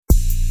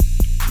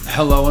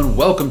Hello and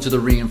welcome to the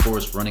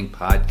Reinforced Running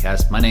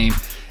Podcast. My name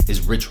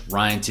is Rich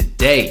Ryan.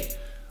 Today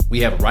we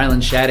have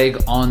Ryland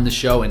Shadig on the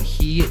show, and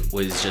he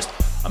was just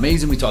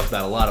amazing. We talked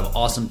about a lot of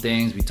awesome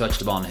things. We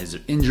touched upon his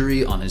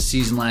injury, on his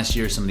season last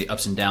year, some of the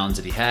ups and downs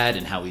that he had,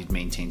 and how he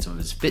maintained some of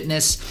his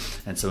fitness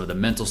and some of the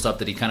mental stuff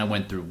that he kind of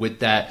went through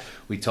with that.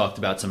 We talked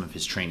about some of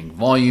his training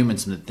volume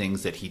and some of the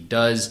things that he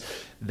does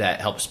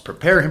that helps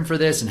prepare him for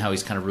this and how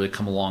he's kind of really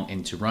come along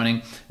into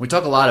running. We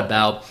talk a lot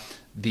about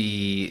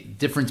the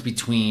difference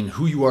between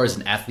who you are as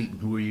an athlete and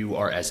who you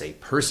are as a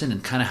person,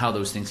 and kind of how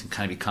those things can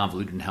kind of be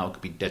convoluted and how it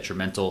could be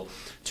detrimental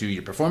to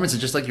your performance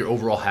and just like your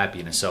overall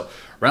happiness. So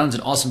Ryland's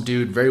an awesome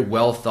dude, very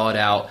well thought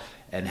out,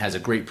 and has a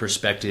great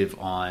perspective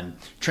on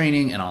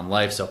training and on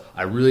life. So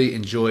I really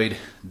enjoyed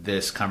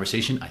this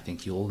conversation. I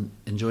think you'll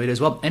enjoy it as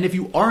well. And if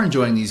you are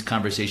enjoying these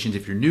conversations,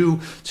 if you're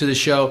new to the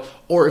show,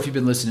 or if you've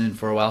been listening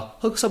for a while,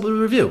 hook us up with a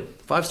review.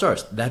 5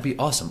 stars. That'd be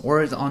awesome.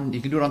 Or it's on, you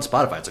can do it on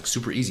Spotify. It's like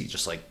super easy.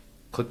 Just like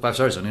click 5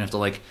 stars. Don't even have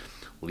to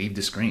leave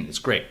the screen. It's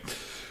great.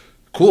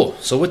 Cool.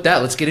 So with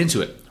that, let's get into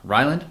it.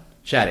 Ryland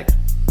Shadig.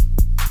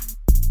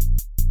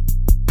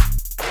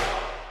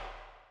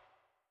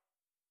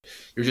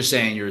 You're just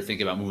saying you're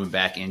thinking about moving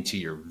back into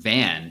your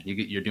van.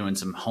 You're doing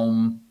some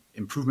home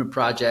improvement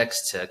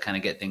projects to kind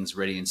of get things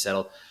ready and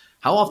settled.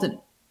 How often,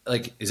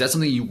 is that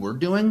something you were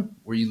doing?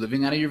 Were you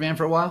living out of your van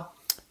for a while?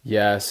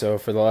 Yeah, so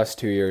for the last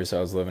 2 years, I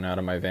was living out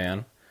of my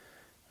van.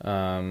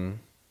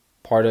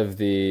 Part of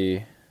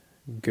the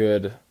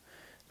good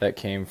that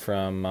came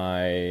from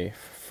my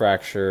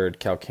fractured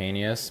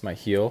calcaneus, my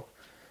heel,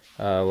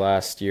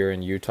 last year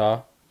in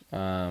Utah,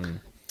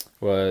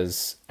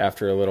 was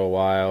after a little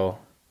while.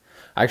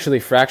 I actually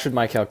fractured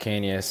my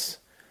calcaneus,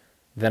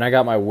 then I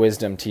got my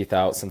wisdom teeth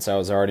out since I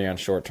was already on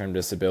short-term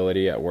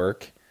disability at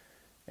work,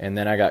 and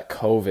then I got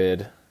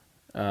COVID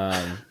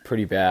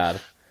pretty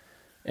bad.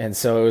 And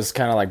so it was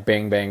kind of like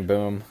bang, bang,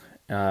 boom.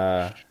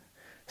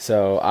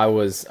 So I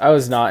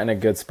was not in a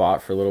good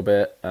spot for a little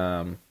bit.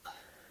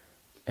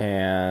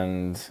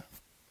 And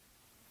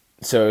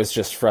so it was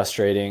just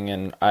frustrating,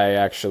 and I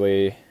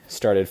actually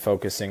started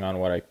focusing on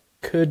what I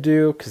could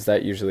do, because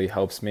that usually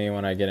helps me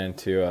when I get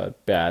into a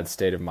bad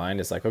state of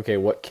mind. It's like, okay,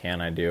 what can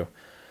I do?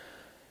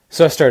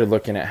 So I started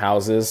looking at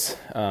houses,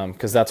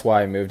 because that's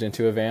why I moved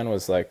into a van.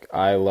 Was like,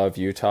 I love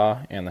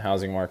Utah, and the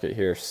housing market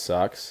here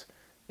sucks.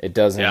 It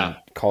does in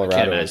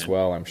Colorado as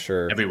well, I'm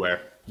sure.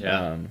 Everywhere.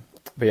 Yeah.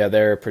 But yeah,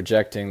 they're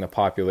projecting the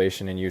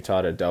population in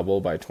Utah to double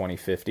by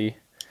 2050.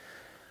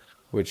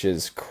 Which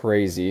is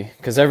crazy,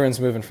 because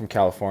everyone's moving from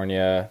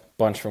California, a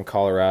bunch from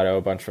Colorado,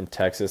 a bunch from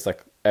Texas,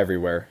 like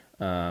everywhere.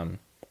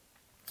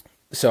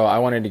 So I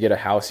wanted to get a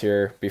house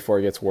here before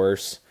it gets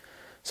worse.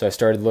 So I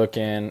started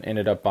looking,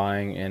 ended up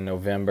buying in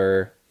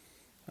November,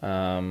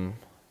 and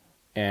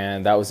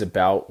that was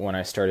about when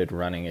I started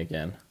running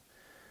again.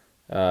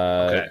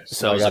 Okay,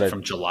 so was it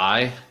from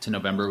July to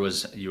November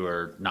you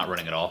were not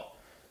running at all?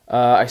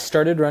 I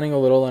started running a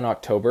little in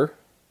October,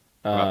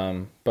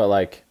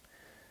 but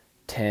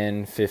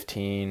 10,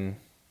 15,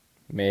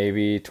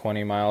 maybe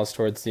 20 miles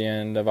towards the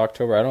end of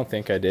October. I don't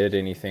think I did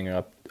anything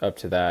up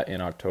to that in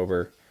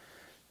October,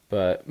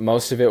 but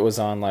most of it was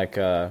on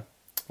a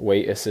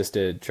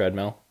weight-assisted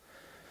treadmill.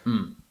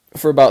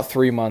 For about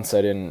 3 months,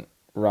 I didn't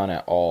run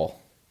at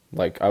all.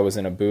 I was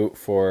in a boot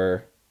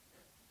for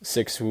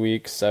 6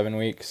 weeks, 7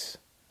 weeks.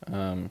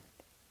 A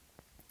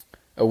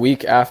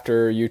week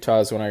after Utah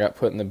is when I got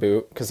put in the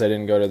boot, because I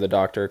didn't go to the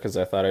doctor because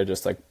I thought I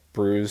just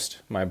bruised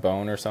my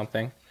bone or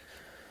something.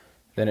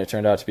 Then it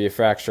turned out to be a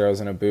fracture. I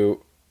was in a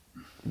boot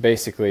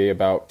basically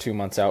about 2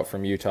 months out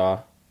from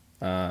Utah.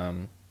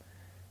 And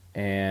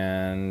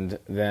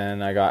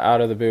then I got out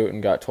of the boot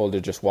and got told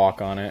to just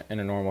walk on it in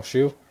a normal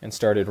shoe, and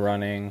started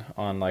running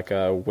on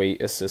a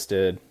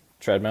weight-assisted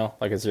treadmill,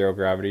 a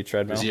zero-gravity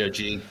treadmill. Zero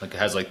G, it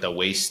has the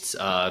waist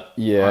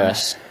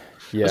harness.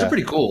 Yeah. Those are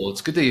pretty cool. It's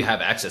good that you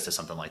have access to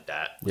something like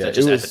that. Was that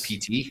just at the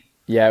PT?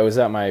 Yeah, it was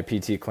at my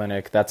PT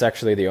clinic. That's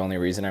actually the only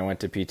reason I went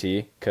to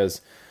PT,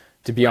 because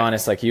to be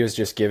honest, he was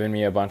just giving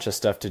me a bunch of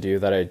stuff to do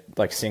that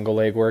I single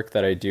leg work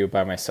that I do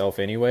by myself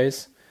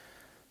anyways.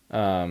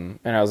 And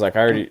I was like,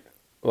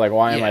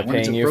 why am I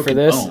paying you for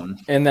this? Bone.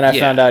 And then I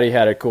found out he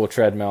had a cool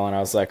treadmill, and I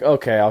was like,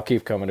 okay, I'll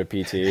keep coming to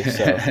PT.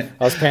 So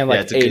I was paying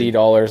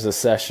 $80 a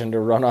session to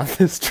run on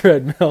this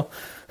treadmill.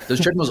 Those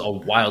treadmills are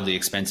wildly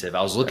expensive.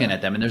 I was looking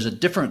at them, and there's a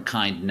different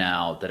kind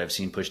now that I've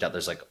seen pushed out.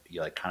 There's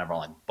kind of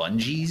on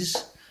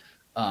bungees.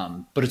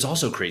 But it's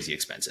also crazy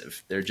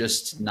expensive. They're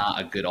just not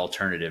a good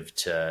alternative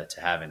to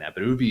having that.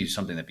 But it would be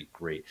something that'd be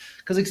great.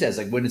 Because like I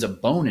said, when it's a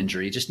bone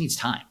injury, it just needs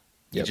time.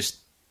 You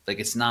just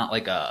it's not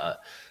like a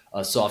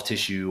soft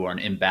tissue or an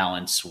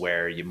imbalance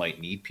where you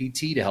might need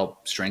PT to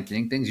help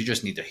strengthening things. You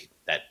just need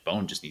that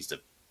bone just needs to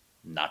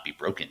not be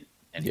broken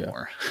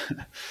anymore.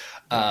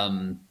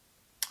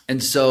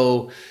 And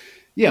so,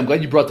 I'm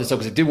glad you brought this up,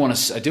 because I did want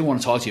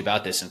to talk to you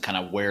about this and kind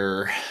of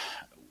where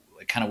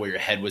your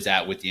head was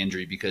at with the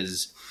injury,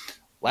 because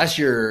last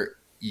year,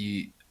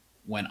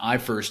 when I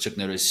first took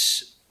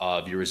notice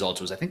of your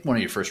results, was I think one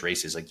of your first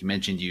races. You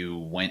mentioned you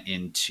went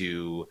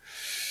into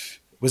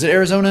Was it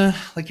Arizona,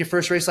 like your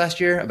first race last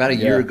year? About a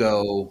Yeah. year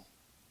ago,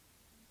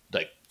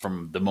 like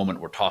from the moment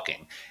we're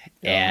talking.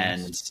 Yeah,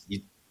 And nice.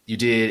 you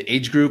did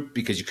age group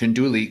because you couldn't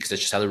do elite because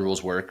that's just how the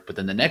rules work. But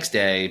then the next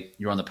day,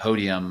 you're on the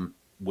podium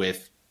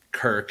with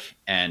Kirk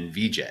and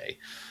VJ.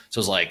 So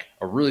it was like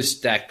a really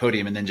stacked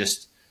podium, and then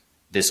just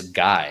this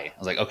guy. I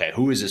was like, okay,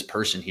 who is this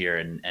person here?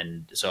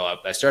 And so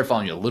I started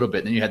following you a little bit.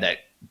 And then you had that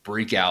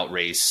breakout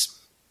race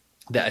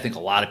that I think a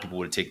lot of people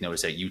would take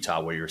notice at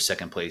Utah, where you were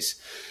second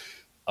place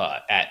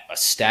at a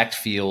stacked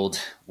field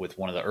with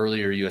one of the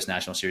earlier U.S.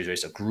 National Series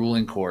races, a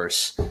grueling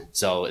course.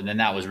 So, and then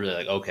that was really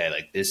like, okay,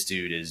 like this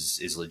dude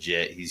is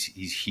legit.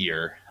 He's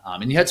here.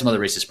 And you had some other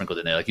races sprinkled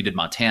in there, like you did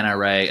Montana,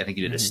 right? I think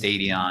you did a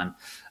Stadion,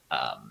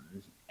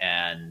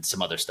 and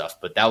some other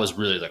stuff. But that was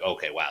really like,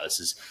 okay, wow,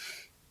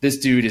 this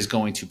dude is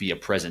going to be a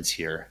presence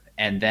here.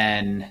 And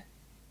then,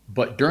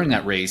 but during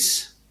that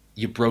race,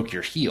 you broke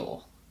your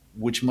heel,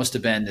 which must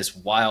have been this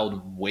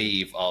wild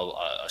wave of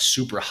a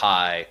super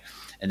high,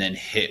 and then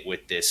hit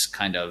with this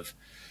kind of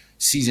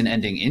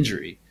season-ending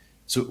injury.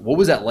 So, what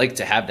was that like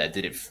to have that?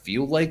 Did it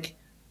feel like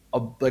a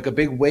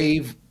big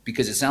wave?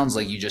 Because it sounds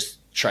like you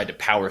just tried to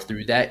power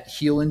through that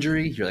heel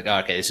injury. You're like, oh,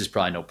 okay, this is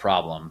probably no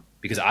problem.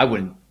 Because I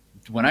wouldn't.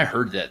 When I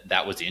heard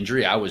that was the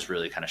injury, I was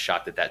really kind of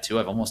shocked at that too.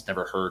 I've almost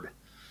never heard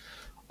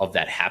of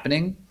that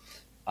happening.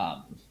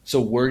 So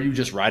were you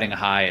just riding a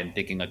high and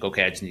thinking like,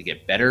 okay, I just need to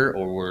get better,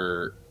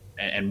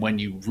 and when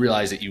you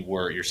realized that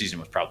your season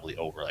was probably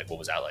over, like what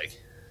was that like?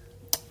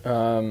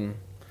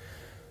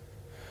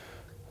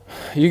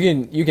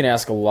 You can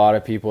ask a lot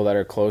of people that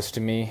are close to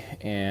me,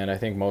 and I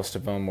think most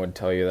of them would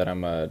tell you that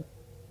I'm a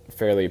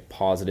fairly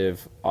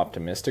positive,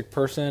 optimistic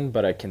person,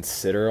 but I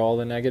consider all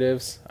the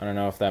negatives. I don't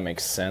know if that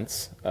makes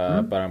sense,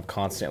 but I'm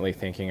constantly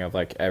thinking of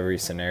like every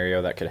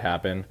scenario that could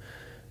happen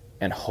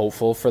and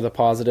hopeful for the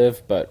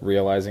positive, but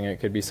realizing it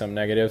could be some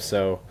negative.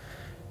 So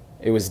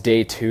it was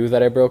day 2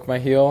 that I broke my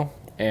heel,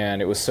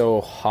 and it was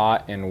so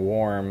hot and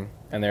warm,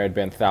 and there had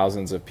been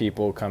thousands of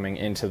people coming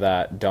into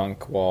that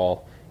dunk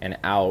wall and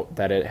out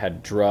that it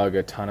had drug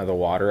a ton of the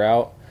water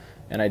out,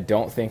 and I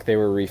don't think they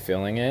were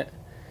refilling it.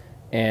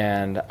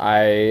 And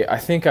I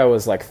think I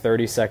was like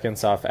 30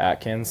 seconds off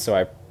Atkins,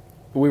 so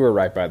we were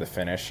right by the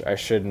finish. I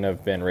shouldn't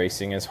have been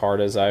racing as hard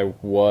as I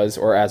was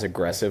or as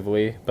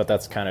aggressively, but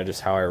that's kind of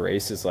just how I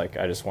race, is like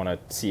I just want to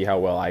see how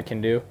well I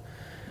can do.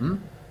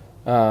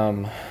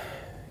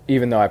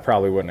 Even though I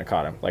probably wouldn't have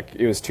caught him. Like,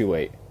 it was too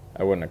late.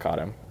 I wouldn't have caught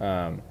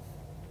him.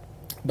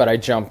 But I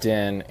jumped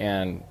in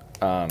and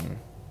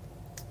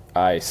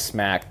I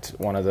smacked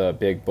one of the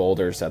big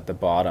boulders at the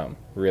bottom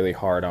really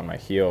hard on my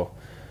heel.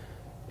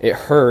 It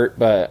hurt,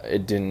 but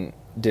it didn't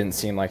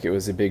seem like it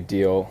was a big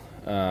deal.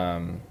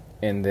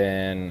 And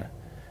then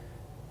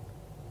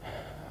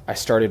I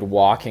started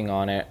walking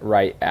on it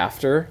right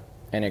after,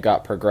 and it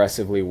got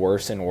progressively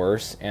worse and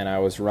worse. And I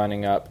was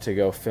limping up to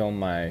go film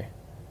my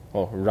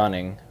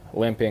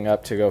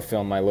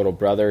little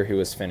brother who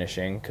was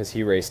finishing, because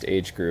he raced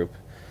age group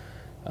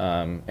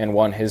and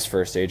won his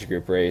first age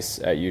group race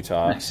at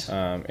Utah. Nice.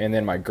 And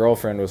then my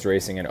girlfriend was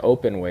racing an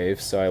open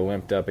wave, so I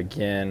limped up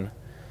again.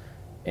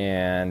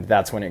 And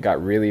that's when it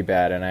got really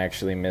bad, and I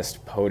actually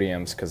missed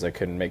podiums because I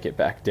couldn't make it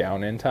back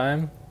down in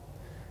time.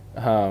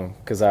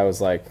 Because I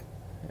was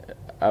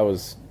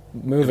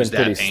moving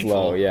pretty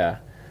slow, yeah.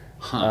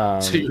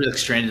 So you were like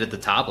stranded at the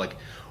top. Like,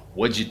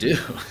 what'd you do?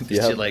 Did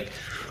Yep. you like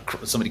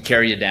somebody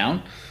carry you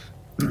down?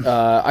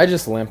 I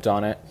just limped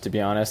on it, to be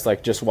honest.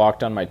 Like, just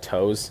walked on my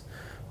toes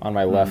on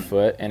my left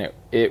foot, and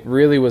it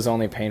really was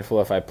only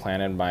painful if I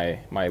planted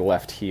my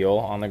left heel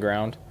on the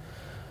ground.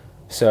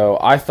 So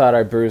I thought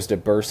I bruised a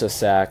bursa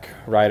sac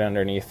right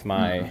underneath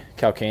my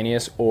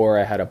calcaneus, or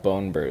I had a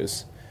bone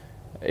bruise.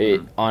 It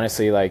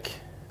honestly, like,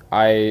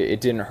 it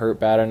didn't hurt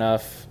bad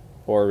enough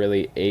or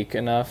really ache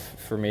enough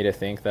for me to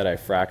think that I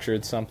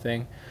fractured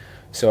something.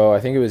 So I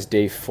think it was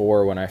day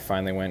 4 when I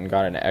finally went and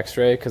got an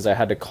x-ray, because I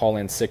had to call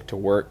in sick to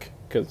work,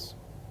 because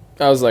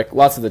I was like,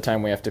 lots of the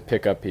time we have to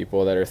pick up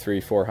people that are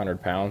 300-400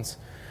 pounds.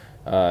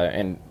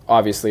 And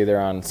obviously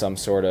they're on some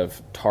sort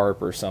of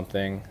tarp or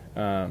something.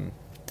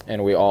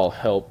 And we all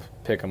help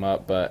pick them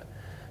up, but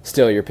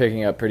still you're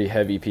picking up pretty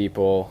heavy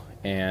people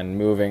and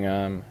moving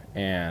them,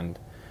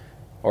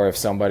 or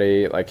if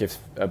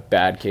a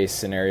bad case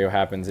scenario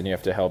happens and you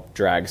have to help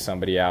drag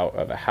somebody out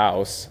of a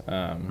house.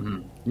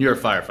 You're a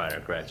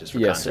firefighter, correct? Just for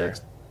Yes,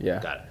 context. sir. Yeah.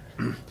 Got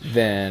it.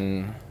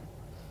 Then,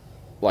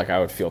 like, I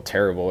would feel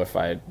terrible if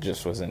I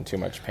just was in too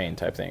much pain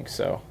type thing.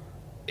 So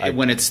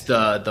When it's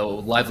the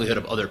livelihood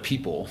of other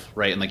people,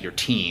 right, and like your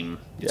team,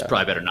 it's Yeah.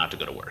 probably better not to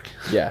go to work.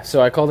 yeah,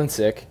 so I called in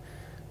sick.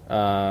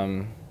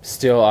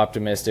 Still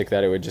optimistic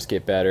that it would just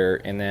get better.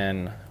 And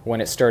then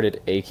when it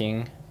started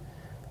aching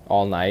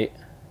all night,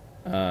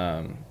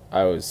 I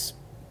was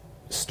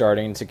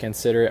starting to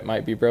consider it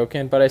might be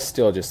broken, but I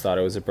still just thought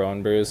it was a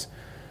bone bruise.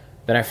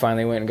 Then I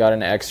finally went and got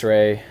an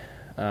x-ray.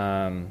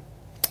 And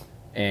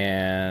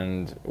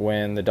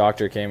when the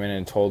doctor came in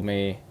and told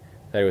me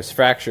that it was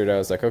fractured, I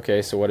was like,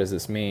 okay, so what does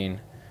this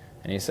mean?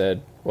 And he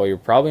said, well, you're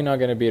probably not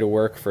going to be to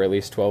work for at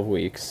least 12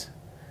 weeks.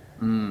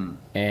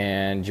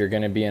 and you're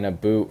going to be in a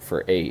boot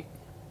for 8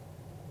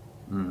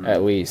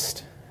 at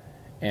least.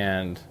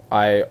 And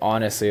I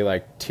honestly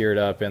like teared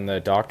up in the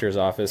doctor's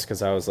office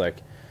because I was like,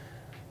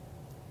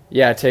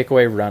 yeah, take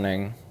away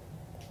running.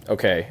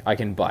 Okay, I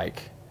can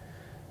bike.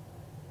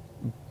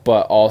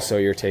 But also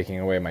you're taking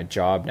away my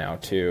job now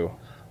too.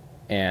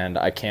 And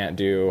I can't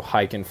do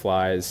hike and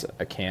flies.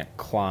 I can't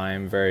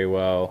climb very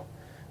well.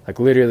 Like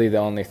literally the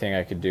only thing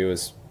I could do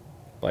is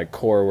like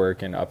core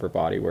work and upper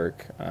body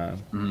work,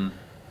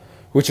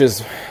 which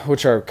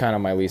are kind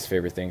of my least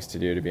favorite things to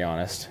do, to be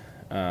honest.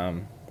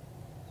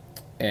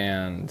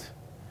 And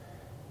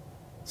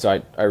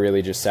so I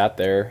really just sat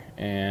there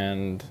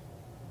and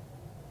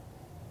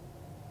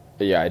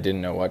I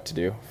didn't know what to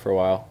do for a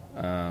while.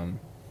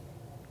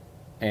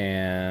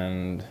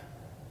 And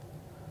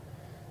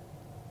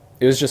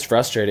it was just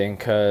frustrating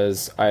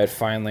because I had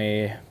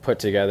finally put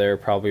together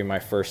probably my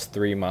first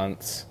 3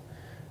 months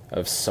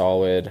of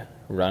solid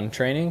run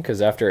training,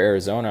 because after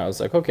Arizona I was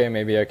like, okay,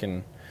 maybe I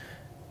can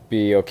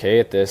be okay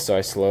at this. So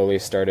I slowly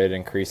started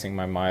increasing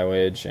my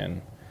mileage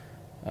and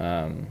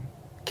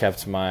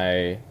kept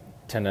my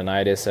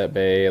tendonitis at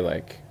bay,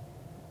 like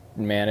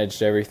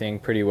managed everything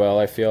pretty well,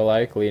 I feel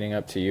like, leading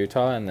up to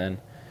Utah, and then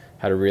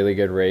had a really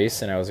good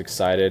race, and I was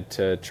excited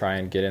to try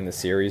and get in the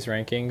series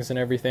rankings and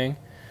everything,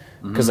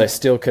 because I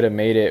still could have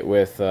made it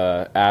with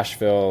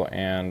Asheville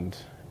and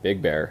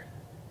Big Bear,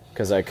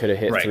 because I could have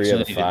hit 3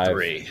 of the 5.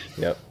 3.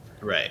 Yep.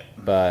 Right.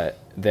 But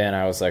then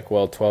I was like,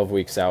 well, 12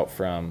 weeks out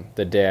from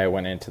the day I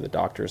went into the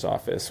doctor's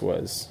office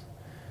was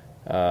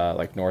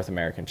like North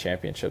American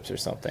Championships or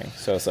something.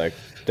 So it's like,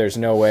 there's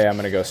no way I'm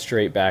going to go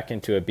straight back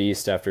into a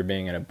beast after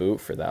being in a boot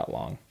for that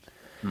long.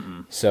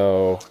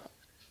 So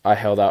I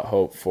held out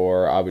hope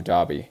for Abu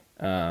Dhabi.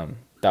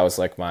 That was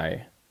like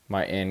my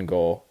end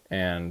goal,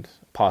 and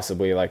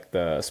possibly like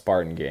the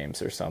Spartan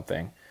Games or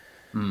something.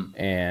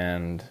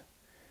 And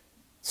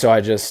so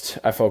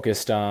I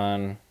focused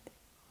on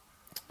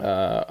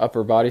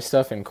upper body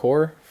stuff and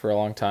core for a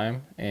long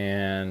time,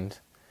 and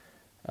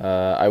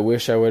I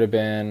wish I would have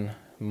been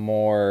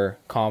more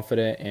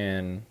confident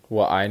in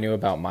what I knew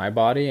about my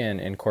body and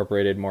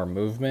incorporated more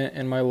movement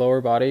in my lower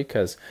body,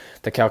 because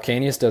the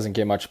calcaneus doesn't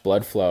get much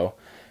blood flow,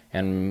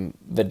 and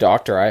the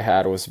doctor I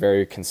had was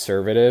very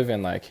conservative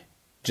and like,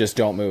 just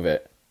don't move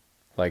it,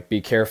 like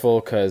be careful,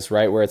 because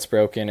right where it's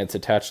broken, it's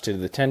attached to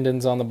the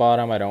tendons on the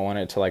bottom. I don't want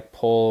it to like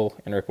pull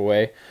and rip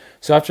away.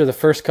 So after the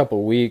first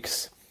couple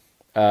weeks,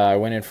 I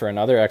went in for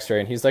another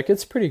x-ray, and he's like,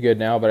 it's pretty good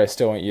now, but I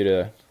still want you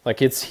to,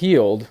 like, it's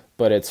healed,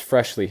 but it's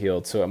freshly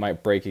healed, so it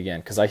might break again,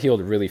 because I healed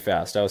really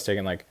fast. I was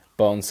taking like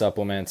bone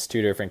supplements,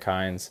 2 different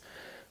kinds,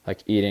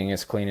 like eating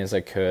as clean as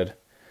I could.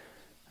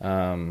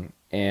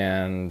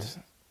 And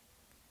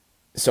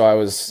so I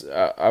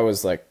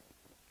was like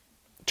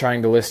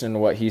trying to listen to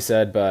what he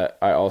said, but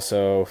I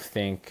also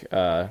think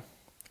right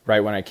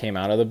when I came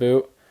out of the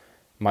boot,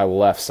 my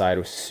left side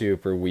was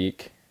super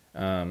weak.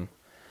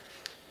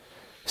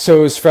 So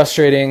it was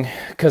frustrating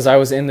because I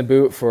was in the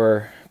boot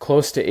for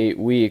close to 8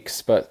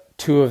 weeks, but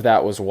 2 of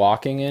that was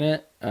walking in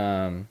it,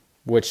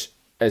 which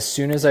as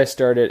soon as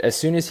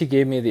he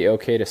gave me the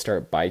okay to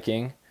start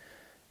biking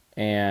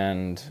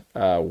and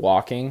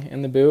walking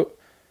in the boot,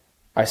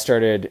 I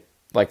started,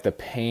 like, the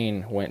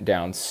pain went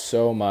down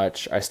so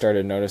much. I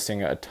started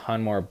noticing a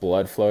ton more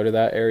blood flow to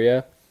that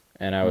area,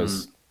 and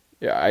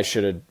I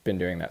should have been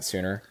doing that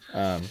sooner.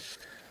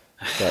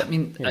 But, I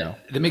mean,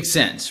 that makes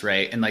sense,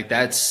 right? And like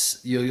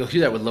you'll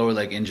hear that with lower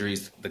leg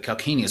injuries. The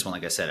calcaneus one,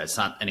 like I said, it's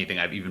not anything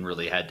I've even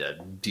really had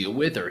to deal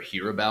with or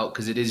hear about,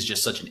 because it is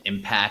just such an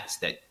impact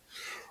that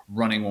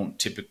running won't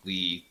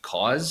typically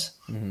cause.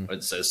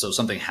 So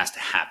something has to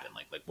happen,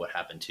 like what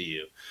happened to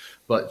you.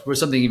 But for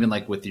something even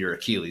like with your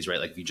Achilles, right?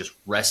 Like if you just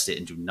rest it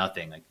and do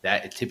nothing like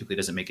that, it typically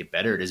doesn't make it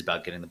better. It is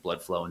about getting the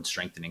blood flow and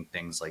strengthening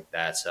things like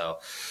that. So,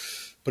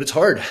 but it's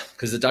hard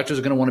because the doctors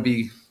are going to want to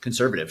be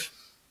conservative.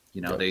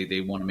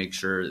 They want to make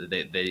sure that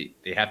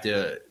they have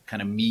to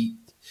kind of meet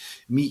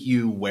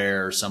you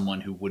where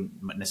someone who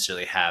wouldn't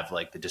necessarily have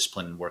like the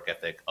discipline and work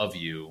ethic of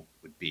you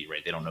would be,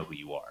 right? They don't know who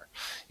you are,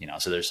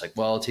 so they're just like,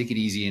 well, take it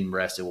easy and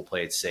rest it. We'll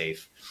play it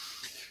safe.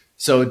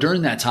 So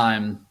during that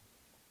time,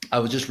 I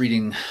was just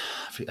reading,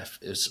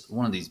 it's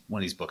one of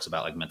these books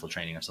about like mental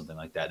training or something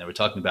like that. And they were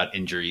talking about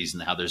injuries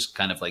and how there's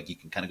kind of like, you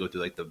can kind of go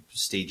through like the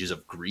stages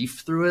of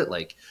grief through it.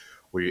 Like,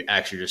 where you're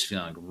actually just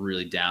feeling like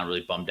really down,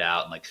 really bummed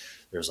out. And like,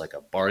 there's like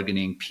a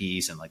bargaining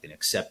piece and like an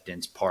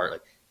acceptance part.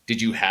 Like,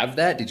 did you have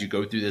that? Did you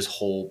go through this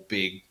whole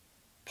big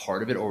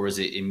part of it? Or was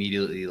it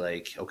immediately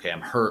like, okay,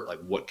 I'm hurt. Like,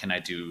 what can I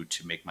do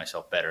to make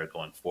myself better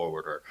going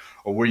forward?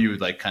 Or were you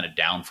like kind of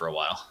down for a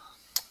while?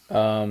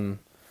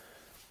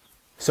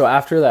 So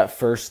after that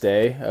first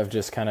day of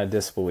just kind of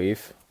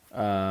disbelief,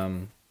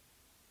 I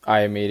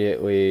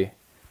immediately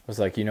was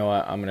like, you know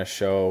what? I'm going to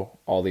show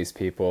all these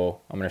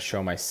people, I'm going to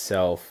show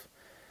myself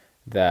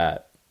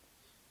that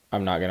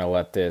I'm not going to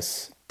let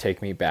this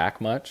take me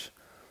back much.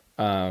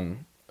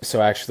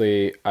 So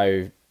actually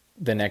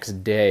the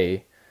next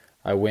day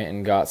I went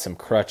and got some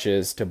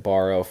crutches to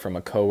borrow from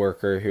a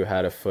coworker who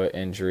had a foot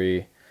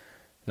injury.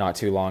 not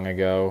too long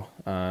ago.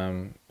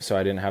 So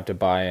I didn't have to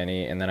buy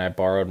any. And then I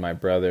borrowed my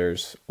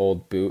brother's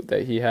old boot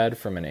that he had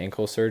from an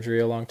ankle surgery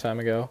a long time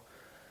ago.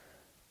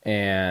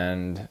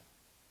 And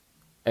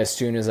as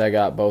soon as I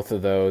got both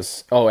of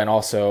those, oh, and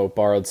also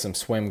borrowed some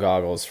swim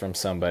goggles from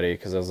somebody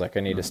because I was like, I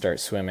need to start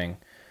swimming.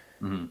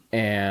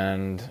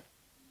 And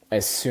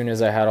as soon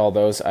as I had all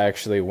those, I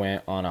actually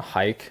went on a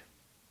hike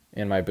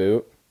in my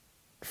boot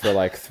for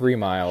like 3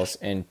 miles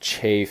and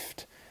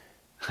chafed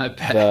I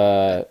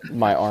bet.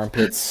 my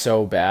armpits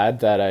so bad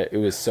that it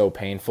was so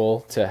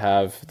painful to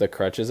have the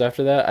crutches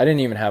after that. I didn't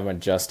even have them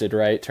adjusted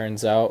right,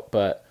 turns out,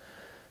 but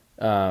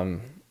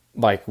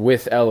like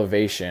with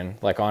elevation,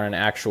 like on an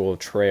actual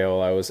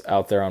trail, I was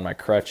out there on my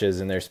crutches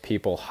and there's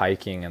people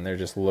hiking and they're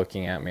just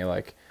looking at me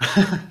like,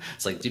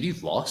 It's like, dude,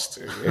 you've lost.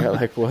 yeah,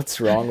 like what's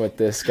wrong with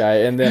this guy?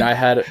 And then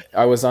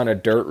I was on a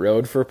dirt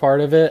road for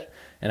part of it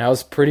and I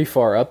was pretty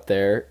far up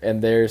there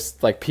and there's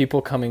like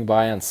people coming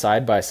by on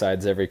side by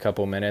sides every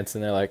couple minutes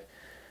and they're like,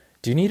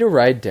 do you need a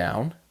ride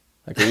down?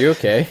 Like, are you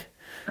okay?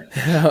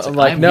 I'm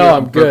like, no,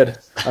 I'm good.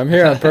 I'm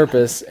here on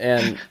purpose.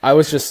 And I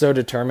was just so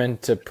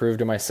determined to prove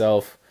to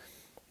myself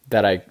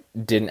that I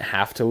didn't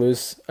have to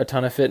lose a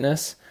ton of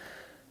fitness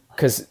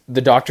because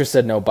the doctor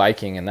said no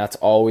biking. And that's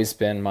always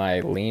been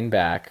my lean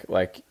back.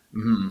 Like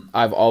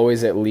I've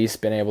always at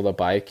least been able to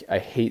bike. I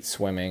hate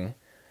swimming,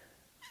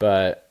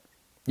 but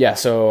yeah,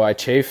 so I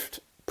chafed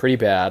pretty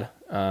bad.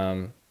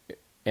 But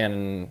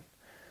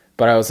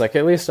I was like,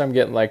 at least I'm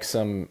getting like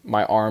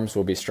my arms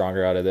will be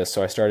stronger out of this.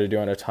 So I started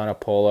doing a ton of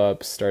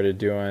pull-ups, started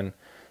doing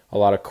a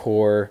lot of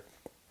core.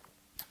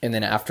 And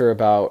then after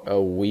about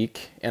a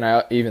week, and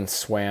I even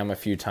swam a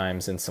few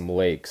times in some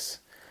lakes.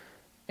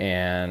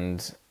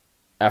 And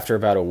after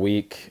about a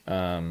week,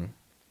 I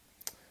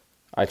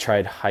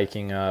tried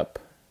hiking up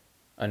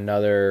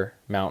another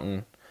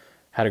mountain,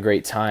 had a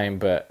great time,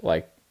 but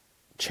like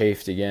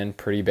chafed again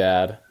pretty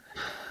bad.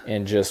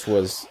 And just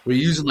was. Were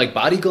you using like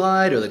Body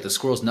Glide or like the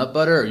Squirrel's Nut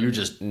Butter, or you're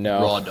just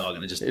raw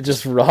dogging it?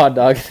 Just raw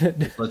dogging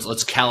it.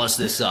 Let's callus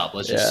this up.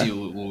 Let's just see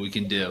what we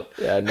can do.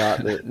 Yeah,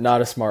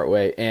 not a smart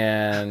way.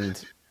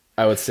 And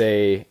I would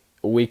say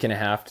a week and a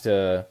half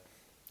to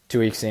 2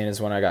 weeks in is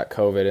when I got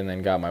COVID and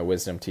then got my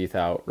wisdom teeth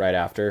out right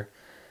after.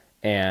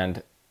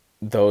 And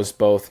those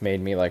both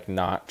made me like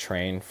not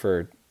train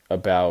for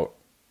about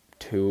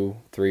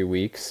 2-3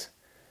 weeks.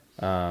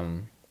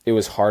 It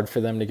was hard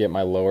for them to get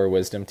my lower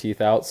wisdom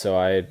teeth out. So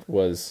I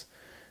was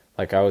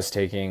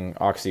taking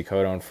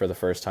oxycodone for the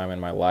first time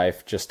in my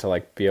life just to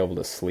like be able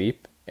to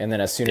sleep. And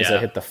then as soon as I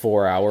hit the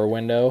 4-hour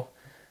window,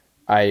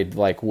 I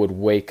like would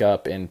wake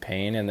up in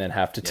pain and then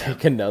have to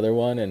take another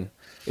one. And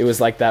it was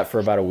like that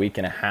for about a week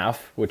and a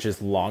half, which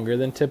is longer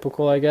than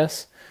typical, I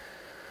guess.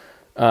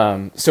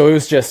 So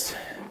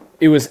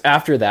it was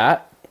after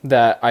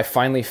that I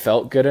finally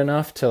felt good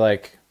enough to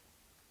like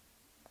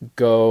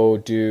go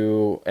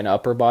do an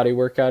upper body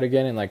workout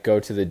again and like go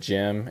to the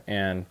gym.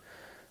 And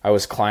I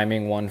was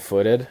climbing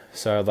one-footed.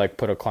 So I'd like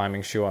put a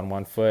climbing shoe on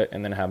one foot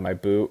and then have my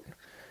boot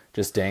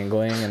just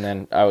dangling. And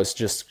then I was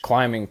just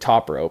climbing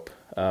top rope.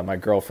 My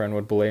girlfriend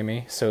would belay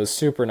me. So it was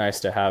super nice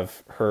to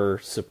have her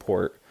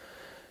support.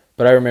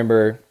 But I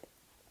remember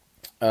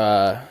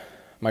my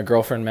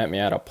girlfriend met me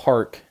at a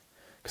park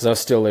because I was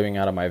still living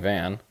out of my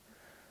van.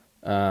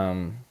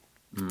 And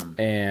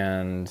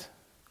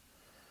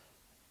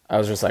I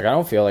was just like, I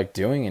don't feel like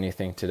doing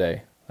anything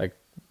today. Like,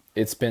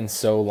 it's been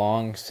so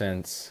long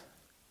since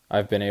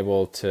I've been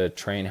able to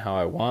train how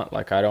I want.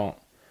 Like, I don't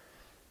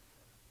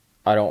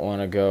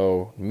want to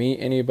go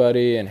meet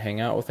anybody and hang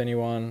out with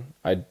anyone.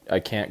 I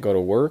can't go to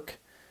work.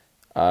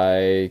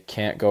 I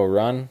can't go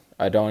run.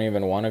 I don't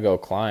even want to go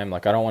climb.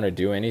 Like, I don't want to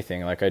do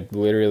anything. Like, I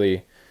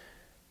literally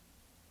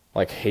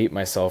like hate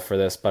myself for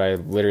this, but I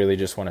literally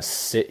just want to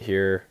sit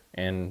here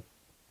and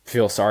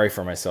feel sorry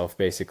for myself,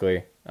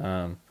 basically.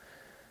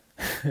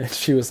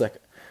 She was like,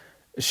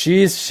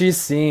 she's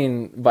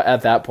seen, but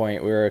at that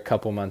point we were a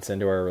couple months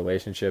into our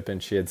relationship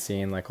and she had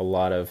seen like a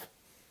lot of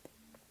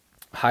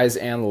highs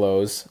and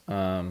lows.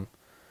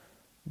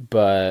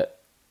 But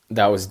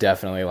that was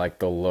definitely like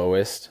the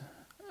lowest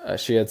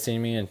she had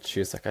seen me. And she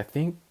was like, I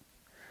think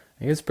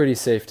it's pretty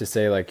safe to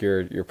say like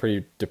you're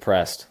pretty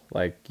depressed.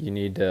 Like you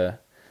need to,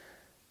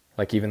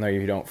 like, even though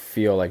you don't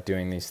feel like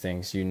doing these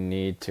things, you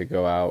need to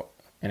go out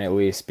and at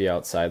least be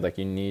outside. Like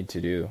you need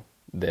to do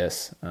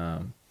this.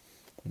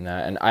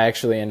 And I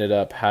actually ended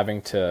up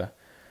having to,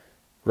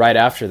 right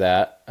after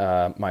that,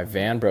 my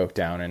van broke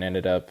down and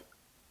ended up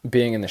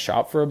being in the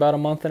shop for about a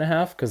month and a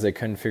half because they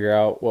couldn't figure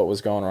out what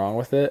was going wrong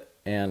with it.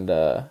 And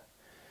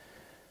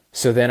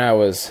so then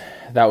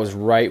that was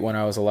right when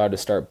I was allowed to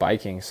start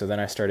biking. So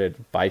then I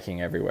started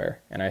biking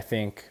everywhere. And I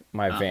think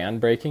my van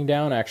breaking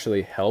down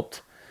actually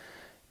helped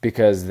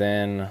because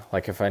then,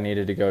 like, if I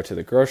needed to go to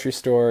the grocery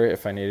store,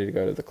 if I needed to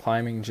go to the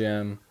climbing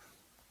gym,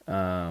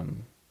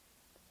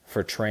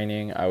 for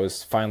training, I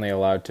was finally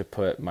allowed to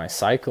put my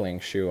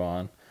cycling shoe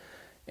on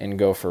and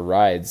go for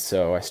rides.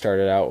 So I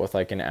started out with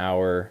like an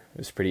hour. It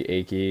was pretty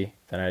achy.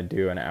 Then I'd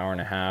do an hour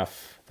and a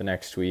half the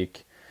next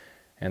week.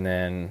 And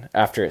then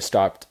after it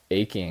stopped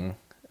aching,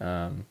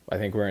 I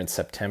think we're in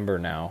September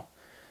now.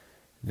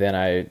 Then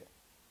I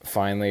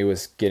finally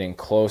was getting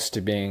close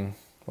to being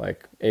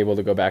like able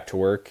to go back to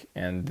work.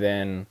 And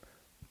then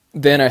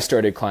I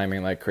started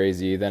climbing like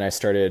crazy. Then I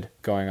started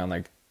going on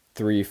like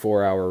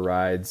 3-4 hour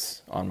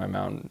rides on my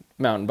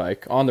mountain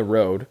bike on the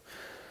road,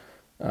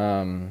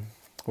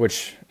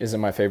 which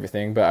isn't my favorite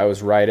thing, but I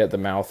was right at the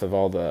mouth of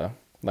all the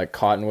like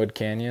Cottonwood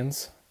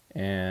canyons.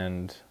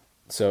 And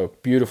so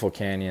beautiful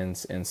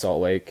canyons in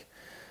Salt Lake.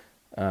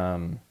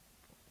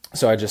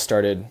 So I just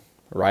started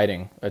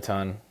riding a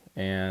ton,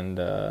 and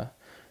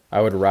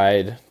I would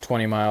ride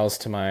 20 miles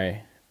to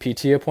my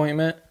PT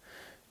appointment,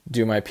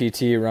 do my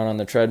PT, run on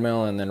the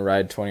treadmill, and then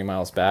ride 20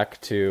 miles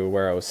back to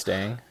where I was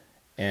staying.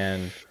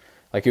 And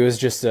like, it was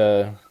just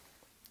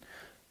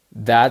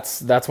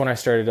that's when I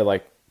started to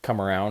like come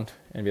around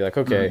and be like,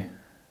 okay,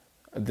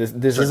 this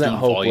isn't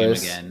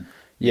hopeless. Again.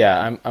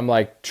 Yeah, I'm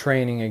like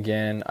training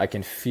again. I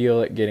can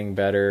feel it getting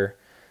better.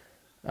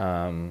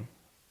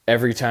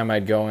 Every time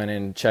I'd go in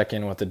and check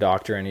in with the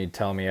doctor and he'd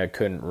tell me I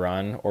couldn't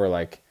run, or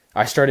like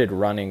I started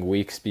running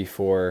weeks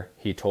before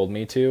he told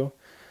me to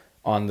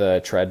on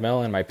the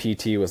treadmill, and my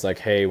PT was like,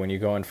 hey, when you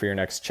go in for your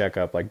next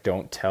checkup, like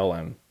don't tell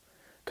him,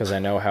 because I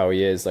know how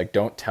he is. Like,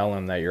 don't tell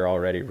him that you're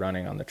already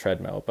running on the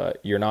treadmill, but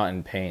you're not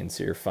in pain,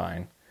 so you're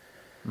fine.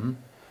 Mm-hmm.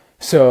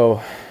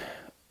 So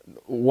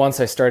once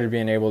I started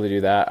being able to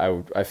do that,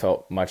 I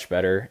felt much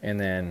better. And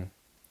then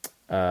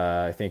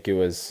I think it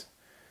was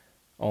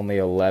only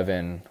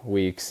 11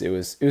 weeks. It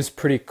was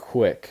pretty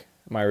quick,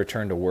 my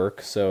return to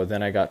work. So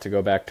then I got to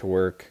go back to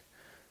work.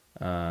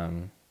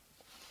 And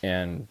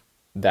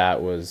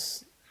that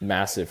was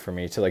massive for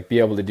me to like be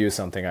able to do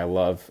something I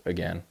love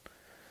again.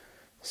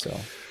 So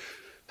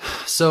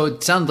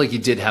it sounds like you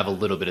did have a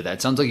little bit of that.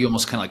 It sounds like you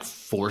almost kind of like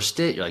forced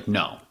it. You're like,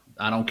 no,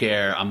 I don't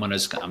care. I'm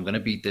gonna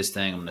beat this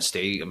thing. I'm gonna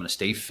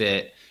stay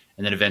fit.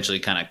 And then eventually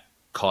kind of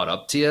caught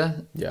up to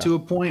you to a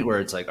point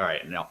where it's like, all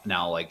right,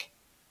 now like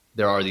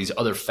there are these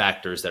other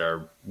factors that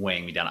are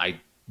weighing me down. I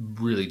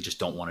really just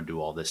don't want to do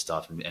all this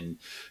stuff, and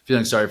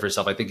feeling sorry for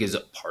yourself, I think, is a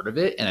part of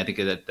it. And I think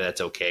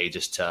that's okay,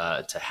 just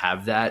to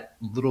have that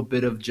little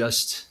bit of,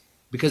 just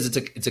because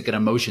it's like an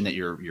emotion that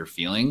you're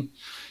feeling,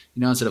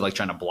 instead of like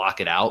trying to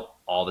block it out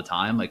all the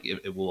time. Like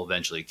it will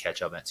eventually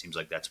catch up, and it seems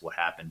like that's what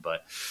happened.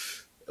 But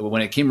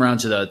when it came around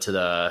to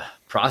the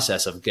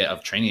process of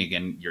training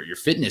again, your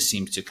fitness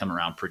seems to come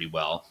around pretty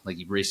well. Like,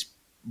 you raced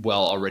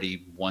well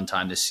already one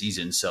time this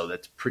season, so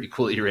that's pretty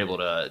cool that you're able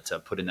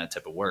to put in that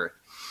type of work.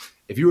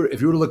 If you were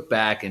to look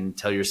back and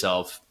tell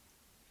yourself,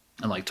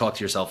 and like talk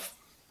to yourself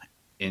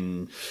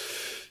in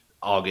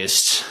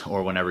August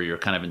or whenever you're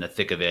kind of in the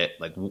thick of it,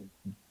 like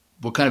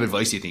what kind of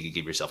advice do you think you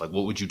give yourself? Like,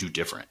 what would you do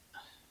different?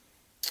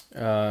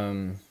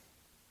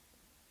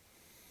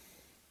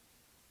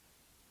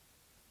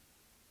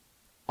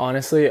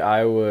 Honestly,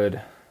 I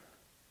would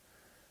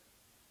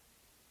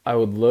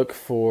look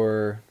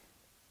for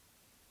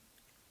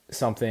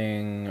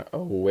something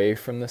away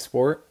from the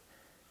sport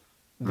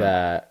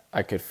that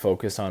I could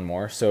focus on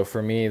more. So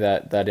for me,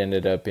 that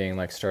ended up being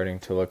like starting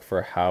to look for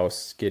a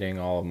house, getting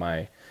all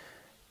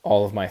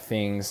of my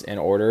things in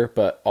order,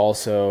 but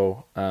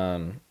also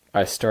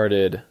I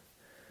started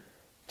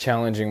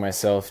challenging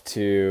myself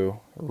to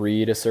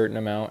read a certain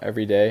amount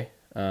every day,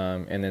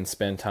 and then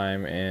spend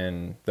time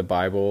in the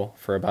Bible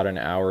for about an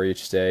hour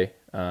each day,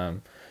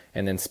 and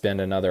then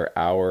spend another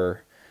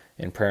hour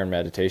in prayer and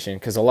meditation.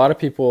 Because a lot of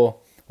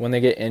people, when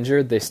they get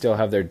injured, they still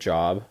have their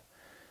job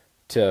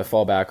to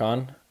fall back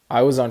on.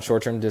 I was on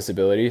short-term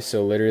disability,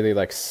 so literally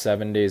like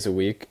 7 days a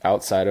week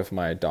outside of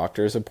my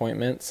doctor's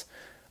appointments,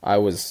 I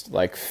was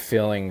like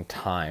filling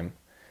time.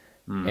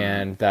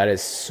 And that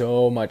is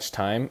so much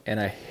time, and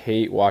I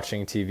hate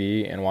watching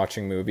TV and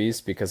watching movies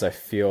because I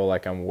feel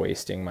like I'm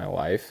wasting my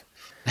life.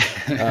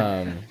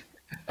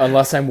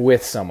 Unless I'm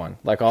with someone.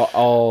 Like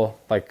I'll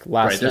like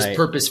last night. There's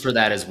purpose for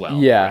that as well.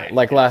 Yeah, right?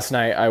 Like last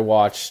night I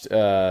watched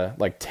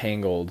like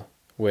Tangled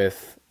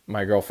with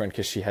my girlfriend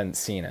because she hadn't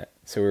seen it.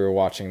 So we were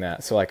watching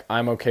that. So like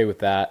I'm okay with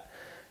that,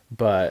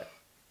 but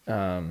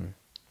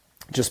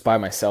just by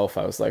myself,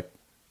 I was like,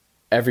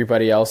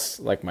 everybody else,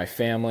 like my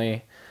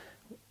family,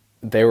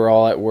 they were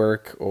all at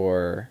work,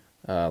 or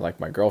like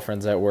my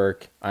girlfriend's at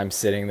work. I'm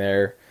sitting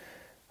there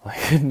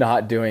like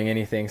not doing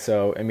anything.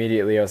 So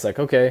immediately I was like,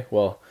 okay,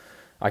 well,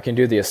 I can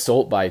do the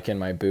assault bike in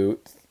my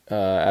boot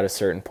at a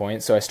certain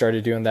point. So I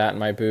started doing that in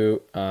my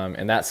boot,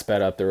 and that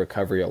sped up the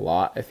recovery a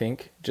lot, I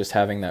think, just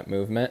having that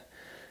movement.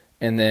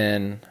 And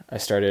then I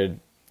started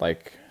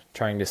like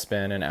trying to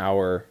spend an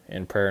hour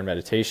in prayer and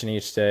meditation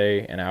each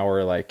day, an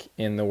hour like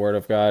in the Word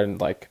of God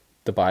and like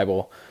the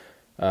Bible,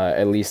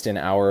 at least an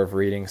hour of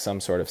reading some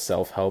sort of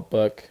self-help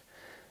book.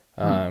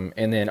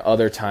 And then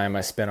other time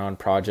I spent on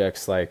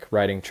projects like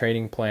writing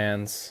training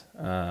plans,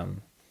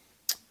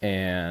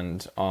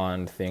 and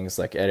on things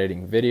like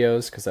editing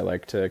videos, because I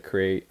like to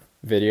create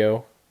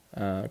video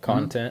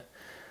content.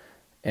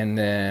 And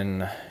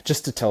then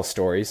just to tell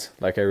stories.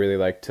 Like I really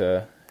like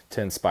to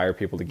inspire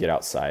people to get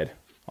outside,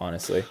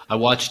 honestly. I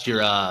watched your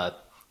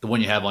the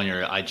one you have on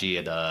your IG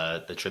at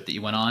the trip that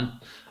you went on.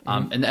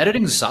 And the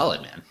editing is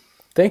solid, man.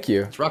 Thank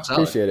you. It's rock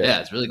solid. Appreciate it.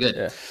 Yeah, it's really good.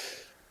 Yeah.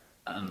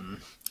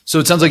 So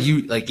it sounds like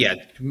you like, yeah,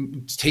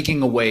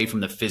 taking away from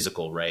the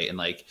physical, right? And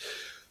like,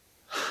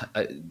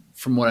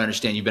 from what I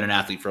understand, you've been an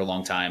athlete for a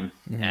long time,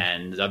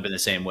 and I've been the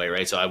same way,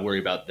 right? So I worry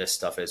about this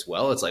stuff as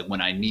well. It's like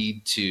when I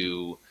need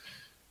to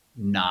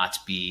not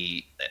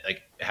be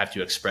like have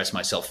to express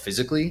myself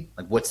physically,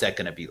 like what's that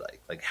going to be like?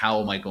 Like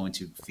how am I going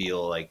to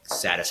feel like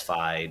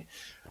satisfied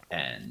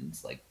and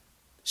like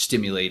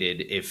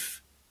stimulated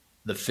if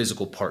the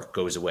physical part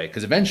goes away?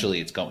 Because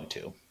eventually it's going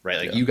to, right?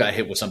 Like you got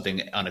hit with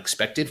something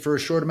unexpected for a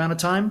short amount of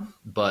time,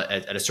 but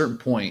at a certain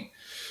point,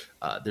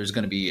 there's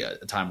going to be a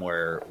time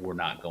where we're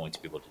not going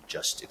to be able to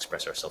just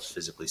express ourselves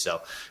physically.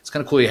 So it's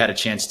kind of cool you had a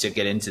chance to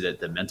get into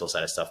the mental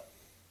side of stuff.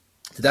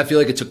 Did that feel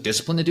like it took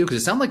discipline to do? Because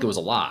it sounded like it was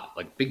a lot,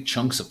 like big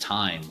chunks of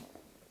time,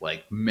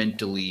 like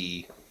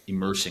mentally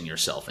immersing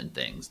yourself in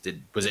things.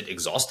 Was it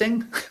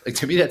exhausting? Like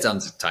to me, that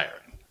sounds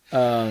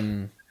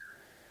tiring.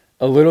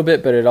 A little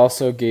bit, but it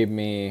also gave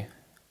me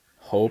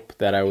hope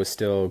that I was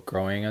still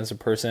growing as a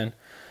person.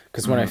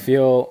 Because when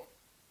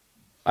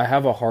I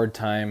have a hard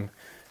time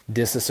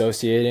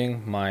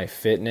disassociating my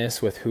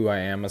fitness with who I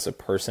am as a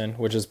person,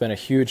 which has been a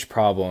huge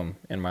problem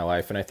in my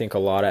life. And I think a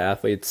lot of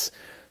athletes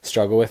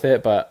struggle with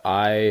it, but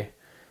I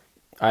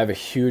have a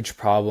huge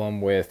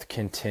problem with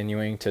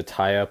continuing to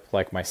tie up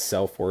like my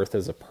self-worth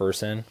as a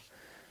person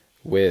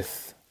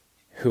with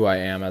who I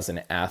am as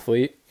an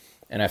athlete.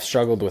 And I've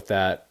struggled with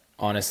that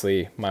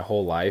honestly my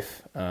whole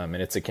life. And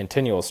it's a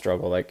continual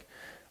struggle. Like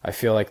I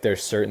feel like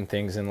there's certain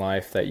things in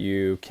life that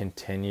you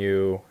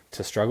continue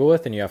to struggle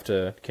with and you have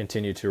to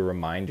continue to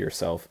remind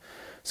yourself.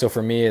 So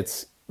for me,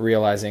 it's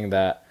realizing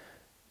that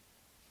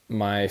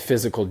my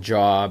physical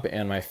job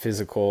and my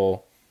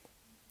physical,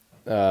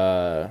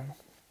 not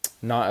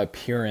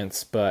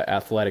appearance, but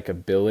athletic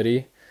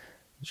ability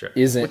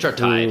isn't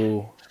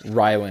who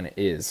Rylan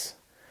is.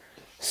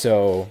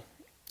 So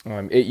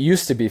it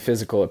used to be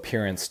physical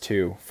appearance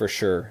too, for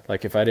sure.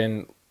 Like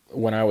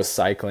when I was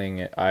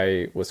cycling,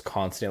 I was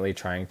constantly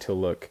trying to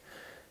look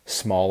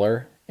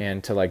smaller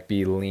and to like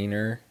be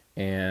leaner,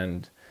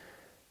 and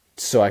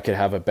so I could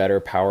have a better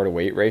power to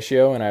weight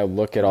ratio. And I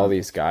look at all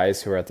these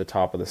guys who are at the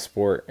top of the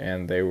sport,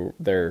 and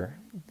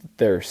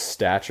their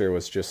stature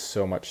was just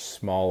so much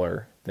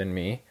smaller than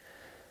me.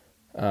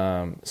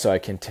 So I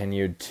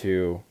continued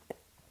to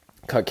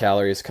cut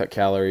calories.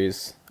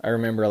 I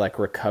remember like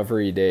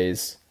recovery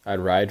days, I'd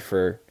ride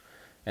for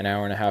an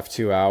hour and a half,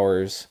 2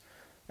 hours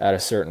at a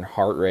certain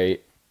heart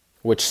rate,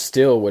 which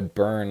still would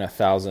burn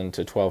 1,000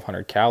 to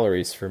 1,200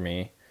 calories for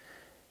me.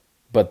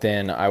 But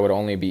then I would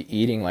only be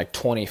eating like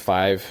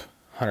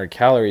 2,500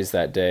 calories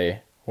that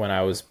day when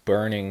I was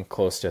burning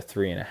close to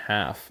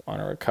 3.5 on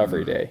a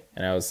recovery day.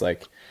 And I was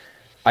like,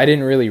 I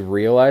didn't really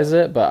realize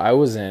it, but I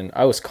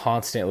was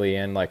constantly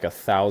in like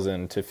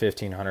 1,000 to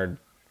 1,500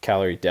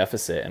 calorie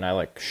deficit, and I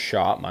like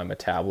shot my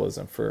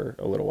metabolism for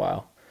a little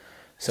while.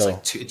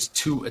 So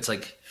it's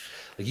like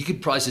you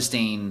could probably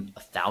sustain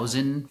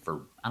 1,000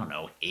 for, I don't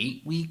know,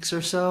 8 weeks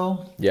or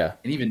so. Yeah.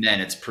 And even then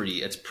it's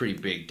pretty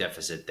big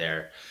deficit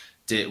there.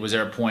 Was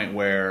there a point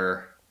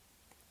where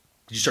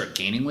did you start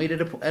gaining weight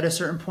at a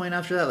certain point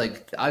after that?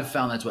 Like I've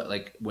found that's what,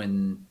 like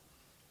when,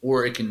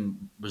 or it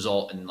can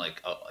result in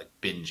like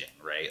binging,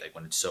 right? Like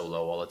when it's so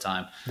low all the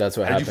time. That's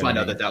what happened. How did you find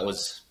out that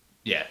was,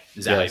 yeah.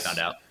 Is that how you found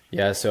out?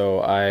 Yeah.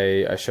 So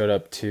I showed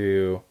up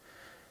to,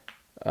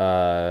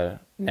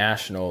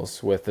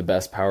 nationals with the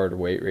best power to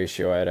weight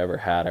ratio I had ever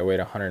had. I weighed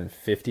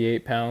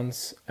 158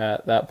 pounds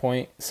at that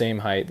point, same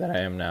height that I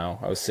am now.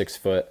 I was 6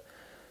 foot.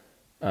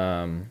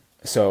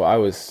 So I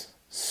was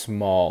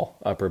small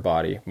upper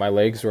body. My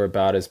legs were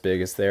about as big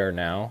as they are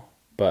now,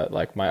 but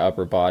like my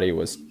upper body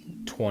was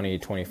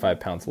 25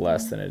 pounds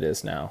less than it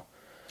is now.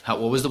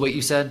 What was the weight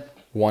you said?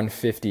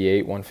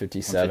 158,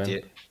 157.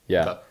 158.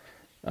 Yeah.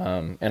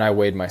 And I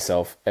weighed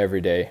myself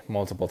every day,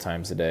 multiple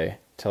times a day,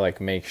 to like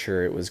make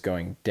sure it was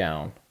going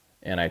down.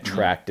 And I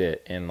tracked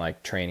it in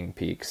like Training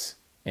Peaks.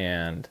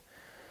 And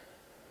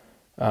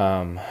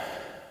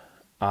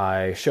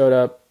I showed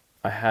up.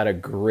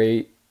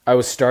 I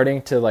was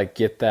starting to like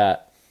get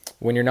that,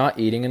 when you're not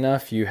eating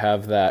enough, you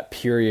have that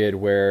period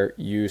where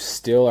you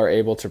still are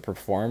able to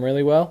perform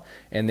really well.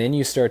 And then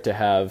you start to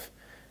have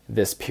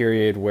this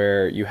period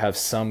where you have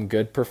some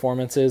good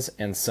performances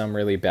and some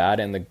really bad.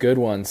 And the good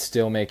ones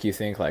still make you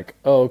think like,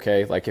 oh,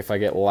 okay, like if I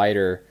get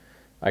lighter,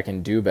 I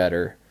can do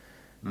better.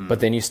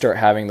 But then you start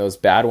having those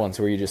bad ones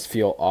where you just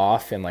feel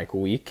off and like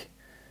weak.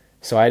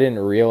 So I didn't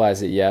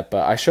realize it yet,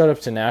 but I showed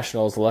up to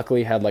nationals,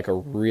 luckily had like a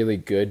really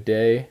good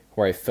day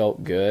where I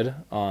felt good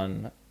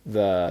on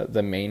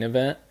the main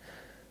event.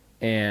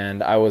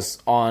 And I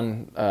was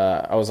on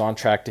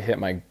track to hit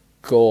my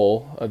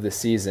goal of the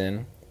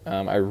season.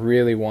 I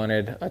really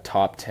wanted a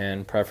top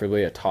 10,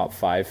 preferably a top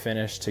 5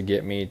 finish to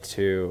get me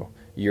to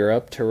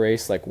Europe to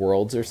race like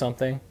Worlds or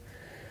something.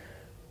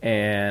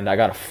 And I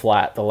got a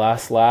flat the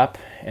last lap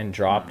and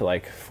dropped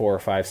like 4 or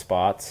 5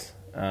 spots.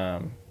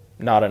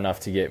 Not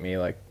enough to get me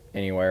like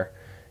anywhere.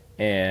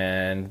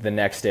 And the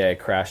next day I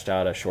crashed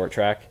out a short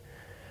track.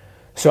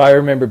 So I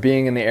remember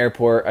being in the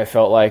airport. I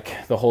felt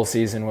like the whole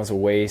season was a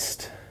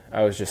waste.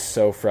 I was just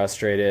so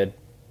frustrated,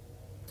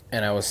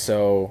 and I was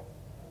so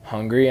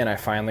hungry, and I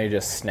finally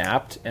just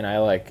snapped, and I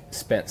like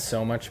spent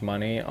so much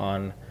money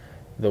on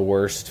the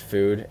worst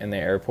food in the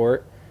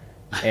airport,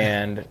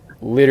 and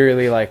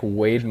literally like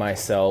weighed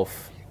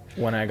myself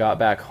when I got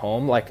back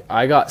home. Like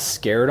I got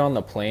scared on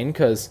the plane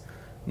because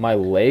my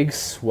legs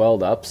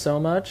swelled up so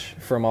much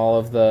from all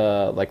of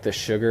the like the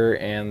sugar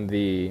and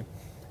the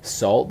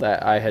salt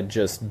that I had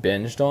just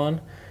binged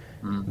on,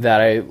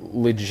 that I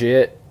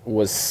legit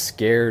was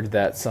scared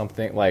that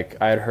something, like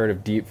I had heard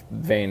of deep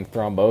vein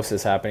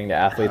thrombosis happening to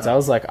athletes. I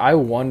was like, I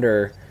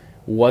wonder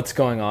what's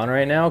going on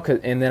right now.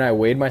 And then I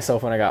weighed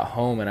myself when I got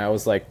home, and I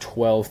was like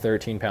 12,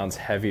 13 pounds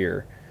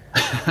heavier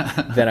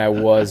than I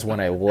was when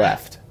I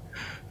left.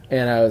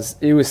 And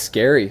it was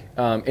scary.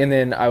 And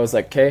then I was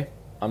like, okay,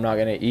 I'm not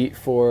going to eat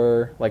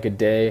for like a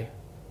day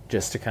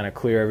just to kind of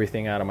clear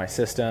everything out of my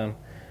system.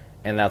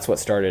 And that's what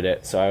started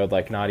it. So I would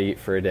like not eat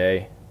for a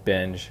day,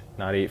 binge,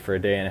 not eat for a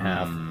day and a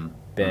half,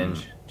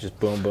 binge, just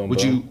boom, boom,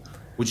 boom.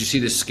 Would you see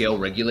the scale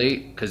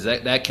regulate? Because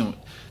that can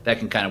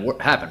kind of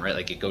happen, right?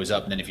 Like it goes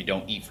up, and then if you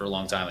don't eat for a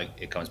long time, like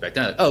it comes back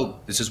down. Like, oh,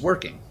 this is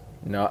working.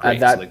 No,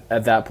 Great.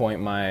 at that point,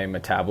 my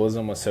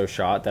metabolism was so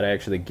shot that I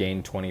actually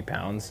gained 20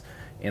 pounds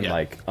in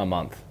like a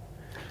month.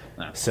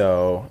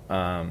 So,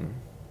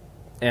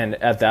 and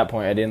at that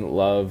point, I didn't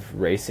love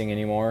racing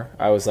anymore.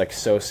 I was like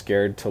so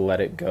scared to let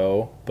it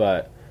go,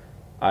 but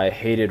I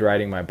hated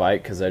riding my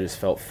bike because I just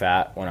felt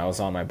fat when I was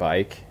on my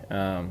bike.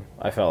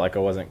 I felt like I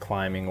wasn't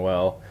climbing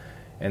well.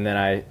 And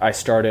then I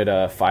started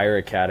a fire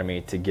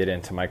academy to get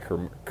into my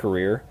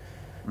career.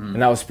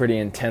 And that was pretty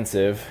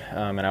intensive.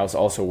 And I was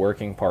also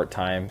working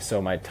part-time,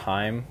 so my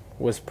time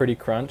was pretty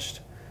crunched.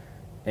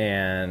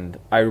 And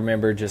I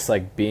remember just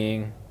like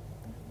the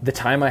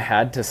time I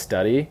had to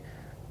study,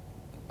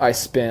 I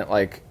spent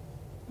like,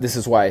 this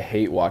is why I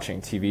hate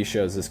watching TV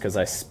shows, is because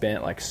I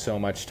spent like so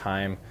much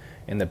time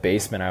in the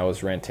basement I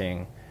was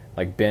renting,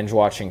 like binge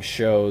watching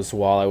shows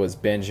while I was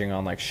binging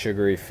on like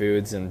sugary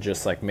foods and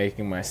just like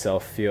making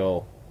myself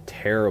feel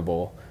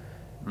terrible.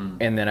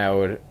 And then I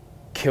would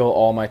kill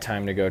all my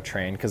time to go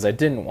train because I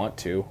didn't want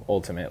to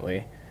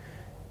ultimately.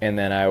 And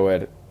then I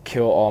would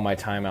kill all my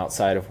time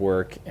outside of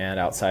work and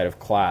outside of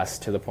class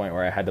to the point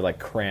where I had to like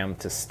cram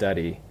to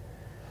study.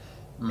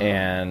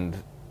 And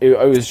it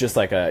was just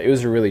like it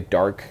was a really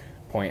dark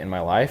point in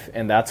my life.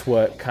 And that's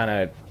what kind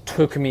of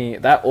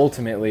that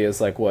ultimately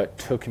is like what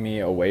took me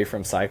away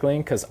from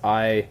cycling, because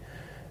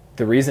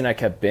the reason I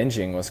kept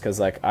binging was because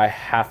like I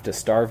have to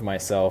starve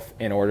myself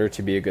in order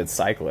to be a good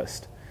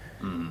cyclist.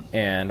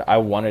 And I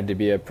wanted to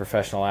be a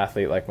professional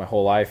athlete like my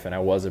whole life, and I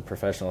was a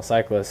professional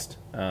cyclist.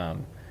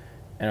 And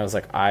I was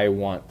like, I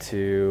want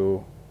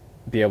to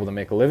be able to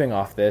make a living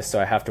off this,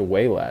 so I have to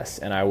weigh less.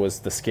 And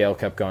the scale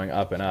kept going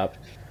up and up.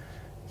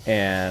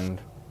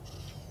 And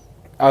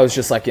I was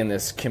just like in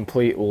this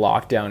complete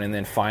lockdown. And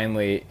then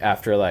finally,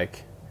 after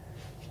like,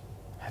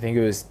 I think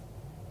it was,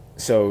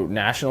 so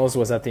Nationals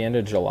was at the end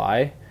of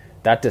July.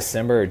 That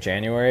December or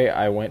January,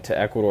 I went to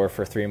Ecuador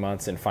for 3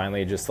 months and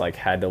finally just like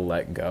had to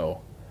let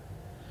go.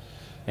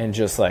 And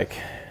just like,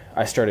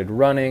 I started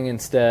running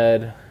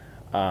instead.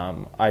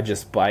 I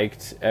just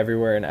biked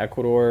everywhere in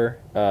Ecuador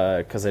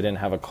because I didn't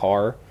have a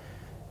car.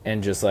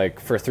 And just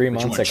like for 3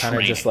 months, I kind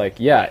of just like,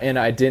 and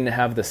I didn't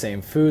have the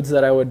same foods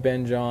that I would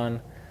binge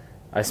on.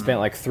 I spent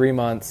like 3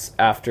 months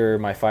after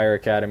my fire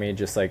academy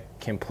just like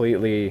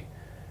completely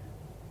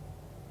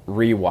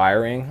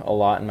rewiring a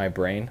lot in my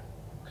brain.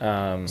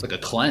 It's like a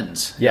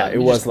cleanse. Yeah, it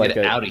was like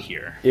get out of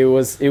here. It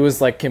was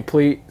like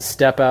complete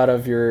step out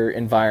of your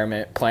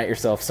environment, plant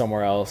yourself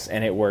somewhere else,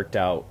 and it worked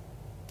out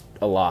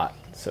a lot.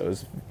 So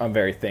I'm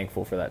very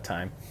thankful for that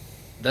time.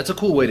 That's a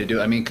cool way to do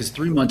it. I mean, because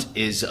 3 months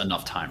is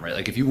enough time, right?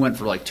 Like if you went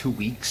for like 2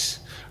 weeks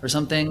or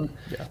something,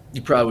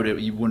 you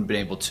probably wouldn't have been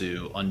able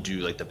to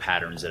undo like the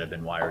patterns that have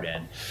been wired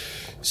in.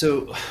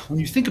 So when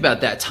you think about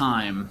that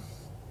time,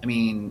 I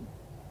mean,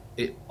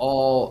 it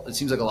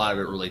seems like a lot of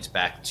it relates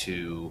back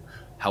to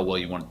how well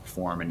you want to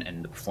perform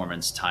and the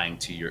performance tying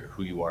to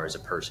who you are as a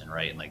person,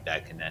 right? And like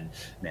that can then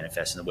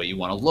manifest in the way you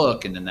want to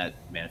look, and then that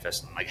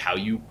manifests in like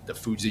the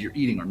foods that you're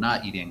eating or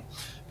not eating.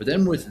 But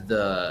then with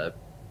the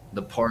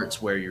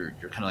parts where you're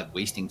kind of like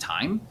wasting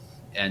time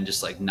and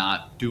just like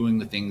not doing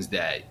the things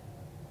that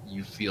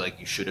you feel like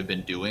you should have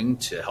been doing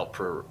to help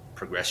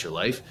progress your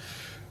life,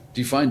 do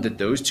you find that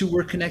those two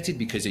were connected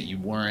because you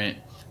weren't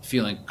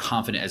feeling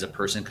confident as a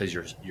person because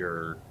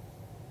your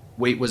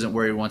weight wasn't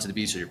where you wanted to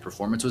be, so your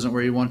performance wasn't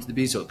where you wanted to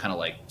be, so it kind of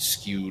like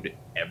skewed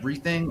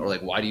everything? Or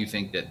like, why do you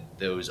think that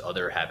those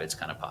other habits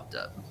kind of popped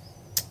up?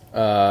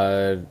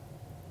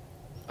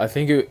 I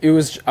think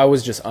I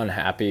was just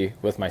unhappy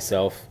with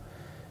myself.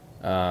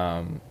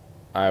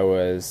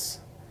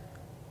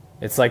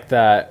 It's like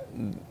that.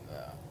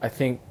 I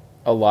think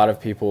a lot of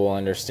people will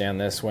understand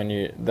this,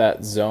 when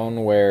that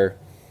zone where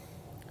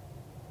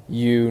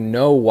you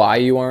know why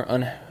you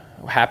aren't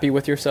unhappy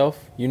with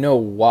yourself, you know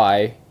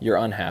why you're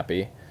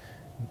unhappy,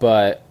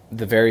 but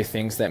the very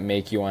things that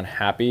make you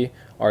unhappy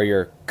are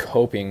your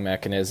coping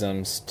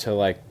mechanisms to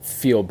like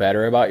feel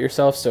better about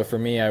yourself. So for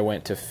me, I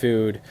went to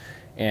food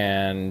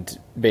and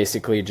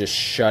basically just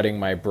shutting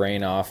my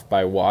brain off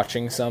by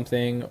watching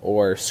something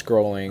or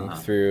scrolling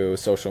through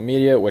social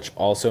media, which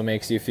also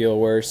makes you feel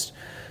worse.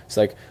 It's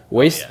like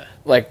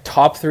like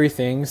top 3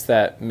 things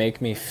that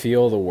make me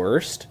feel the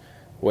worst: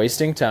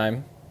 wasting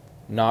time,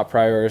 not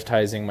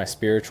prioritizing my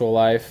spiritual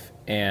life,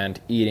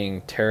 and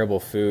eating terrible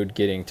food,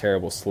 getting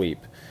terrible sleep.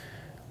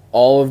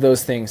 All of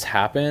those things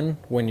happen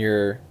when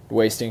you're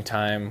wasting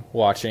time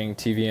watching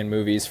TV and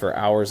movies for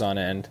hours on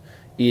end,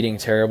 eating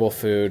terrible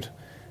food,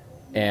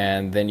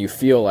 and then you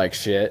feel like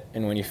shit.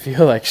 And when you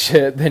feel like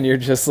shit, then you're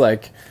just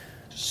like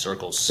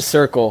circle.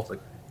 Like,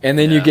 and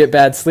then you get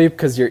bad sleep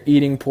because you're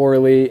eating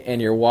poorly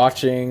and you're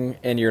watching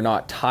and you're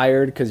not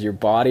tired because your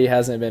body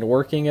hasn't been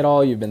working at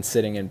all. You've been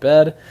sitting in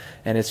bed,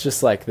 and it's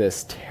just like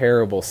this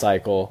terrible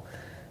cycle.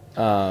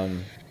 So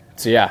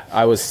yeah,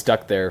 I was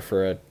stuck there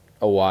for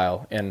a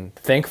while, and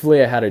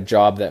thankfully I had a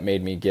job that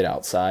made me get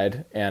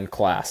outside and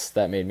class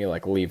that made me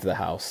like leave the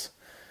house.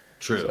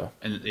 True. So.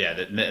 And yeah,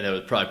 that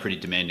was probably pretty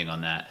demanding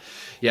on that.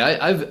 Yeah,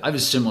 I've a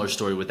similar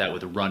story with that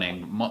with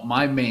running.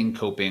 My main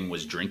coping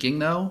was drinking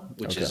though,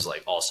 which is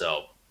like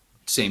also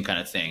same kind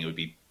of thing. It would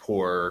be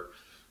poor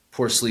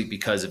sleep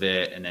because of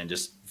it, and then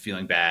just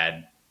feeling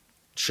bad,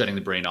 shutting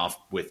the brain off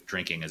with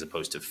drinking as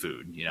opposed to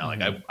food. You know,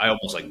 like I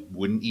almost like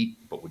wouldn't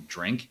eat but would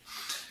drink.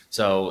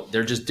 So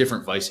they're just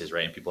different vices,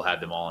 right? And people have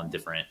them all in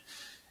different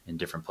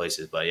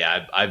places. But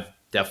yeah, I've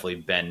definitely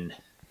been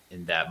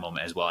in that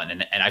moment as well.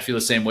 And I feel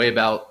the same way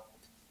about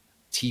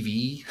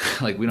TV.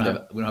 Like we don't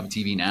have a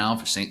TV now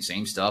for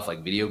same stuff.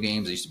 Like video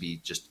games, I used to be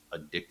just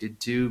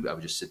addicted to. I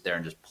would just sit there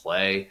and just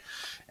play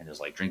and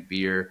just like drink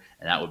beer,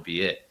 and that would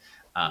be it.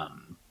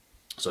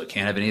 So I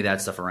can't have any of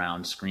that stuff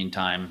around. Screen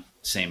time,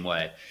 same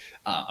way.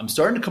 I'm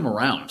starting to come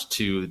around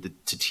to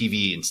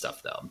TV and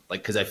stuff though,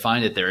 like because I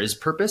find that there is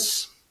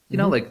purpose. You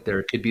know, like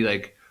there could be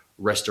like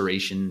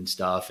restoration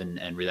stuff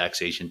and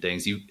relaxation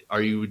things.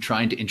 Are you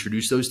trying to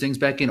introduce those things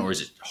back in, or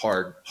is it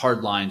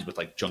hard lines with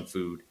like junk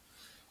food,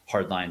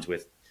 hard lines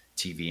with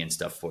TV and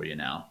stuff for you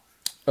now?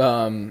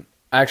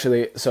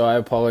 Actually, so I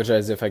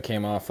apologize if I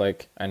came off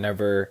like I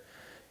never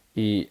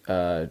eat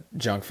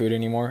junk food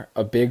anymore.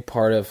 A big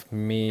part of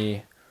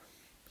me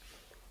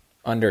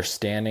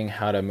understanding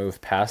how to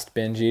move past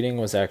binge eating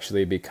was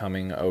actually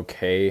becoming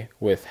okay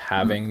with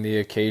having the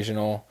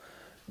occasional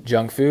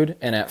junk food.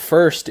 And at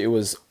first it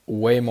was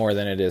way more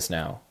than it is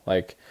now.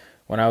 Like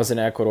when I was in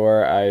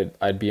Ecuador,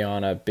 I'd be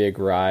on a big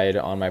ride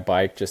on my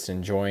bike, just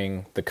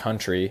enjoying the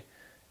country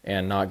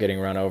and not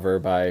getting run over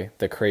by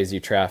the crazy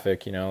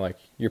traffic. You know, like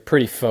you're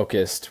pretty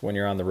focused when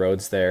you're on the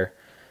roads there.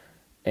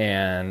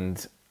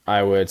 And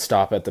I would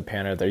stop at the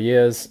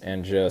Panaderias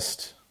and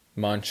just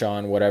munch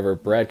on whatever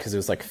bread, because it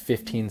was like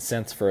 15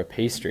 cents for a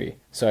pastry.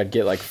 So I'd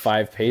get like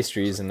 5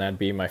 pastries and that'd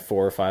be my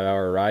 4 or 5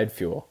 hour ride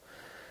fuel.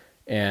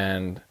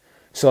 And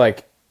so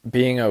like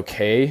being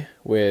okay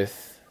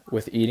with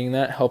eating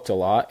that helped a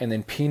lot. And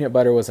then peanut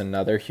butter was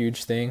another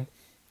huge thing.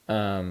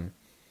 And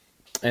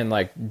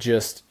like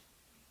just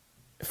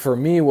for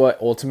me, what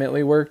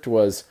ultimately worked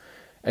was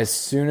as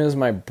soon as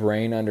my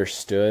brain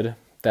understood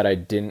that I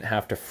didn't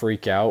have to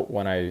freak out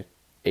when I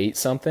ate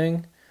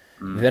something,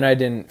 then I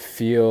didn't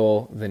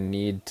feel the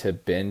need to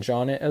binge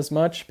on it as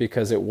much,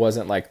 because it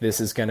wasn't like this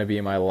is going to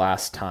be my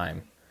last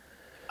time.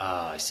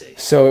 I see.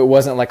 So it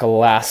wasn't like a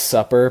Last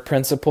Supper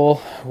principle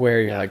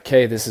where you're like,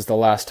 okay, this is the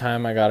last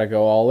time, I got to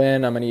go all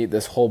in. I'm going to eat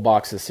this whole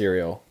box of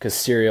cereal, because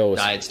cereal was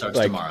diet starts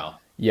like, tomorrow.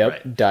 Yep.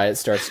 Right. Diet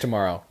starts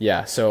tomorrow.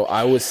 Yeah. So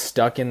I was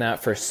stuck in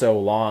that for so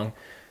long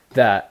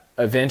that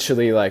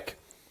eventually, like,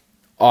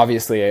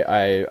 obviously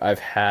I've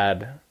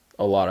had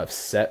a lot of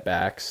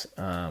setbacks.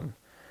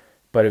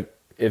 But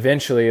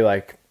eventually,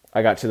 like,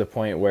 I got to the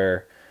point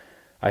where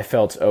I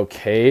felt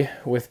okay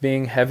with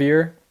being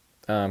heavier,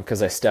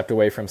 because I stepped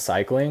away from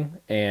cycling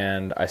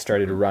and I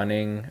started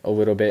running a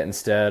little bit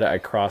instead. I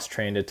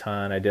cross-trained a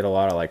ton. I did a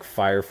lot of like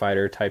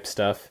firefighter type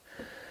stuff,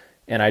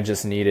 and I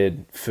just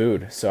needed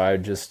food. So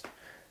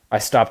I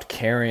stopped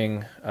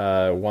caring.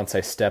 Once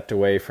I stepped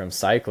away from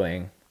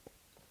cycling,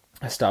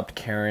 I stopped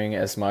caring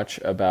as much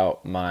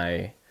about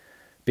my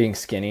being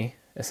skinny,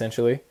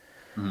 essentially.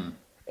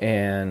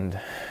 And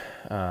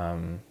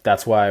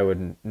that's why I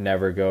would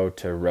never go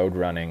to road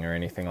running or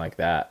anything like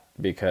that,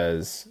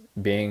 because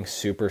being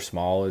super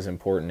small is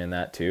important in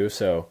that too.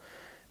 So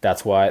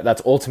that's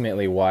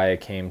ultimately why I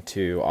came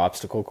to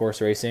obstacle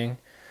course racing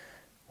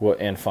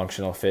and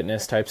functional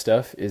fitness type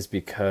stuff, is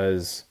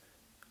because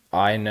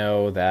I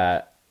know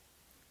that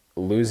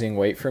losing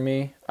weight for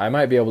me, I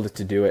might be able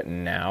to do it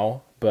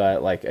now,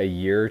 but like a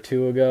year or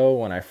two ago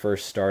when I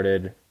first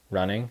started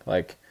running,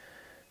 like,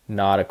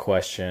 not a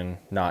question,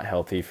 not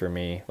healthy for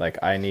me. Like,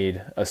 I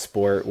need a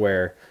sport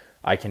where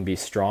I can be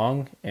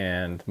strong,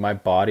 and my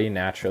body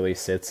naturally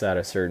sits at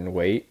a certain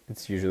weight.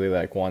 It's usually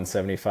like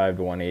 175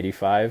 to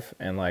 185,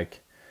 and like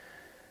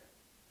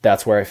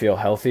that's where I feel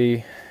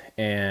healthy.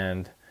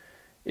 And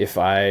if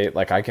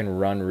I can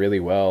run really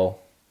well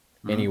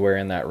anywhere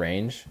in that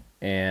range.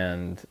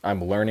 and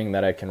I'm learning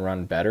that I can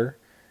run better.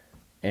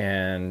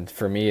 And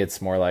for me,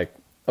 it's more like,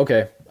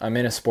 okay, I'm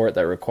in a sport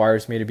that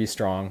requires me to be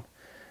strong,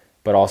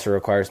 but also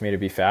requires me to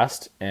be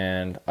fast.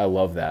 And I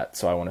love that.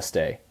 So I want to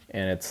stay.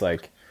 And it's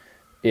like,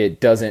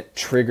 it doesn't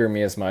trigger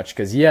me as much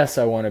because yes,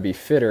 I want to be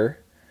fitter.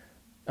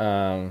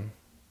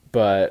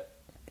 But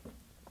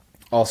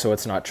also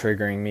it's not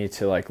triggering me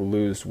to like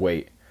lose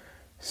weight.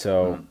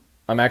 So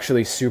I'm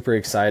actually super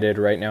excited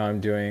right now. I'm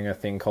doing a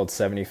thing called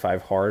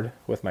 75 hard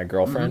with my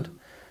girlfriend.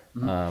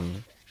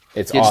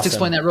 It's awesome. Just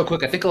explain that real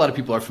quick. I think a lot of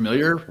people are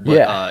familiar,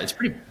 but it's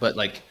pretty, but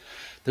like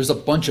there's a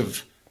bunch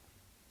of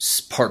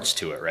parts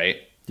to it, right?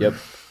 Yep.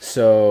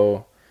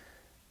 So,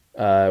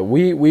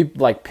 we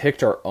like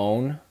picked our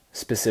own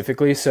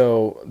specifically.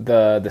 So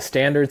the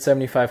standard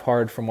 75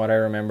 hard from what I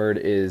remembered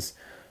is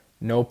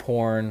no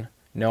porn,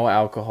 no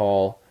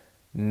alcohol,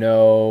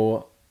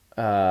 no,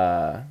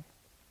 at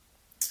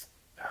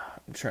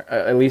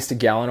least a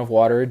gallon of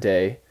water a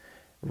day,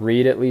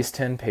 read at least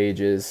 10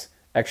 pages,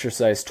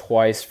 exercise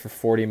twice for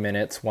 40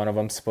 minutes. One of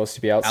them's supposed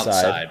to be outside.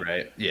 Outside,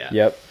 right? Yeah.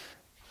 Yep.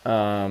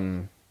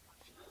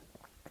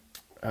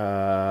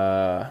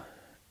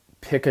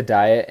 Pick a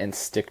diet and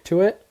stick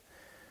to it.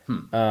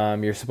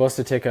 You're supposed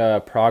to take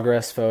a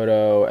progress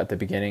photo at the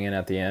beginning and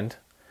at the end.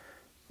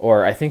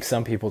 Or I think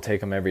some people take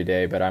them every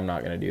day, but I'm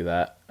not going to do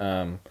that.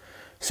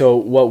 So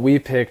what we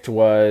picked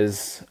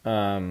was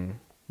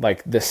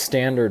like the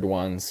standard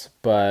ones,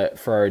 but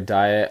for our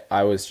diet,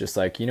 I was just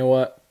like, you know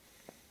what?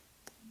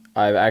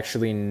 I've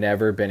actually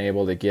never been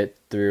able to get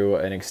through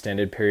an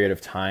extended period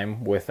of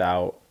time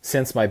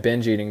since my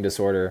binge eating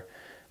disorder,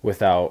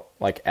 without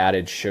like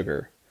added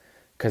sugar,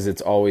 because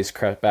it's always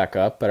crept back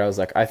up. But I was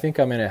like, I think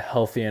I'm in a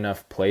healthy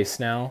enough place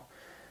now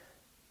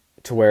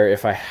to where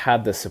if I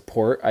had the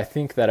support, I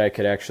think that I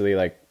could actually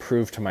like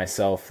prove to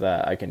myself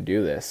that I can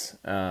do this.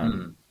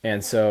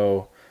 And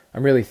so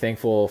I'm really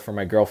thankful for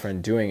my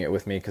girlfriend doing it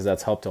with me, because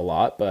that's helped a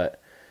lot.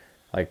 But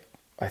like,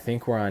 I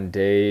think we're on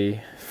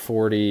day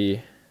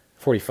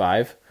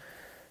 45,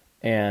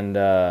 and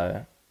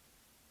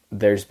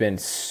there's been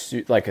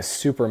like a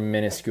super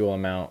minuscule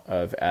amount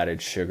of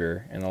added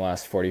sugar in the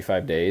last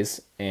 45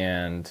 days,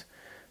 and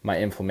my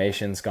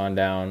inflammation's gone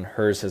down,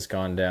 hers has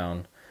gone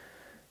down.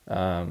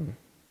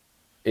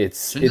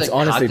 It's like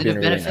honestly been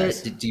really benefit?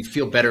 nice. Do you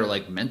feel better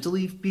like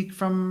mentally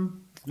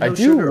from no I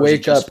do sugar,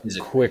 wake up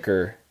physically?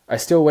 quicker. I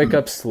still wake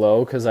up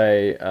slow because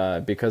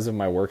because of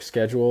my work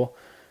schedule.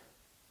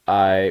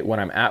 When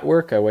I'm at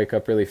work, I wake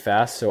up really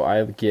fast, so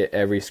I get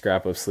every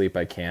scrap of sleep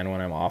I can when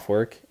I'm off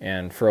work.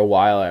 And for a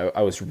while,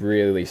 I was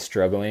really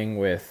struggling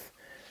with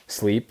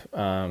sleep,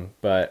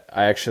 but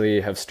I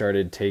actually have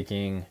started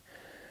taking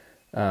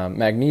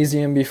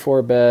magnesium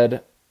before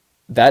bed.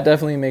 That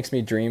definitely makes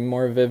me dream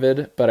more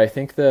vivid, but I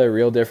think the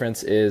real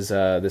difference is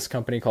this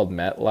company called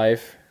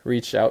MetLife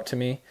reached out to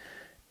me,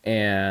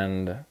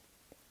 and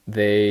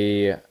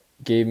they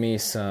gave me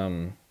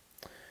some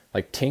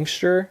like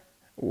tincture.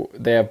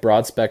 They have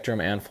broad spectrum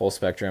and full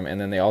spectrum, and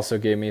then they also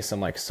gave me some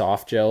like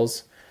soft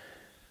gels,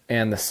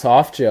 and the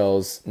soft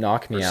gels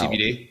knock me out.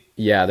 CBD?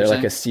 Yeah, they're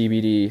like a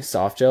CBD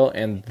soft gel,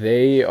 and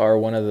they are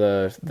one of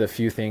the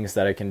few things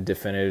that I can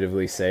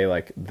definitively say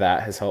like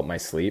that has helped my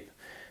sleep.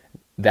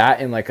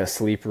 That and like a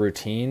sleep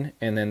routine,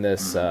 and then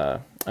this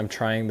I'm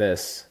trying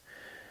this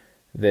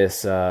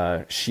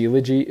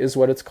Shilajit is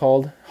what it's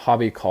called.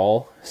 Hobby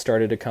Call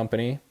started a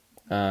company,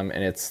 and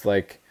it's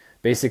like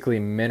basically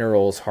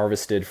minerals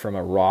harvested from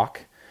a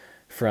rock,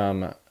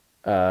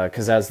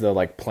 because as the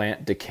like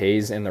plant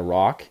decays in the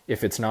rock,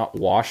 if it's not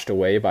washed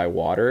away by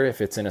water,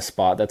 if it's in a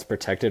spot that's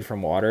protected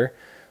from water,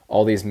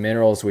 all these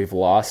minerals we've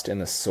lost in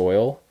the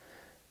soil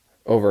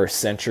over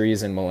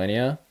centuries and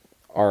millennia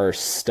are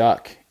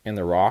stuck in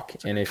the rock.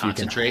 And if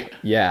concentrate.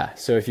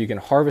 So if you can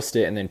harvest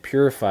it and then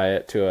purify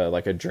it to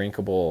a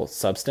drinkable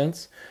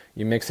substance,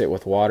 you mix it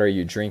with water,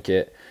 you drink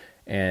it,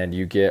 and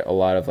you get a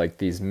lot of like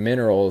these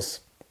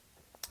minerals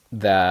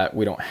that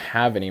we don't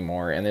have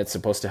anymore, and it's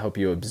supposed to help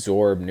you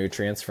absorb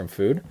nutrients from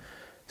food.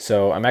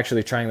 So I'm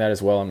actually trying that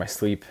as well in my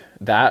sleep,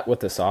 that with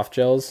the soft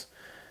gels,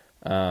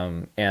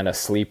 and a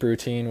sleep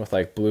routine with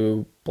like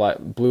blue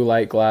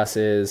light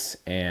glasses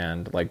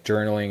and like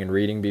journaling and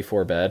reading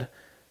before bed.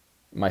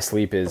 My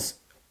sleep is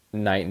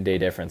night and day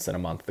difference than a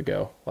month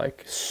ago,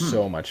 like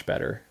so much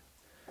better.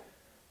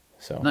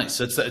 So nice.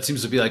 So it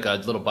seems to be like a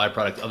little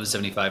byproduct of the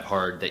 75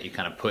 hard that you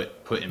kind of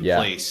put in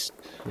place,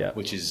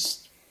 which is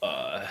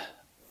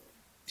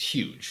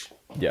huge.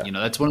 Yeah. You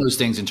know, that's one of those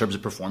things in terms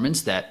of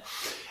performance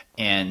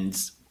and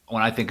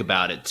when I think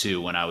about it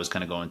too, when I was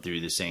kind of going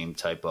through the same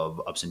type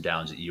of ups and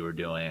downs that you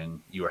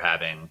were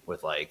having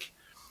with like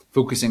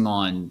focusing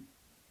on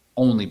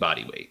only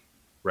body weight,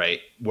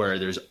 right? Where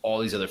there's all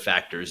these other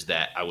factors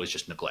that I was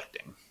just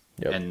neglecting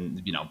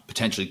and, you know,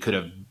 potentially could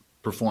have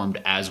performed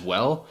as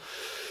well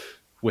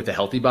with a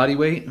healthy body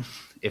weight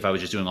if I was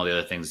just doing all the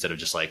other things instead of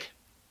just like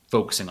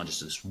focusing on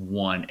just this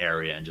one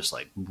area and just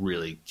like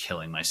really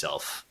killing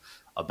myself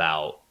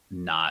about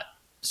not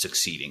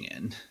succeeding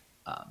in.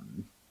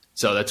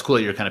 So that's cool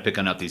that you're kind of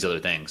picking up these other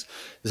things.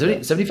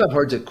 The 75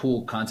 hard's a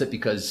cool concept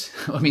because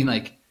I mean,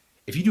 like,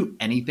 if you do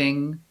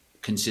anything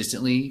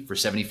consistently for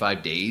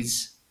 75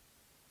 days,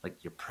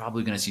 like you're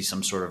probably going to see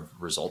some sort of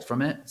result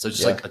from it. So it's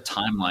just like a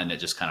timeline that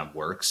just kind of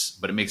works,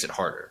 but it makes it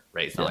harder,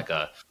 right? It's not like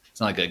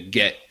a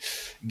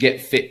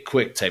get fit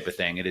quick type of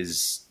thing. It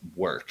is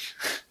work.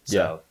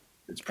 So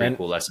it's a pretty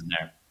cool lesson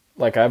there.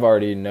 Like I've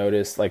already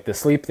noticed, like the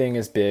sleep thing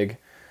is big.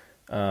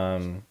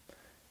 But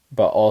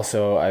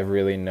also I've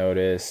really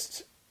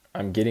noticed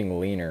I'm getting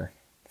leaner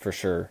for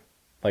sure.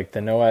 Like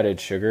the no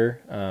added sugar,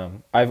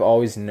 I've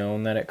always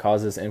known that it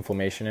causes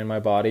inflammation in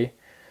my body,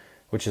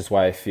 which is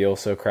why I feel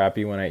so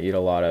crappy when I eat a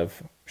lot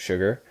of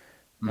sugar.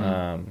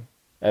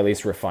 At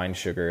least refined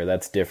sugar.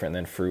 That's different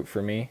than fruit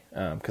for me,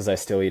 because I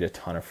still eat a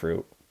ton of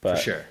fruit. But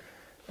for sure.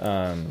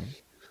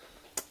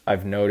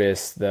 I've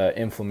noticed the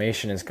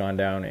inflammation has gone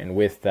down, and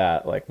with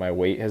that, like my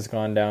weight has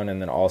gone down, and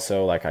then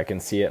also like I can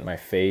see it in my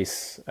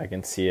face. I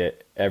can see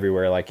it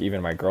everywhere. Like even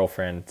my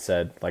girlfriend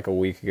said like a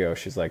week ago,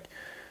 she's like,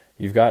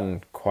 "You've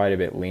gotten quite a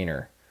bit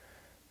leaner,"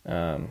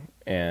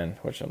 and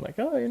which I'm like,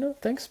 "Oh,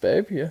 thanks,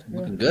 babe. Yeah,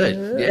 looking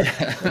good."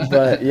 Yeah.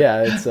 But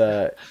yeah, it's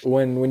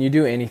when you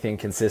do anything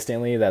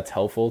consistently that's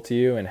helpful to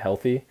you and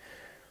healthy,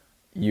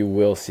 you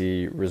will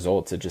see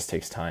results. It just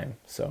takes time.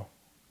 So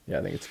yeah,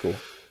 I think it's cool.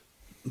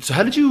 So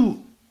how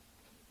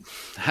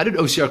did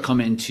OCR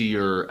come into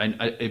your, and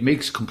it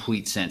makes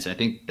complete sense. I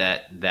think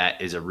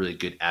that is a really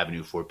good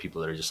avenue for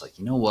people that are just like,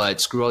 you know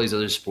what, screw all these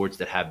other sports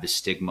that have this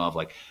stigma of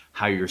like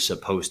how you're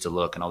supposed to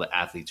look and all the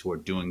athletes who are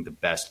doing the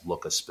best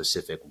look a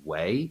specific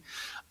way.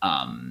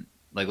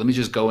 Like, let me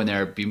just go in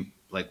there, be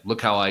like,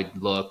 look how I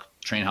look,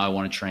 train how I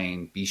want to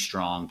train, be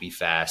strong, be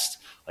fast.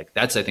 Like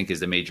that's, I think, is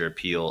the major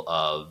appeal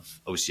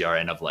of OCR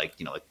and of like,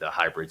 like the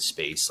hybrid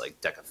space, like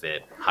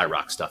DecaFit, High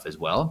Rock stuff as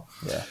well.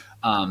 Yeah.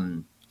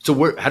 So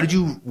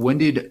when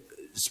did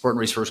Spartan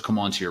Race first come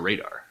onto your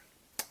radar?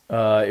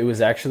 It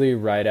was actually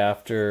right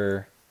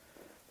after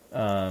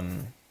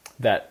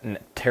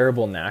that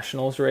terrible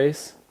nationals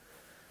race.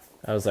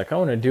 I was like, I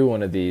want to do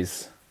one of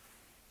these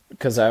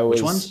because I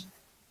was. Which ones?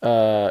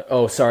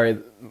 Sorry,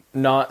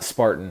 not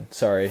Spartan.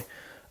 Sorry.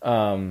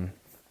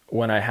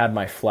 When I had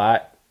my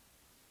flat,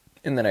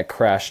 and then I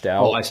crashed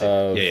out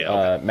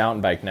of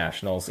mountain bike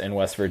nationals in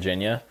West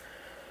Virginia.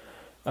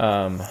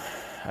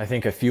 I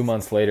think a few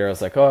months later, I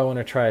was like, I want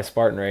to try a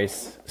Spartan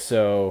race.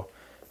 So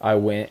I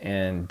went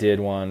and did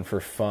one for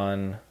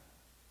fun.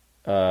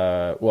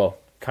 Well,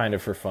 kind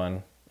of for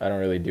fun. I don't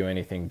really do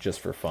anything just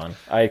for fun.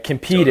 I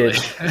competed,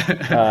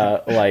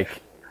 I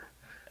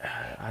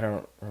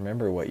don't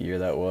remember what year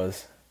that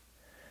was.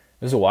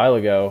 It was a while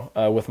ago,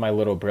 with my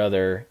little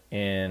brother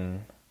I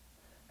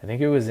think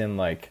it was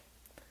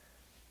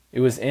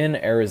in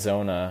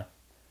Arizona.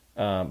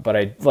 But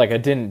I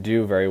didn't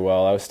do very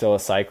well. I was still a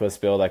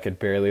cyclist build. I could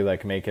barely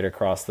make it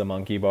across the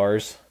monkey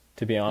bars,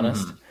 to be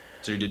honest. Mm-hmm.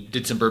 So you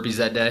did some burpees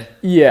that day?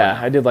 Yeah,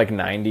 I did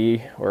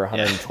 90 or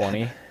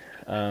 120.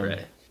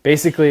 Right.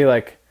 Basically,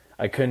 I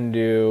couldn't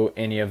do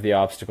any of the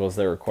obstacles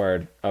that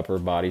required upper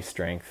body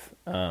strength.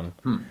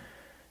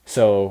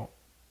 So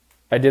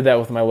I did that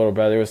with my little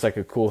brother. It was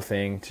a cool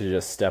thing to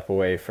just step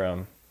away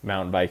from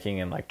mountain biking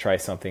and try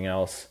something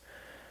else.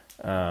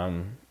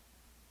 But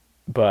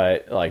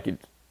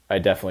I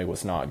definitely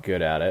was not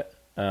good at it.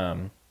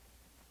 And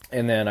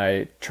then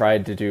I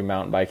tried to do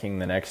mountain biking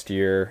the next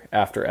year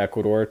after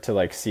Ecuador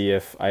to see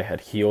if I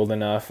had healed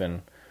enough,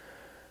 and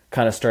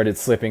kind of started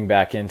slipping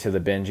back into the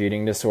binge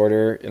eating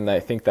disorder. And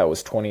I think that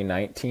was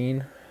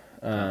 2019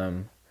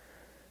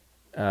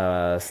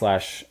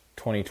 slash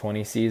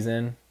 2020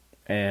 season.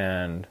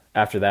 And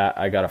after that,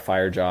 I got a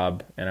fire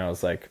job, and I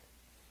was like,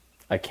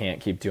 I can't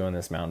keep doing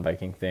this mountain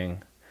biking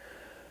thing.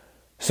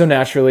 So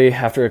naturally,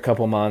 after a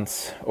couple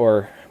months,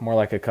 or more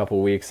like a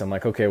couple weeks, I'm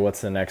like, okay,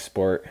 what's the next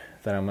sport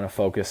that I'm going to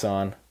focus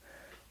on?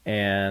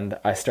 And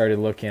I started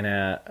looking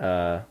at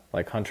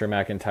Hunter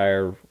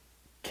McIntyre,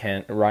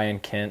 Ryan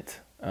Kent,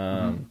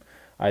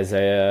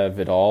 Isaiah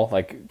Vidal,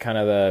 kind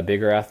of the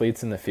bigger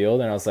athletes in the field.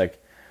 And I was like,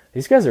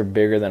 these guys are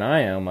bigger than I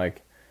am,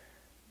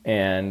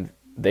 and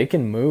they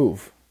can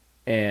move.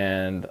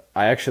 And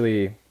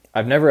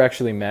I've never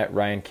actually met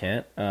Ryan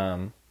Kent.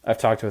 I've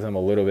talked with him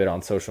a little bit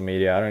on social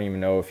media. I don't even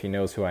know if he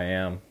knows who I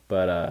am,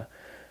 but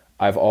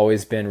I've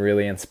always been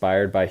really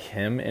inspired by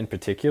him in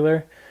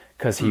particular,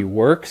 because he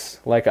works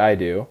like I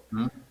do.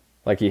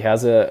 He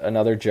has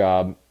another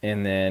job,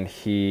 and then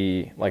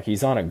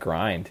he's on a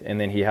grind, and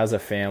then he has a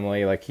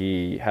family.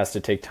 He has to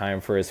take time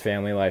for his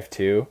family life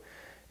too,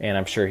 and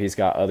I'm sure he's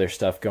got other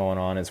stuff going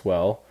on as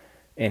well,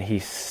 and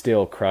he's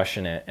still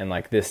crushing it. And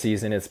this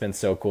season, it's been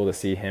so cool to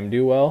see him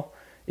do well,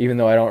 even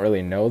though I don't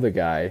really know the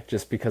guy,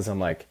 just because I'm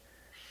like,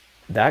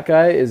 that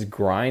guy is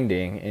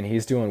grinding and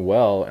he's doing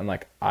well, and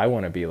I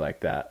want to be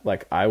like that.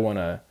 I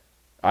want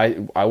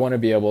to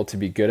be able to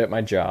be good at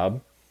my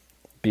job,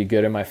 be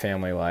good at my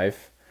family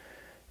life,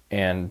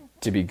 and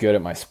to be good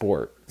at my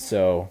sport.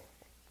 So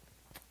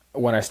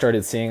when I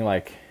started seeing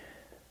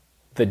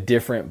the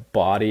different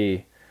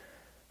body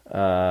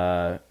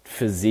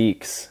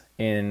physiques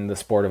in the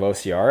sport of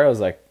OCR, I was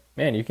like,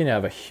 man, you can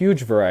have a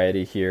huge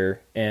variety here,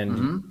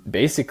 and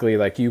basically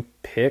you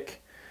pick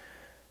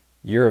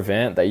your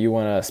event that you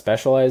want to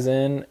specialize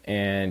in,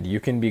 and you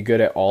can be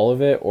good at all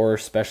of it or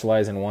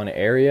specialize in one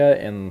area.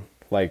 And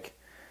like,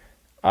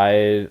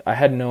 I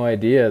had no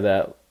idea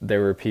that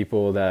there were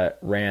people that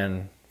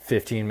ran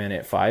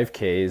 15-minute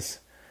 5Ks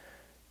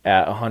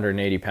at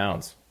 180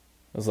 pounds.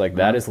 I was like,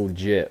 that is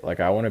legit. Like,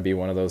 I want to be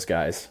one of those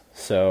guys.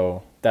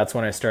 So that's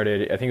when I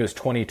started, I think it was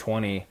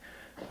 2020,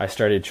 I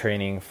started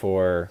training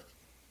for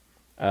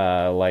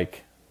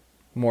like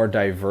more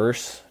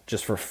diverse,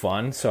 just for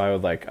fun. So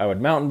I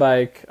would mountain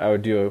bike, I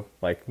would do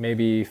like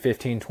maybe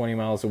 15, 20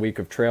 miles a week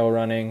of trail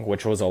running,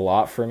 which was a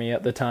lot for me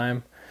at the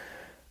time.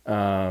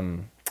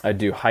 I'd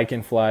do hike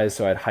and flies,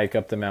 so I'd hike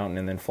up the mountain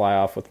and then fly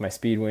off with my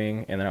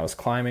Speedwing, and then I was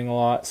climbing a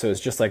lot. So it's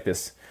just like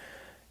this,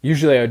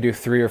 usually I would do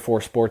 3 or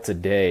 4 sports a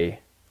day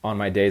on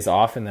my days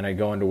off, and then I'd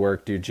go into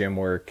work, do gym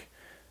work,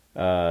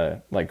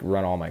 like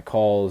run all my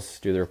calls,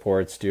 do the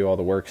reports, do all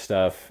the work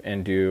stuff,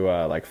 and do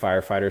like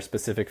firefighter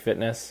specific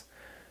fitness.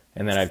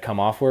 And then I'd come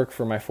off work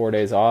for my 4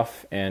 days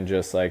off and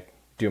just like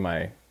do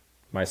my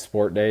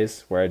sport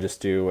days where I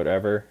just do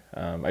whatever.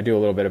 I do a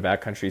little bit of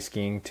backcountry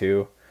skiing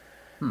too.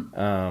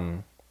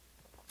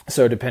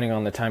 So depending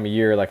on the time of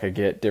year, like I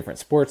get different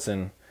sports.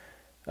 And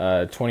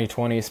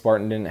 2020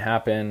 Spartan didn't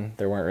happen.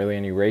 There weren't really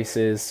any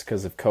races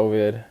because of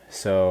COVID.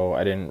 So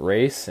I didn't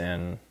race,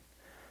 and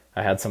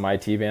I had some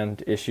IT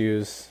band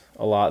issues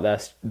a lot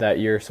that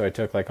year. So I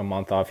took like a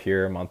month off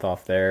here, a month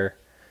off there.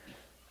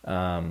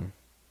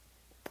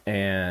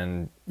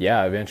 And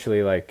yeah,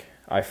 eventually like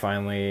I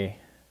finally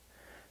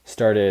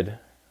started,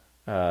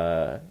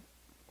 it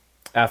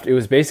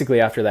was basically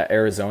after that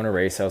Arizona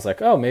race, I was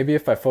like, oh, maybe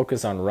if I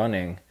focus on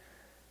running,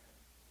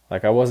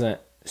 like I wasn't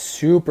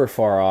super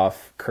far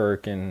off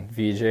Kirk and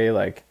VJ,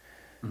 like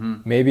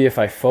maybe if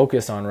I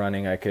focus on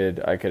running, I could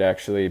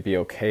actually be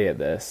okay at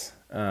this.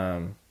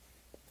 And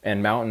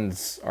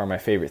mountains are my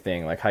favorite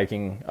thing, like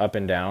hiking up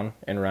and down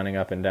and running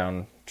up and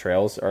down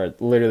trails are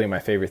literally my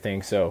favorite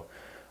thing. So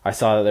I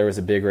saw that there was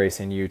a big race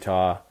in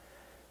Utah,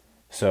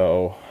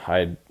 so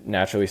I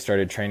naturally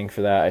started training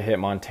for that. I hit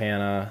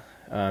Montana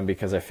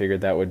because I figured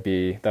that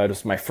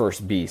was my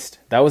first beast.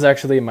 That was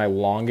actually my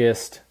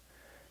longest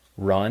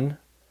run.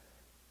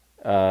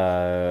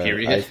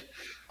 Period.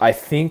 I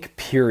think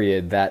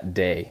period that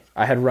day.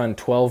 I had run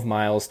 12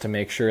 miles to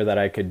make sure that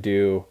I could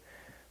do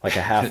like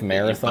a half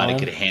marathon. Your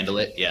body could handle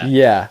it, yeah.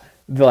 Yeah,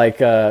 like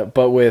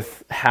but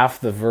with half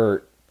the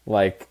vert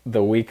like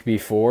the week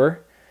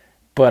before.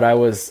 But I've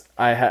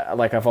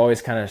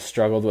always kind of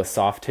struggled with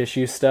soft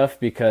tissue stuff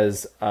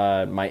because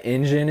my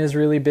engine is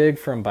really big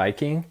from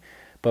biking,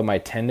 but my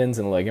tendons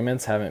and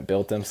ligaments haven't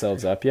built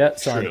themselves up yet.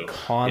 So True.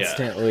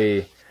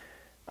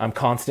 I'm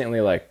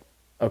constantly like,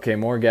 okay,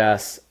 more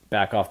gas,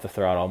 back off the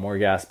throttle, more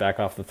gas, back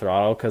off the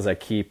throttle, because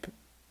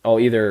I'll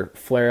either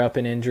flare up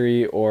an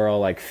injury or I'll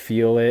like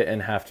feel it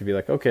and have to be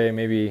like, okay,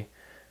 maybe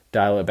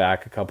dial it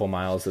back a couple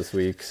miles this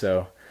week.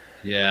 So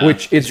yeah,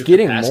 which it's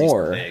getting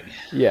more. Big.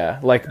 Yeah,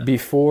 like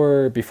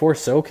before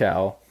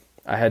SoCal,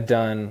 I had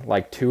done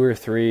like 2 or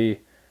 3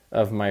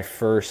 of my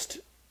first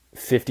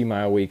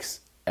 50-mile weeks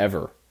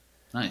ever.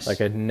 Nice.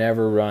 Like I'd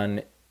never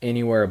run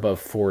anywhere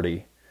above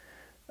 40.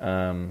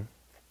 When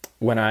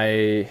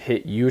I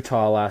hit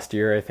Utah last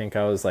year, I think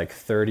I was like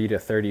 30 to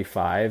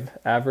 35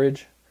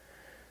 average.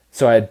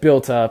 So I had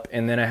built up,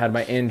 and then I had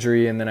my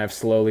injury, and then I've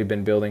slowly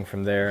been building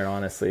from there. And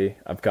honestly,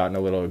 I've gotten a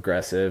little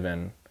aggressive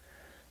and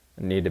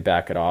need to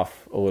back it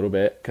off a little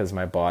bit because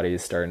my body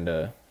is starting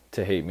to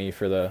hate me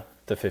for the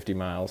 50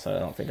 miles. I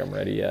don't think I'm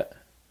ready yet.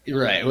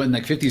 Right. When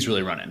like 50 is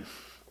really running,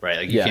 right?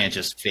 Like you can't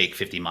just fake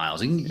 50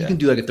 miles. You can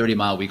do like a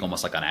 30-mile week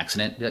almost like on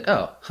accident. Be like,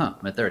 oh, I'm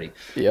at 30.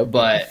 Yep.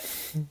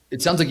 But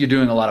it sounds like you're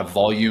doing a lot of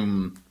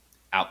volume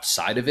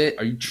outside of it.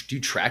 Do you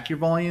track your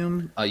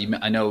volume?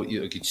 I know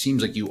it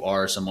seems like you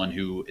are someone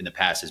who in the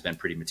past has been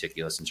pretty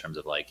meticulous in terms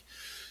of like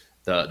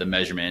the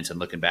measurements and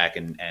looking back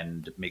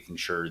and making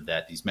sure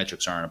that these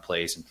metrics are in a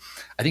place. And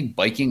I think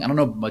biking, I don't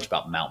know much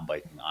about mountain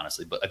biking,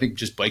 honestly, but I think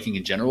just biking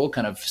in general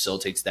kind of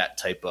facilitates that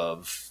type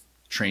of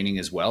training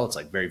as well. It's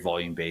like very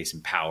volume based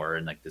and power.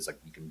 And like, there's like,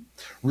 you can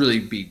really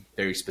be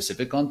very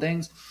specific on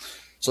things.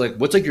 So like,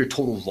 what's like your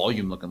total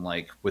volume looking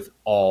like with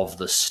all of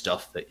the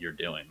stuff that you're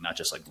doing, not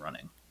just like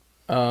running?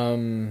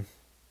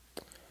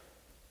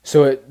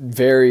 So it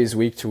varies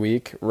week to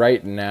week.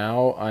 Right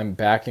now I'm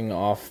backing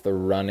off the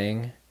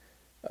running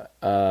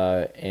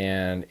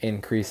and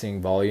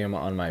increasing volume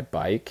on my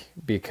bike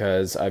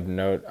because I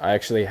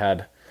actually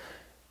had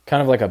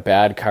kind of like a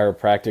bad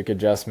chiropractic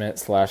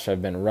adjustment /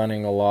 I've been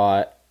running a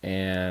lot,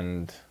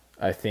 and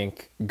I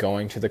think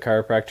going to the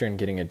chiropractor and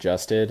getting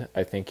adjusted,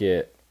 I think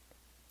it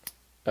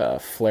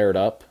flared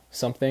up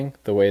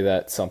the way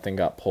that something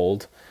got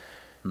pulled.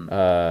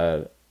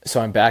 So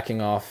I'm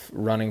backing off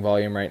running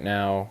volume right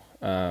now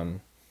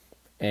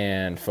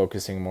and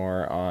focusing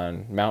more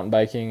on mountain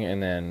biking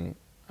and then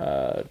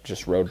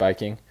just road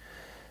biking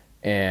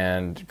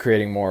and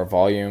creating more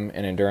volume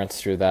and endurance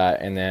through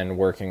that, and then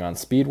working on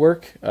speed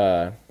work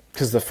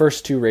because the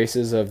first 2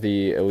 races of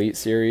the Elite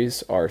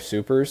Series are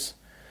supers.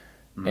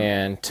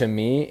 And to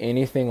me,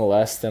 anything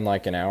less than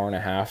like an hour and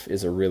a half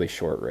is a really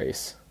short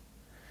race.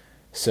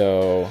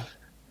 So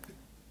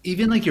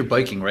Even like your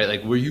biking, right?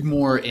 Like, were you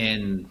more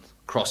in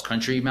cross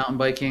country mountain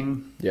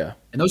biking? yeah,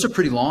 And those are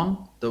pretty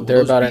long. Will they're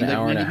those about be an like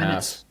hour and a 90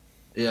 half. minutes?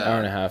 Hour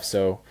and Yeah, a half.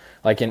 So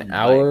like on the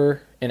bike.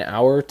 an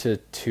hour to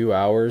 2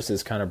 hours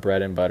is kind of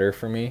bread and butter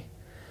for me.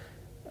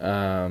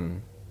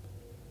 Um,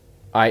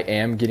 I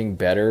am getting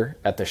better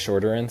at the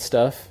shorter end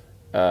stuff.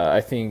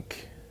 I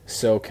think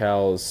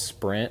SoCal's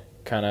sprint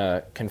kind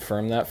of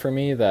confirmed that for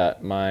me,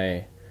 that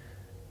my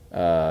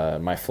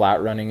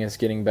flat running is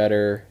getting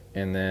better,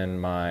 and then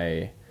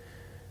my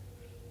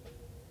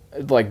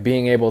like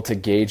being able to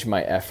gauge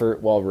my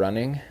effort while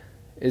running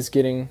is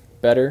getting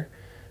better.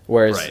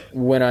 Whereas Right.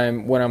 when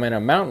I'm in a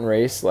mountain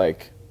race,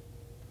 like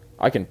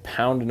I can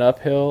pound an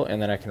uphill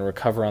and then I can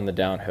recover on the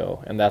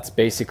downhill. And that's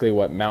basically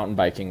what mountain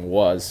biking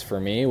was for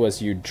me,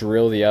 was you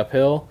drill the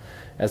uphill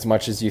as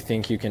much as you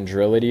think you can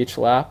drill it each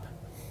lap,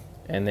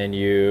 and then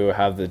you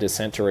have the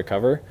descent to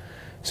recover.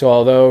 So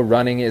although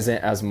running isn't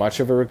as much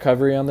of a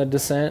recovery on the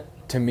descent,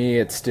 to me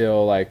it's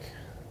still like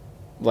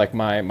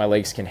my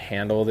legs can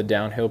handle the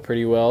downhill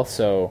pretty well.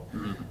 So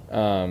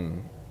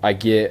I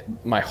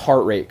get my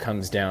heart rate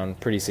comes down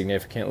pretty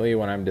significantly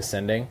when I'm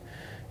descending,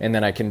 and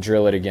then I can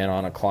drill it again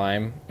on a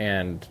climb,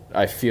 and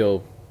I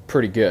feel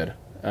pretty good.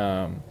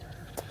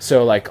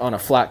 So like on a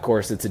flat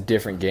course, it's a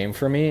different game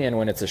for me, and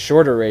when it's a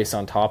shorter race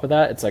on top of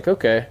that, it's like,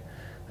 okay,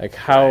 like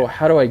Right.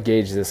 how do I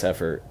gauge this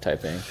effort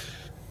type thing?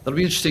 That'll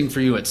be interesting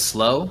for you at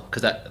slow,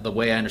 because that the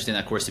way I understand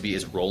that course to be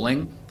is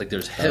rolling. Like,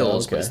 there's Oh,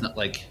 hills, but okay. it's not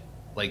like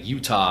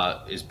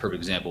Utah is a perfect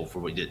example for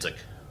what you did. It's like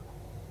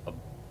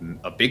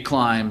a big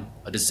climb,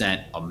 a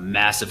descent, a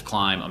massive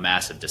climb, a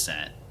massive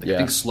descent. Like, I Yeah,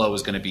 think slow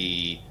is going to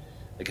be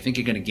like, I think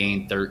you're going to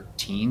gain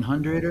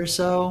 1,300 or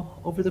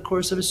so over the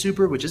course of a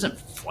super, which isn't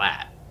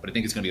flat, but I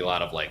think it's going to be a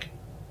lot of like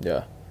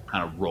yeah,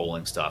 kind of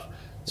rolling stuff.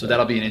 So yeah,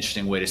 that'll be an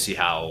interesting way to see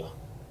how,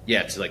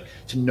 yeah,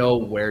 to know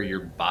where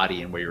your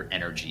body and where your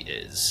energy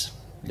is,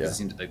 because yeah, it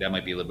seems like that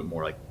might be a little bit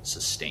more like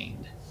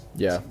sustained.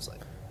 It yeah. seems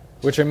like.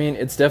 Which I mean,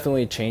 it's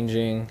definitely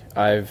changing.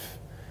 I've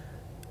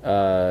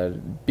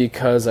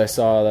because I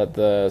saw that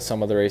the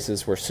some of the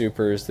races were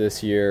supers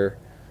this year.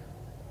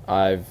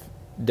 I've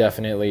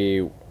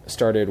definitely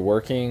started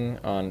working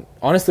on,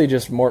 honestly,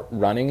 just more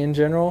running in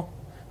general.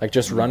 Like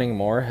just Mhm. running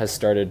more has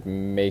started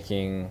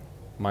making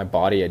my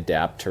body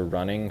adapt to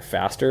running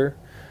faster,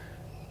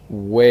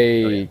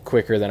 Oh yeah. way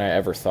quicker than I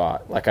ever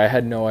thought. Like I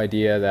had no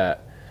idea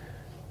that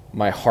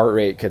my heart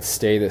rate could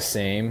stay the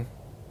same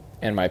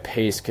and my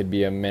pace could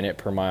be a minute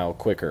per mile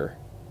quicker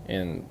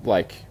in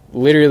like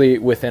literally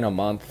within a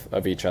month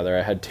of each other.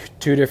 I had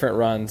two different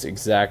runs,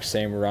 exact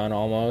same run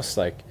almost,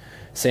 like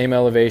same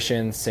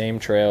elevation, same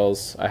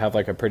trails. I have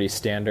like a pretty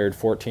standard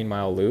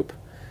 14-mile loop,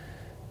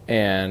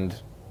 and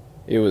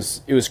it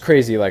was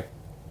crazy. Like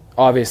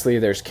obviously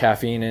there's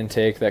caffeine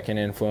intake that can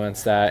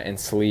influence that, and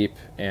sleep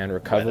and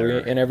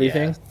recovery Weather. and Yeah.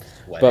 everything.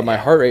 But my Sweating.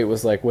 heart rate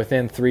was like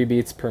within 3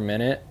 beats per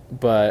minute,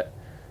 but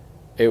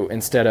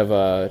instead of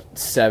a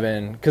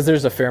 7, because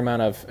there's a fair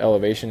amount of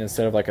elevation,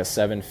 instead of like a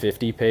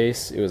 750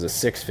 pace, it was a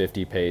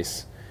 650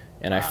 pace,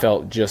 and I Wow.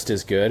 felt just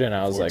as good. And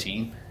I was like,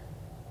 14.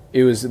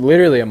 it was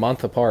literally a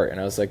month apart, and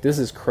I was like, this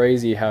is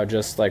crazy how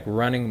just like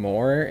running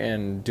more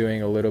and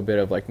doing a little bit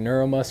of like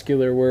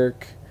neuromuscular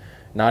work,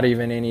 not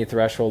even any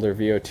threshold or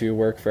VO2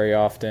 work very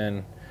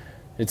often.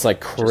 It's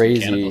like Just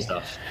mechanical crazy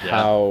stuff.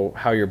 Yeah.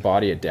 how your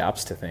body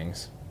adapts to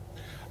things.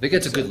 I think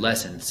it's a So good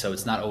lesson. So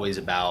it's not always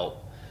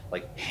about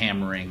like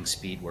hammering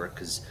speed work,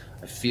 because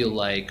I feel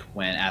like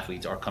when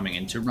athletes are coming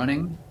into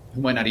running,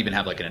 who might not even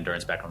have like an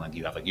endurance background like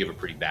you have, like you have a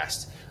pretty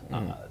vast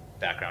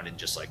background in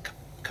just like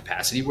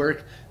capacity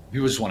work.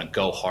 People just want to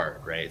go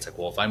hard, right? It's like,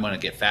 well, if I want to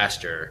get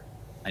faster,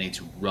 I need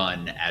to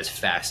run as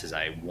fast as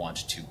I want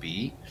to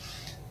be.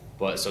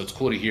 But so it's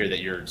cool to hear that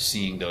you're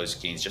seeing those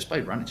gains just by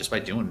running, just by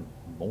doing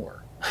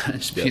more,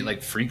 just yep. being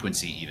like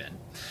frequency even.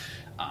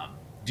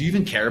 Do you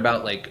even care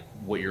about like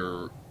what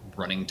your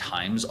running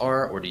times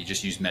are, or do you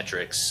just use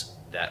metrics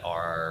that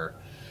are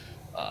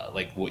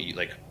like what you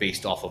like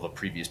based off of a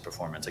previous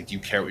performance? Like, do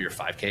you care what your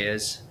 5K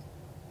is?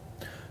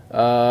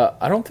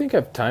 I don't think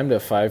I've timed a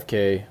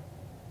 5K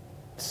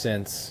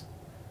since,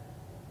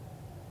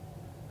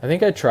 I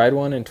think I tried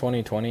one in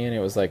 2020 and it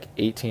was like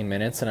 18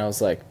 minutes, and I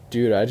was like,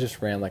 dude, I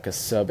just ran like a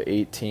sub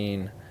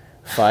 18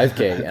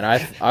 5K, and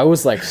I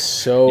was like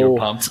You were so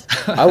pumped.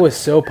 I was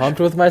so pumped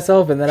with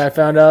myself, and then I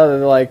found out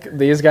that like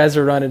these guys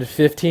are running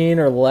 15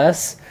 or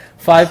less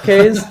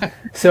 5Ks.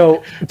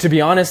 So to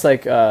be honest,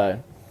 like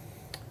I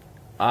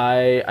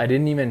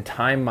didn't even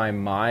time my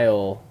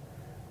mile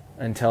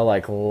until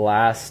like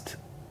last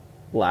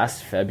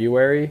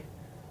February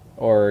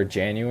or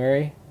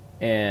January,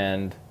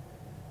 and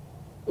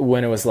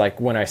when it was like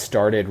when I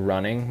started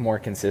running more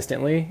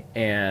consistently,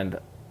 and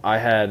I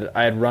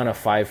had run a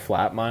 5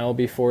 flat mile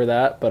before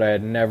that, but I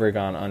had never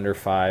gone under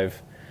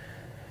 5,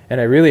 and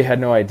I really had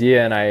no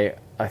idea. And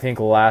I think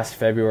last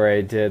February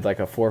I did like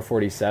a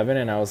 4:47,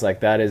 and I was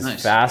like, that is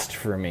Nice. fast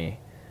for me.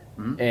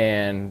 Mhm.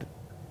 And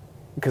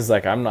because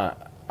like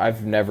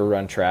I've never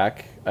run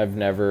track I've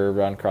never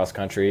run cross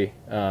country.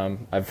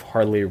 I've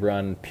hardly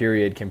run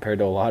period compared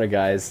to a lot of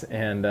guys,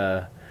 and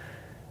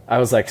I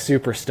was like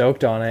super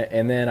stoked on it.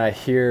 And then I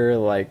hear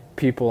like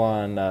people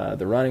on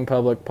the Running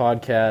Public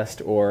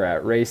podcast or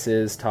at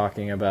races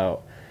talking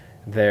about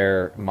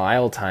their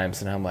mile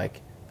times, and I'm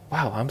like,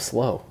 wow, I'm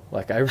slow.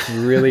 Like I've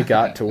really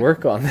got to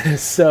work on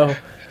this. So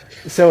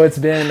it's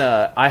been,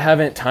 I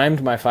haven't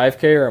timed my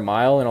 5K or a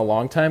mile in a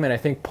long time. And I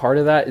think part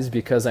of that is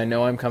because I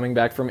know I'm coming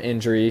back from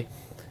injury.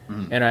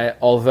 And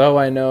although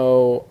I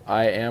know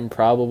I am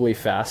probably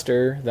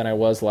faster than I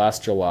was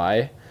last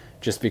July,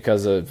 just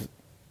because of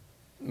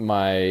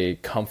my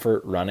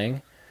comfort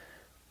running,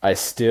 I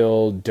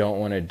still don't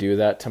want to do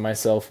that to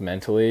myself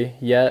mentally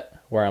yet,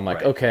 where I'm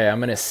like, okay, I'm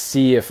going to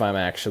see if I'm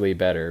actually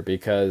better,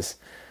 because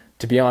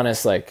to be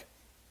honest, like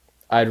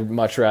I'd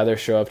much rather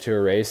show up to a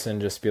race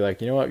and just be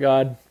like, you know what,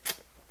 God,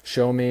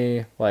 show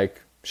me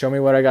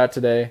what I got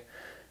today.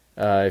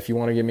 If you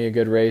want to give me a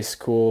good race,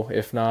 cool.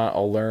 If not,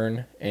 I'll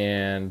learn,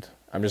 and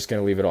I'm just going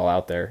to leave it all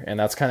out there. And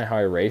that's kind of how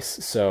I race.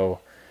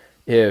 So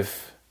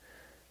if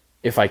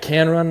I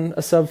can run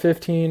a sub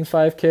 15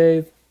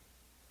 5K,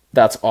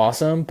 that's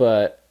awesome.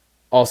 But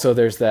also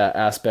there's that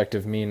aspect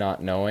of me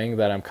not knowing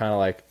that I'm kind of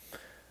like,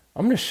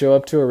 I'm going to show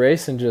up to a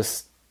race and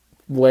just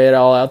lay it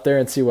all out there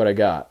and see what I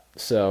got.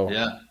 So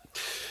yeah,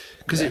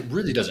 because it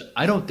really doesn't.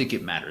 I don't think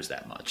it matters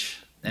that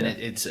much, and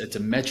it's a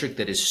metric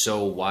that is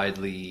so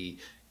widely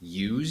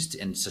used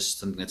and it's just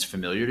something that's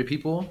familiar to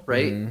people,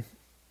 right?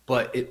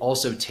 But it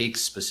also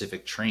takes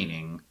specific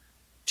training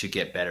to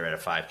get better at a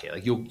 5K.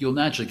 Like you'll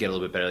naturally get a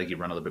little bit better, like you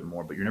run a little bit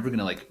more, but you're never going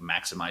to like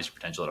maximize your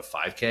potential at a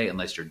 5K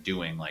unless you're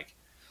doing like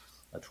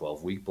a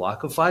 12-week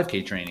block of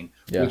 5K training,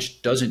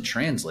 which doesn't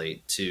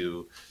translate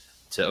to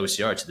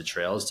OCR, to the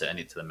trails,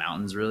 to the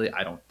mountains, really.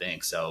 I don't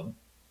think so.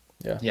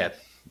 Yeah.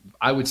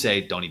 I would say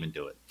don't even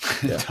do it.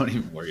 Don't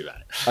even worry about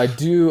it. I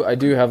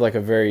do have like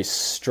a very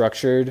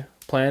structured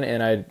plan,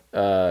 and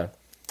I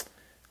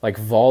like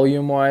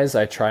volume wise,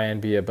 I try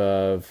and be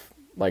above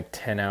like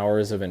 10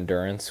 hours of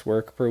endurance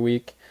work per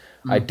week.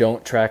 I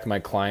don't track my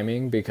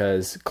climbing,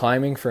 because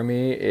climbing for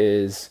me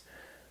is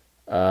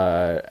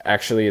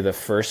actually the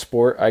first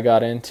sport I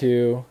got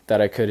into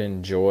that I could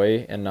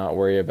enjoy and not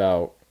worry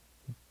about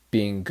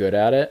being good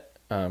at it.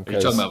 Are you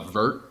talking about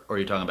vert, or are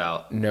you talking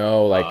about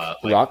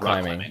rock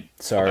climbing?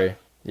 Sorry. Okay.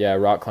 Yeah,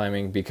 rock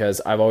climbing,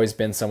 because I've always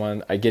been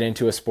someone, I get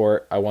into a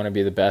sport, I want to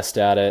be the best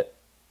at it.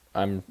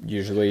 I'm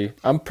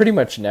pretty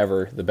much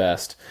never the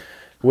best,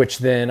 which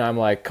then I'm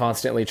like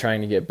constantly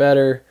trying to get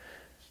better.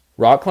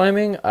 Rock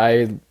climbing,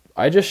 I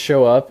just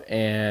show up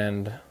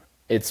and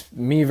it's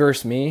me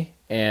versus me,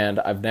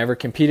 and I've never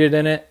competed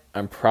in it.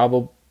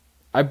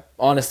 I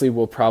honestly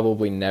will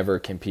probably never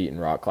compete in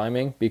rock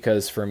climbing,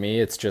 because for me,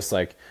 it's just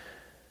like,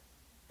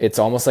 it's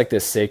almost like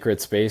this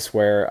sacred space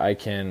where I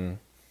can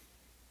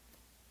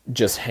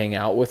just hang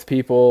out with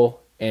people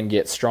and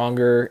get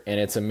stronger. And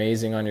it's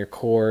amazing on your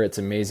core. It's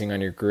amazing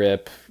on your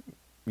grip,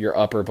 your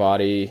upper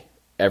body,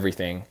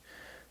 everything.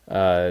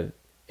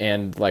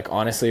 And like,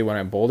 honestly, when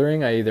I'm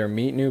bouldering, I either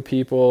meet new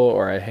people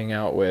or I hang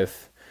out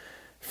with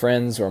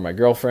friends or my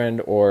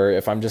girlfriend, or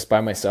if I'm just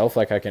by myself,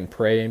 like I can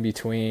pray in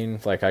between,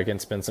 like I can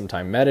spend some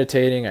time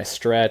meditating, I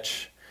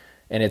stretch,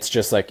 and it's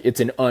just like, it's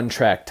an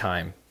untracked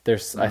time.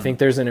 I think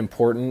there's an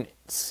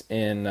importance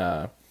in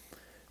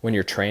when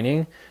you're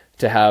training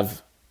to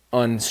have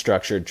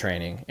unstructured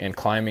training, and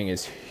climbing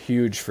is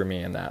huge for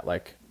me in that.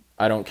 Like,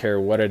 I don't care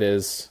what it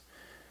is.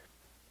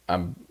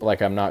 I'm not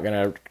going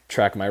to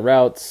track my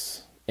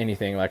routes,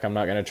 anything. Like, I'm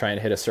not going to try and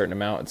hit a certain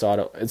amount.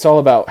 It's all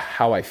about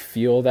how I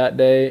feel that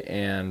day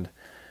and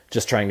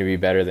just trying to be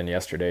better than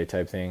yesterday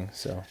type thing.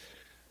 So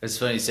it's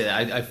funny you say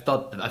that. I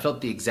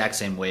felt the exact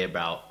same way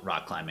about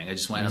rock climbing. I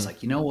just went, I was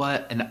like, you know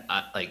what? And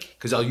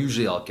because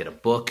I'll get a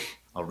book,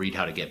 I'll read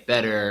how to get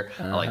better.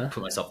 I'll like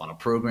put myself on a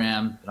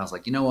program. And I was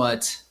like, you know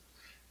what?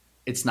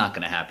 It's not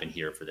going to happen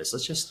here for this.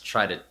 Let's just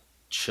try to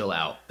chill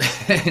out.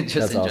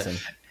 That's awesome.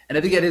 And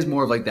I think it is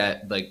more of like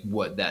that, like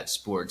what that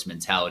sports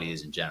mentality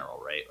is in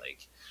general, right?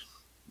 Like,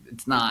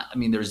 it's not, I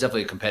mean, there's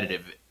definitely a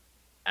competitive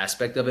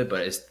aspect of it,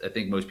 but I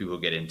think most people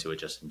who get into it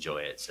just enjoy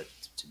it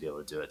to be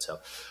able to do it. So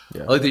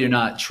I like that you're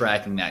not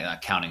tracking that,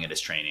 not counting it as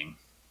training.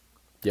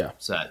 Yeah.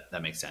 So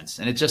that makes sense.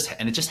 And it just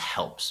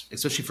helps,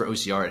 especially for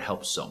OCR. It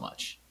helps so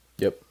much.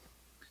 Yep.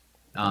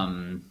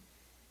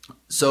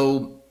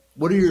 So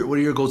what are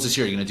your goals this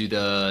year? Are you going to do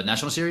the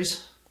national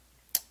series?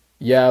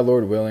 Yeah,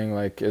 Lord willing,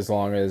 like as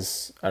long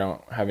as I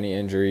don't have any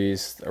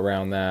injuries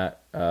around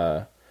that,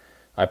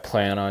 I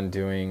plan on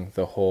doing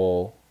the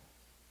whole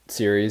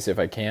series if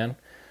I can.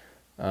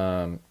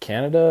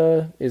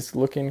 Canada is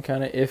looking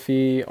kind of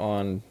iffy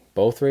on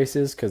both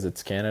races because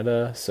it's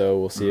Canada, so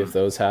we'll see if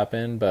those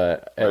happen,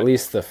 but at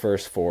least the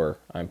first 4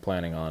 I'm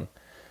planning on.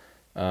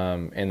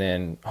 And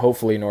then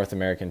hopefully North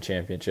American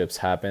Championships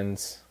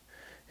happens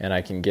and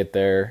I can get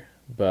there,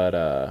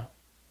 but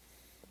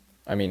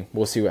I mean,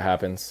 we'll see what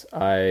happens.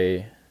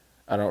 I'm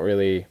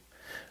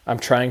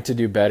trying to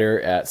do better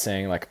at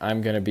saying like,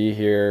 I'm going to be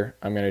here,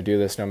 I'm going to do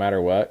this no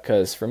matter what,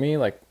 because for me,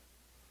 like,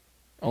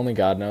 only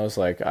God knows.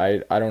 Like,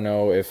 I don't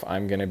know if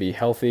I'm going to be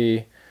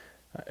healthy.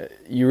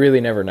 You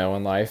really never know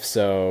in life.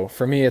 So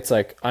for me, it's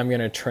like, I'm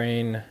going to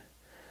train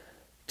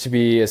to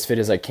be as fit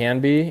as I can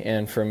be.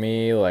 And for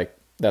me, like,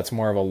 that's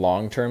more of a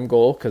long-term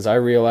goal, because I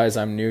realize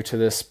I'm new to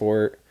this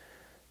sport.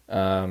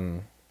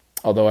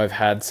 Although I've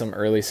had some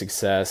early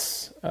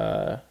success,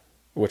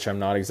 which I'm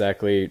not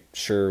exactly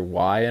sure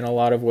why in a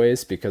lot of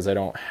ways, because I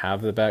don't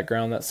have the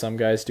background that some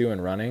guys do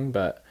in running.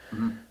 But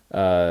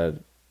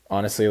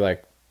honestly,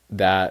 like,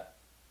 that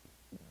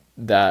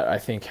I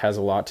think has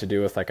a lot to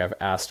do with, like, I've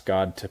asked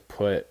God to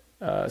put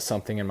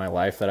something in my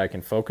life that I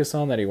can focus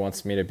on, that he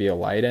wants me to be a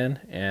light in.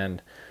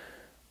 And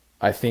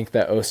I think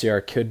that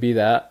OCR could be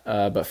that.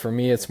 But for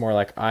me, it's more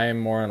like I am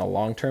more on a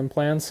long-term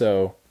plan.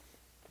 So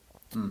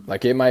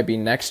like, it might be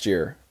next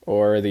year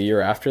or the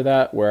year after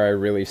that where I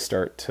really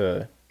start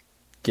to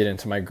get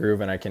into my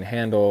groove and I can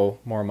handle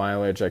more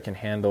mileage. I can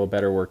handle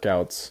better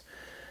workouts.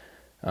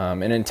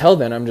 And until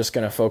then, I'm just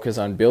going to focus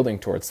on building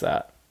towards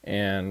that.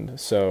 And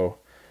so,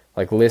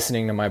 like,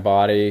 listening to my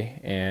body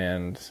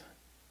and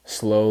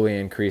slowly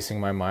increasing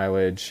my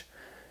mileage,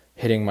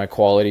 hitting my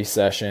quality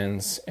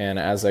sessions. And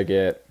as I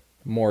get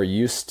more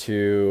used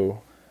to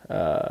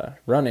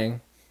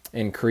running,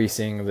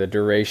 increasing the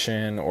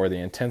duration or the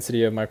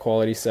intensity of my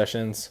quality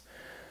sessions.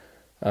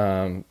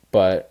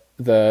 But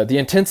the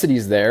intensity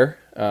is there,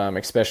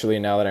 especially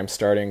now that I'm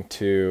starting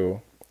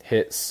to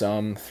hit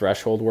some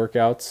threshold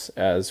workouts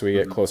as we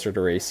get closer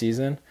to race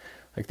season.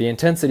 Like, the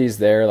intensity is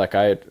there. Like,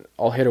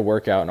 I'll hit a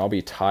workout and I'll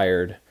be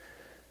tired,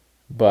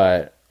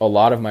 but a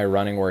lot of my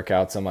running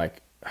workouts, I'm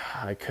like,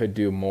 I could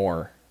do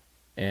more.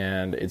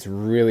 And it's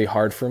really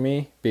hard for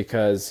me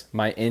because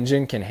my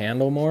engine can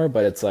handle more,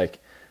 but it's like,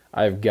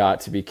 I've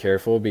got to be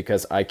careful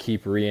because I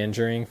keep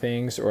re-injuring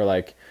things or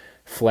like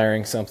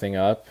flaring something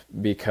up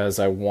because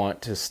I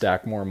want to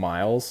stack more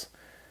miles,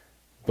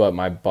 but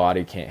my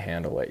body can't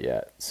handle it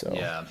yet. So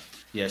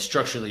yeah,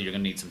 structurally you're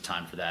gonna need some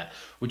time for that,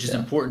 which is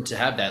important to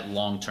have that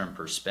long-term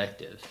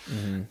perspective,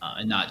 and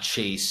not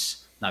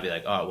be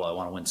like, oh well, I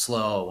want to win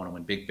slow, I want to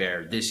win Big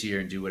Bear this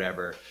year and do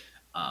whatever.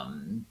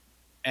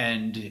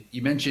 And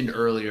you mentioned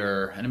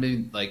earlier, and I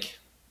mean, like,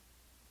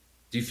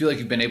 do you feel like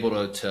you've been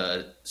able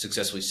to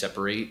successfully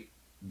separate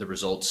the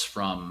results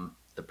from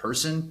the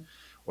person,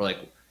 or like,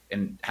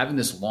 and having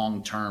this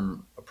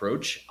long-term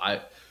approach?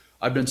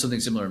 I've done something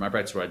similar in my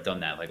practice where I've done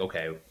that. Like,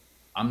 okay,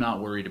 I'm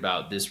not worried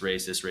about this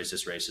race.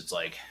 It's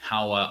like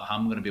how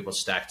I'm going to be able to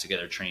stack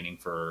together training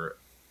for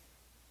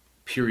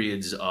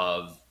periods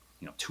of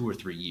 2 or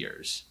 3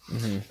 years,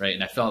 right?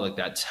 And I felt like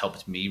that's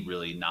helped me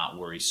really not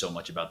worry so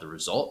much about the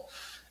result,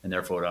 and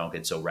therefore I don't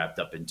get so wrapped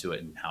up into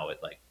it and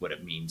what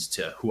it means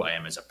to who I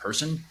am as a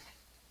person.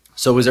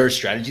 So was there a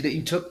strategy that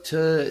you took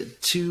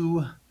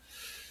to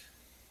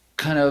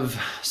kind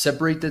of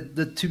separate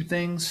the two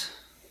things?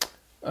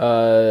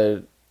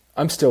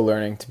 I'm still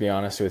learning, to be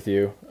honest with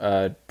you.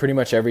 Pretty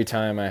much every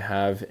time I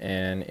have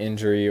an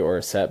injury or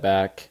a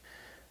setback,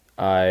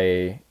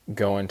 I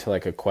go into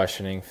like a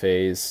questioning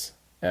phase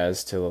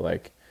as to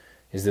like,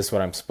 is this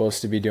what I'm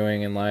supposed to be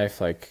doing in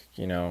life? Like,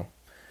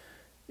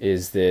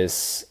 is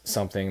this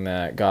something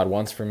that God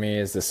wants for me?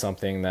 Is this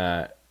something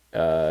that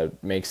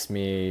makes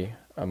me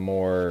a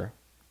more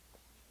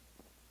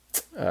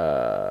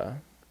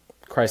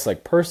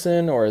Christ-like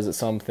person, or is it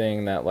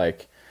something that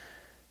like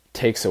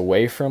takes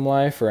away from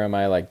life, or am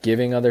I like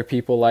giving other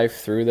people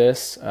life through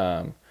this?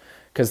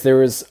 Because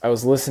I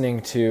was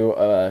listening to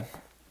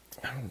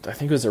I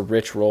think it was a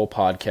Rich Roll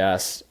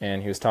podcast,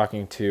 and he was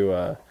talking to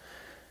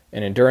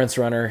an endurance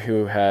runner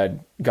who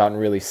had gotten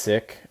really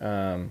sick.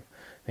 I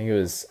think it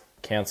was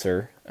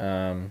cancer,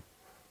 and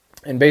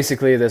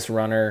basically this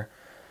runner,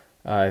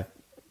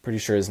 pretty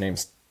sure his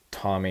name's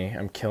Tommy.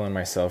 I'm killing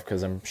myself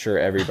because I'm sure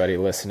everybody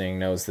listening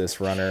knows this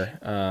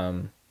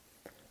runner.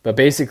 But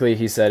basically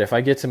he said, if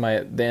I get to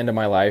the end of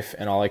my life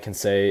and all I can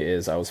say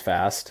is I was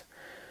fast,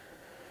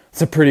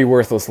 it's a pretty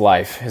worthless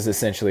life, is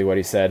essentially what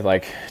he said.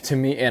 Like, to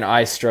me, and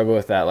I struggle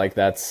with that. Like,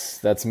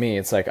 that's me.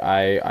 It's like,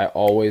 I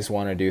always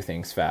want to do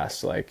things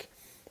fast. Like,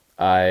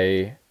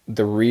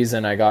 the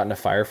reason I got into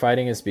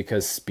firefighting is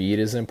because speed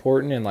is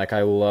important. And like,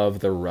 I love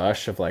the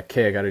rush of like,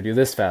 okay, I got to do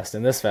this fast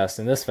and this fast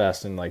and this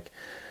fast. And like,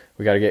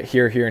 we got to get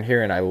here, here, and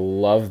here. And I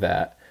love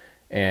that.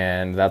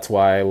 And that's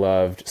why I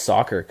loved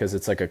soccer, because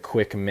it's like a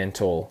quick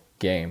mental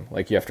game.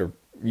 Like, you have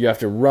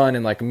to run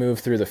and like move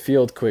through the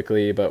field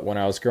quickly. But when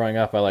I was growing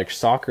up, I liked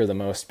soccer the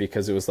most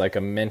because it was like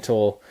a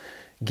mental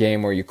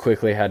game where you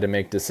quickly had to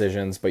make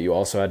decisions, but you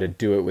also had to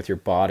do it with your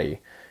body.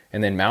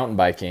 And then mountain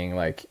biking,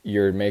 like,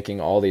 you're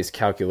making all these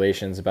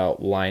calculations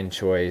about line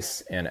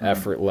choice and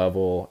effort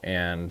level.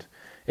 And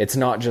it's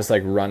not just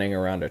like running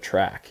around a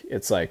track.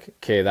 It's like,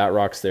 okay, that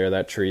rock's there,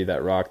 that tree,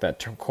 that rock,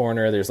 that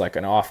corner, there's like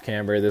an off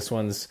camber. This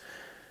one's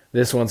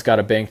got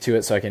a bank to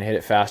it so I can hit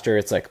it faster.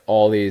 It's like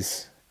all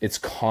these, it's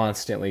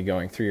constantly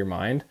going through your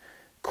mind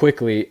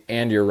quickly,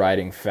 and you're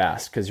riding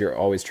fast because you're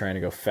always trying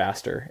to go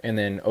faster. And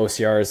then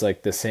OCR is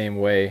like the same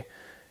way.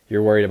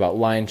 You're worried about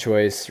line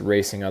choice,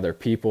 racing other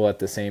people at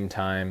the same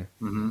time.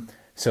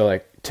 So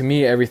like, to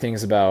me,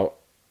 everything's about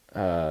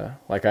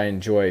like I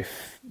enjoy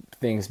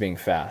things being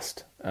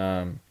fast.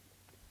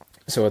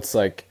 So it's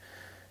like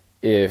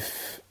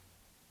if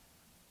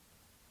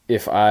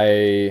if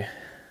I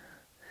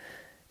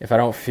if I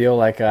don't feel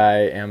like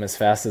I am as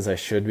fast as I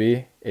should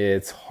be,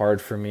 it's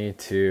hard for me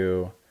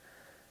to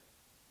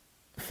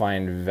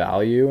find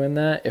value in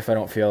that if I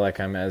don't feel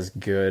like I'm as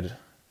good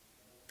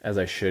as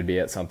I should be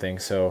at something.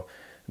 So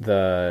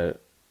the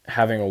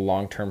having a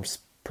long-term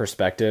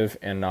perspective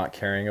and not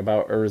caring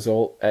about a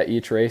result at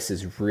each race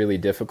is really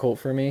difficult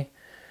for me.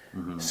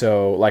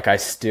 So like I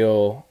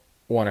still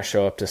want to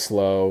show up to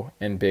Slow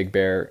and Big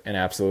Bear and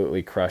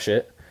absolutely crush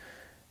it.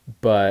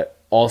 But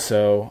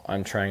also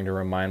I'm trying to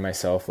remind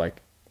myself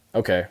like,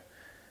 okay,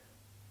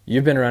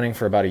 you've been running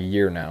for about a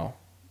year now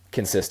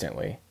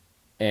consistently.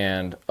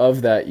 And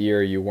of that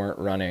year, you weren't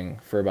running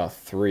for about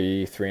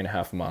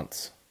 3.5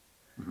 months.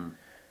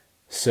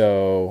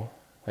 So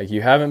like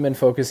you haven't been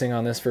focusing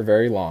on this for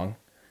very long.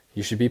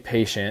 You should be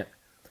patient.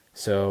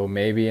 So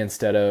maybe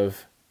instead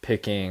of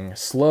picking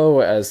Slow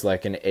as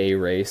like an A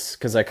race,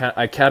 because I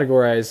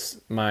categorize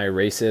my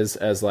races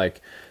as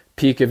like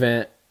peak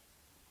event,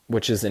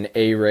 which is an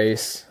A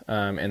race,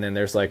 and then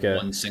there's like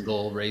one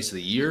single race of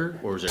the year,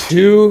 or is there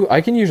two?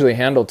 I can usually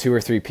handle 2 or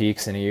 3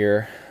 peaks in a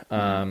year,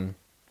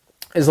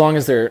 as long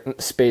as they're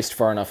spaced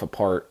far enough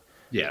apart.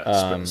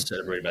 Yeah,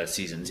 separated by the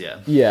seasons.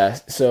 Yeah. Yeah,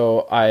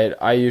 so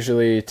I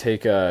usually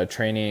take a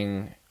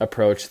training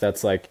approach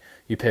that's like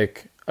you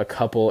pick a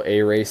couple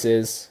A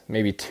races,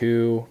 maybe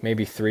 2,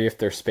 maybe 3 if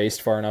they're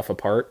spaced far enough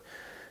apart,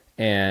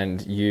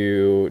 and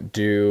you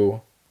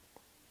do,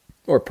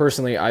 or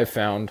personally I've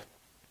found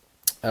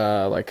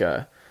like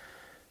a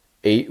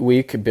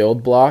 8-week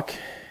build block,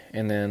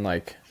 and then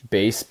like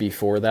base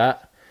before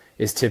that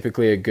is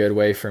typically a good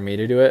way for me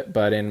to do it.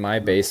 But in my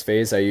base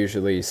phase, I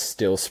usually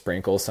still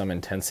sprinkle some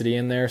intensity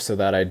in there so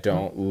that I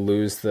don't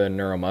lose the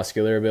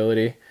neuromuscular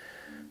ability.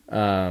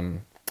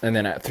 And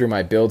then through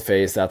my build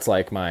phase, that's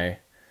where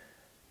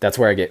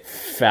I get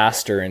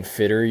faster and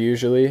fitter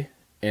usually.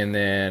 And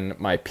then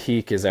my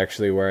peak is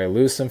actually where I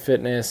lose some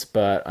fitness,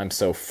 but I'm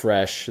so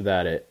fresh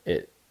that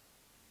it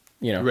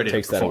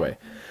takes that away.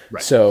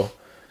 Right. So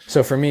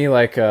for me,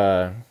 like,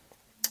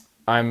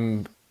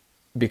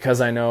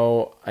 because I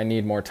know I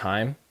need more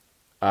time,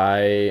 I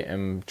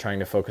am trying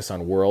to focus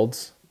on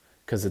Worlds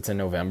because it's in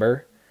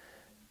November,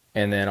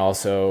 and then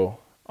also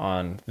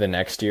on the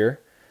next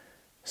year.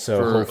 So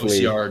for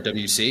hopefully OCR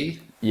WC.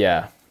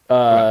 Yeah.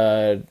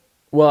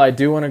 Well, I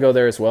do want to go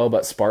there as well,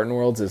 but Spartan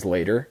Worlds is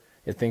later.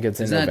 I think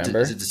it's in November.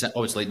 Is it December?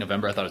 Oh, it's late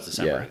November. I thought it was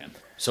December again.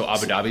 So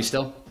Abu Dhabi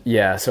still?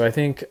 Yeah, so I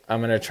think I'm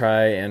going to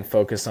try and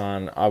focus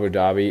on Abu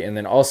Dhabi, and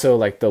then also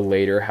like the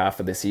later half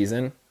of the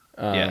season.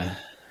 Yeah.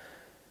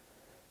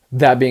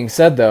 That being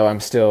said, though,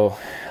 I'm still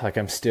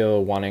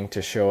wanting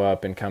to show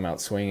up and come out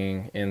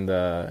swinging in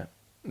the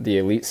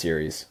Elite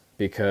Series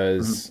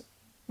because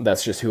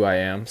that's just who I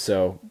am.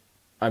 So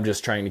I'm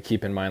just trying to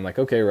keep in mind, like,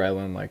 okay,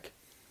 Rylan, like,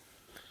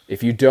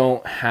 if you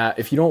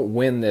don't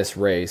win this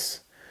race,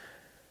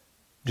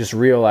 just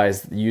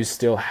realize you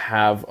still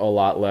have a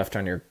lot left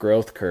on your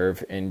growth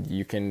curve, and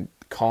you can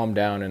calm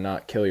down and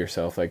not kill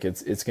yourself. Like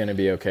it's going to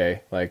be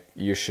okay. Like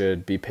you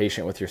should be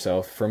patient with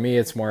yourself. For me,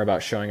 it's more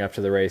about showing up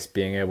to the race,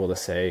 being able to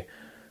say,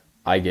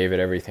 I gave it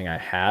everything I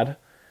had.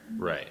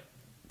 Right.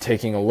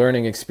 Taking a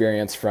learning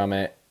experience from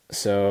it.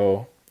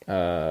 So,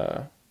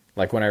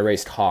 like when I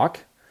raced Hawk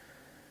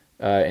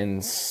in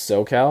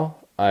SoCal,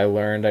 I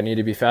learned I need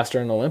to be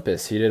faster in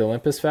Olympus. He did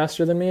Olympus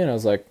faster than me, and I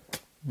was like,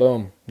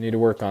 boom, need to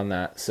work on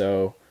that.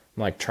 So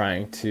I'm like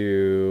trying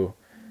to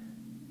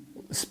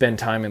spend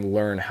time and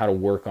learn how to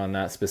work on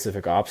that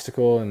specific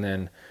obstacle. And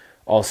then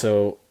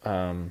also,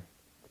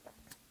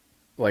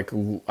 like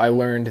I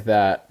learned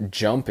that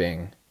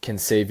jumping can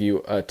save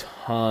you a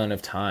ton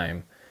of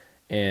time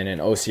in an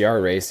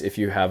OCR race if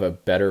you have a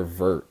better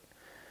vert.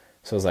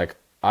 So I was like,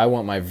 I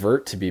want my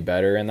vert to be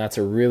better. And that's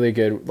a really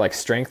good, like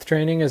strength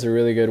training is a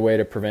really good way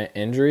to prevent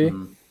injury,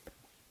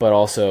 but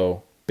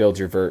also build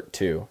your vert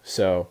too.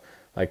 So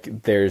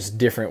like there's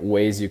different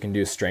ways you can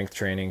do strength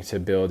training to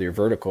build your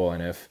vertical.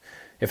 And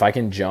if I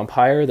can jump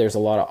higher, there's a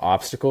lot of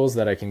obstacles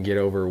that I can get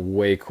over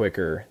way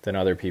quicker than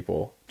other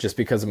people just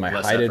because of my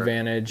height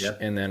advantage. Yep.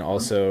 And then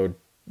also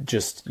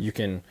just you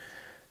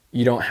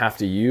don't have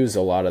to use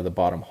a lot of the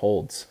bottom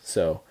holds.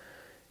 So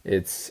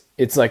it's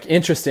like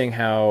interesting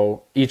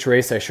how each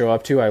race I show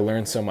up to, I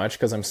learn so much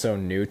because I'm so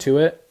new to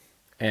it.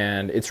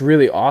 And it's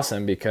really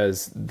awesome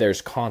because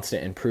there's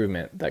constant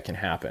improvement that can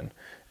happen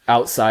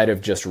outside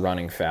of just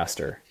running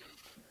faster.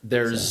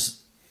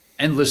 There's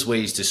endless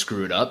ways to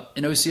screw it up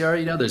in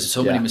OCR. There's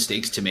so many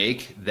mistakes to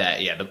make that,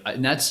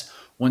 and that's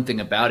one thing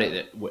about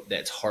it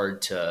that's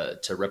hard to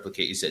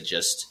replicate is that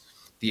just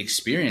the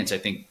experience, I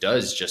think,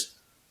 does just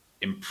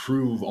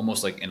improve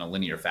almost like in a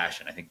linear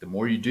fashion. I think the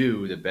more you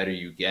do, the better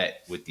you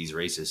get with these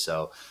races.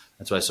 So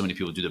that's why so many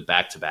people do the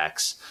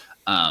back-to-backs,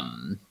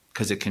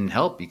 because it can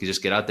help. You can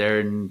just get out there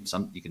and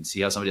you can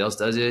see how somebody else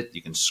does it.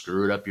 You can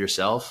screw it up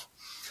yourself.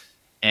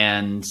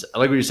 And I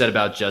like what you said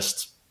about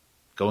just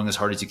going as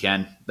hard as you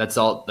can. That's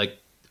all. Like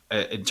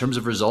in terms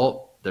of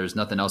result, there's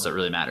nothing else that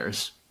really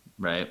matters,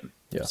 right?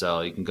 Yeah.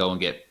 So you can go and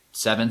get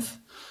seventh,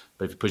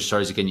 but if you push as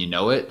hard as you can, you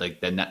know it.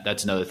 Like then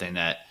that's another thing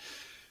that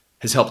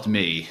has helped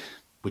me,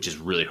 which is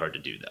really hard to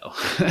do though.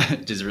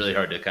 It is really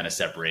hard to kind of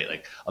separate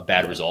like a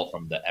bad result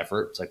from the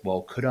effort. It's like,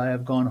 well, could I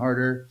have gone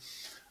harder?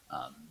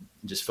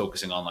 Just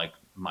focusing on like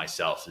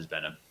myself has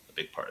been a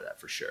big part of that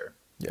for sure.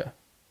 Yeah.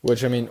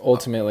 Which, I mean,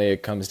 ultimately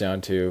it comes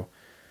down to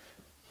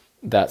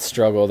that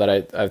struggle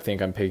that I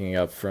think I'm picking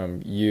up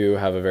from you,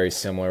 have a very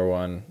similar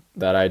one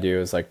that I do,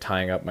 is like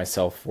tying up my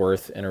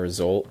self-worth in a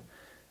result.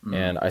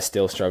 And I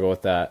still struggle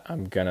with that.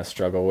 I'm going to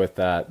struggle with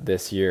that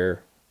this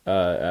year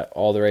at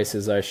all the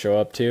races I show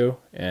up to.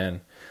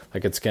 And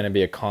like, it's going to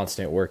be a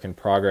constant work in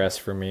progress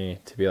for me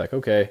to be like,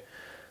 okay,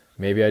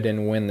 maybe I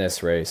didn't win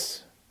this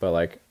race, but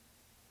like,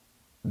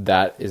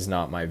 that is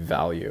not my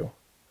value.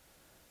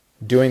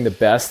 Doing the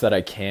best that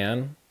I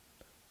can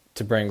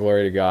to bring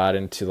glory to God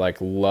and to like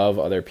love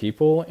other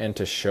people and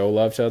to show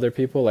love to other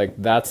people, like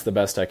that's the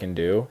best I can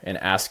do. And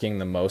asking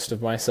the most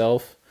of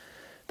myself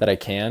that I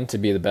can to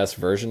be the best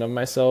version of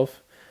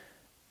myself,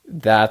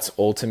 that's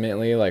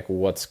ultimately like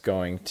what's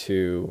going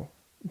to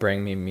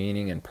bring me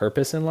meaning and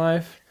purpose in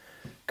life.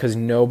 Because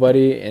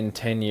nobody in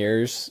 10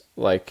 years,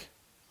 like,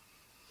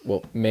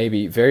 well,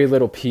 maybe very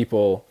little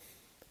people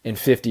in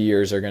 50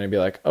 years are going to be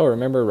like, oh,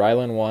 remember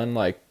Rylan won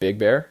like Big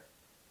Bear?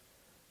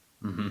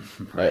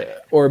 Mm-hmm. Right.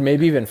 Or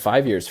maybe even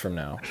 5 years from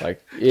now.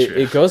 Like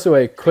it goes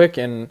away quick.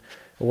 And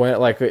when,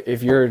 like,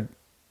 if you're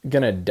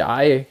going to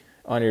die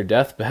on your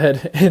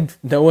deathbed and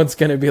no one's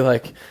going to be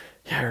like,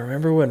 yeah,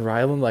 remember when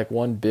Rylan like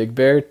won Big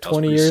Bear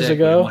 20 years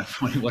ago?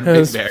 It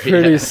was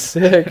pretty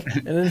sick.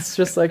 And it's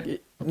just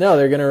like, no,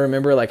 they're going to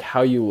remember like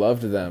how you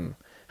loved them,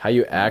 how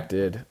you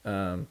acted,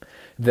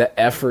 the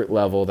effort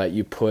level that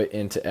you put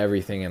into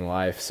everything in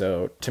life.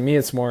 So to me,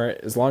 it's more,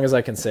 as long as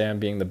I can say I'm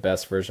being the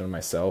best version of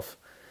myself,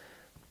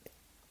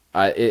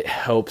 it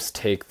helps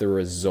take the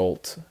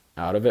result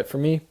out of it for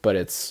me, but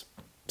it's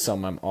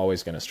something I'm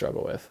always going to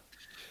struggle with.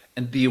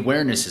 And the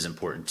awareness is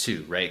important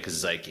too, right?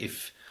 Because like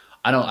if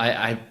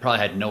I probably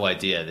had no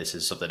idea this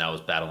is something I was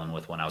battling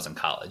with when I was in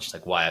college,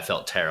 like why I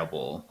felt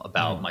terrible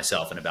about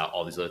myself and about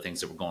all these other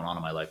things that were going on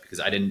in my life, because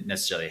I didn't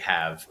necessarily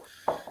have,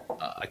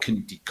 I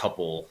couldn't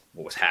decouple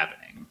what was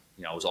happening.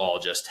 You know, it was all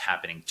just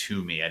happening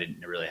to me. I didn't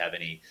really have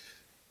any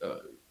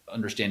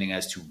understanding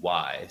as to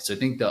why. So I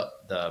think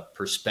the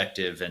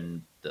perspective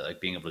and the, like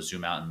being able to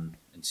zoom out and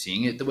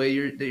seeing it the way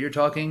you're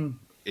talking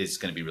is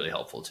going to be really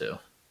helpful too.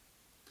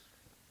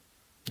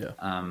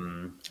 Yeah.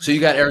 So you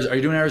got Arizona. Are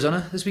you doing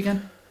Arizona this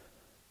weekend?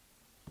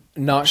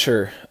 Not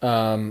sure.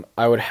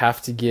 I would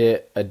have to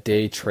get a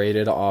day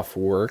traded off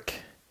work.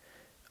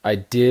 I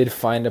did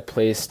find a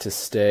place to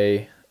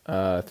stay,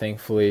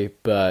 thankfully,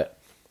 but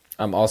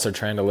I'm also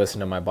trying to listen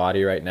to my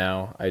body right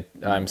now.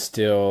 I'm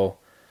still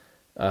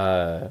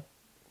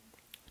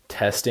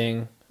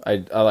testing.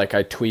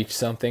 I tweaked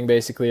something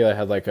basically. I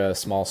had like a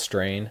small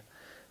strain.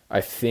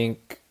 I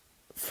think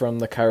from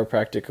the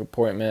chiropractic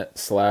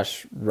appointment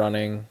 /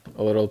 running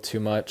a little too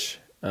much.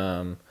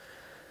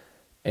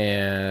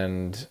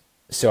 And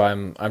so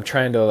I'm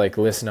trying to like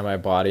listen to my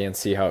body and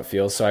see how it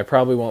feels. So I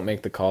probably won't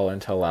make the call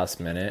until last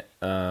minute.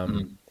 I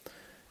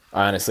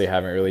honestly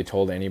haven't really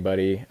told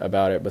anybody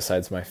about it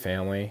besides my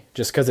family,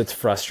 just because it's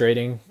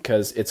frustrating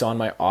because it's on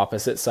my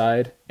opposite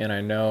side. And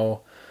I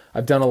know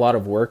I've done a lot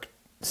of work,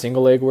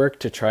 single leg work,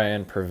 to try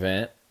and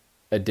prevent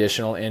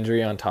additional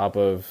injury on top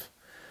of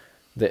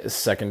the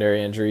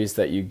secondary injuries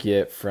that you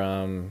get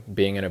from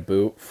being in a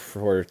boot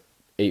for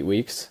 8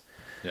 weeks.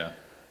 Yeah.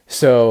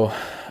 So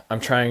I'm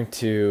trying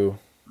to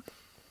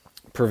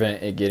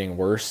prevent it getting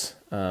worse.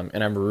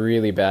 And I'm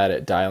really bad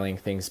at dialing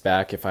things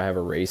back if I have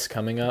a race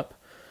coming up.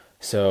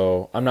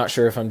 So I'm not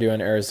sure if I'm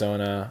doing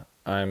Arizona.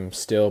 I'm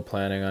still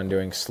planning on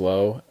doing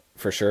slow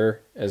for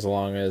sure, as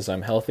long as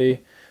I'm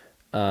healthy.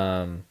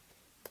 But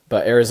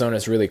Arizona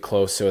is really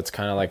close. So it's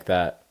kind of like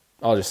that.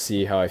 I'll just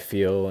see how I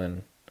feel.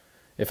 And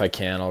if I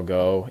can, I'll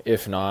go.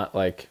 If not,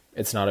 like,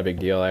 it's not a big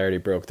deal. I already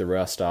broke the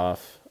rust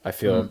off. I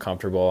feel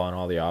comfortable on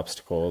all the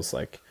obstacles.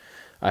 Like,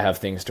 I have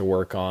things to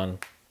work on.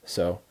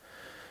 So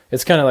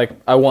it's kind of like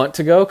I want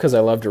to go because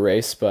I love to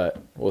race,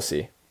 but we'll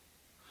see.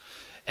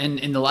 And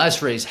in the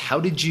last race, where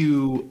did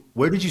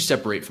you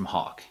separate from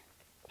Hawk?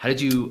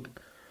 How'd you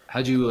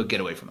get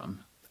away from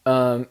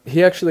him?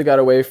 He actually got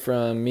away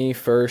from me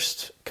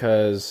first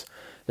because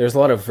there's a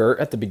lot of vert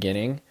at the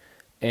beginning,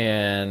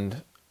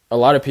 and a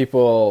lot of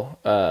people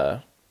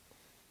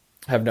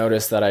have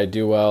noticed that I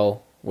do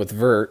well with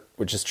vert,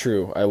 which is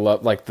true. I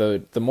love, like,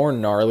 the more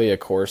gnarly a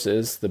course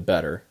is, the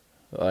better.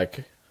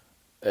 Like,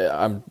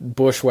 I'm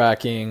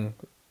bushwhacking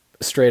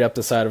straight up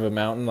the side of a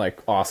mountain, like,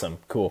 awesome,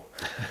 cool.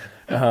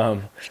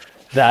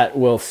 That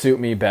will suit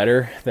me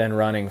better than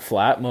running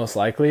flat, most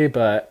likely.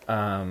 But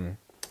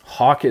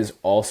Hawk is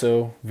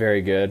also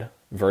very good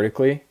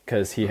vertically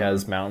because he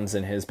has mountains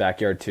in his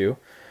backyard too.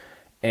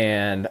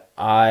 And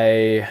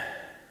I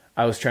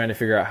was trying to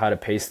figure out how to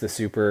pace the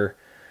super,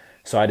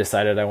 so I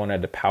decided I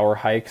wanted to power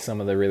hike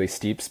some of the really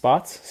steep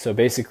spots. So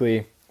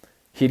basically,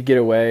 he'd get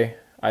away,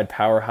 I'd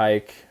power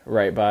hike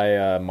right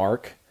by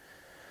Mark,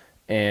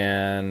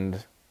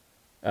 and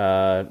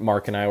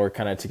Mark and I were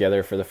kind of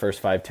together for the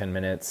first 5-10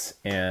 minutes,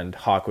 and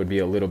Hawk would be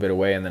a little bit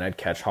away, and then I'd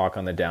catch Hawk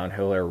on the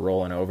downhill or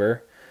rolling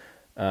over.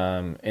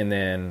 And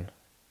then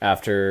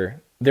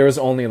after, there was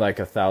only like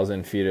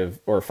 1,000 feet of,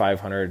 or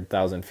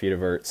 500,000 feet of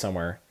vert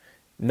somewhere,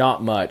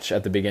 not much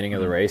at the beginning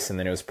of the race, and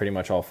then it was pretty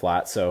much all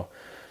flat. So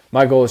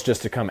my goal is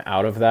just to come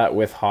out of that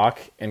with Hawk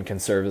and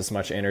conserve as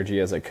much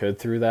energy as I could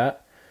through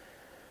that.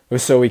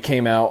 So we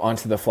came out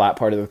onto the flat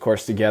part of the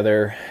course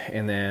together,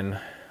 and then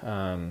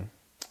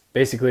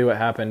basically what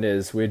happened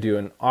is we'd do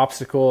an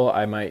obstacle.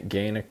 I might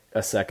gain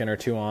a second or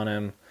two on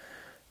him,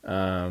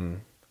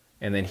 and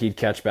then he'd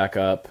catch back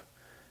up,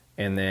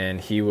 and then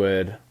he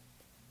would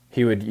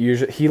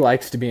usually, he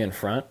likes to be in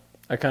front,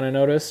 I kind of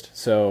noticed.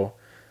 So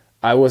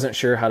I wasn't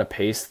sure how to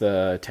pace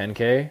the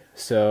 10K,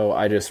 so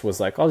I just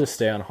was like, I'll just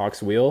stay on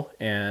Hawk's wheel,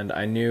 and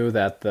I knew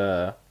that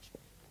the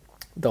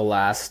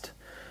last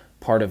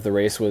part of the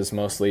race was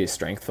mostly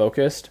strength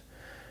focused.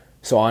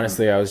 So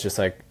honestly, I was just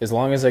like, as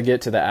long as I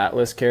get to the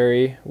Atlas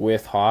carry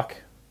with Hawk,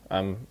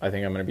 I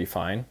think I'm going to be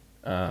fine.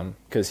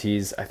 Because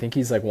I think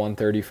he's like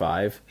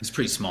 135. He's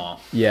pretty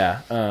small.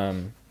 Yeah.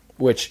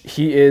 Which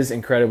he is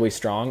incredibly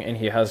strong, and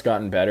he has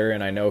gotten better.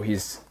 And I know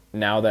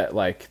now that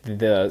like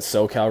the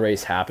SoCal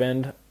race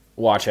happened,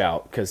 watch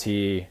out, because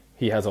he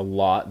has a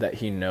lot that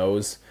he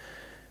knows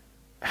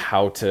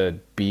how to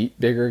beat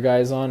bigger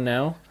guys on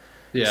now.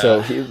 Yeah.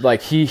 So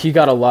he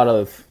got a lot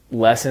of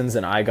lessons,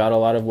 and I got a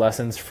lot of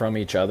lessons from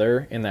each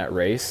other in that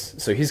race.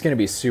 So he's going to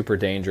be super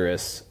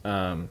dangerous.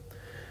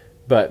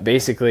 But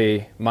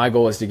basically my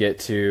goal is to get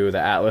to the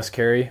Atlas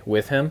carry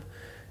with him.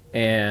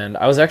 And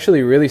I was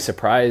actually really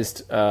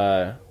surprised,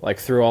 like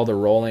through all the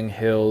rolling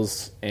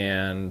hills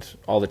and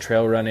all the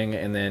trail running,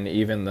 and then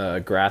even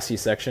the grassy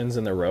sections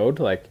in the road,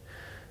 like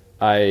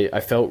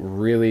I felt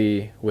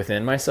really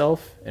within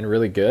myself and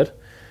really good.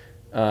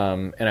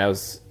 And I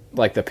was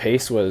like, the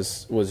pace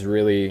was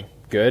really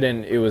good,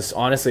 and it was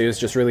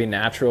just really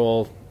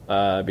natural,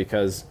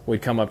 because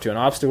we'd come up to an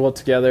obstacle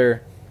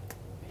together.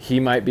 He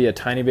might be a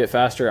tiny bit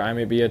faster, I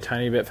might be a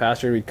tiny bit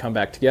faster. We'd come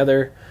back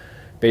together.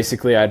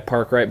 Basically, I'd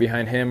park right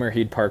behind him, or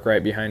he'd park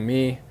right behind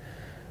me.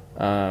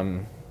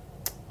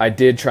 I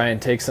did try and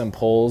take some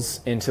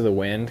pulls into the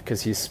wind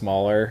because he's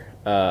smaller,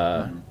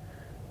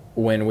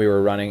 when we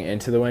were running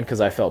into the wind,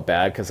 because I felt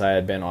bad because I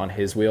had been on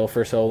his wheel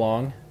for so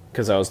long.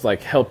 Because I was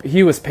like,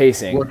 he was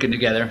pacing. Working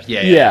together.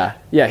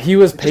 Yeah, he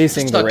was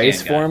pacing the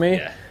race for me.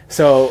 Yeah.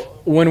 So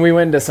when we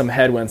went into some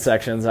headwind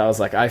sections, I was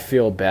like, I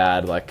feel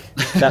bad. Like,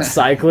 that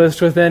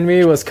cyclist within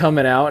me was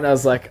coming out, and I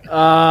was like,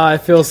 I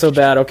feel so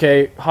bad.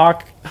 Okay,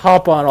 Hawk,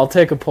 hop on, I'll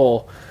take a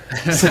pull.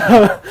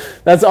 So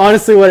that's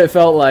honestly what it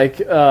felt like,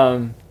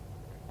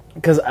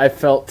 because I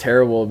felt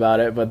terrible about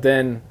it. But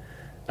then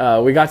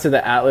we got to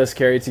the Atlas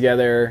carry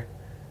together.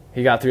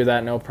 He got through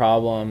that no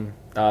problem.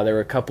 There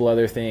were a couple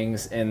other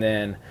things, and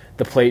then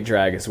the plate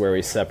drag is where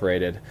we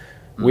separated.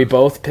 We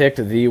both picked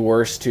the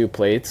worst two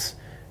plates,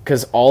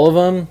 because all of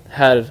them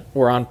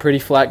were on pretty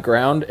flat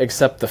ground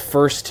except the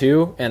first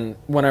two. And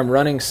when I'm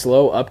running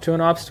slow up to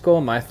an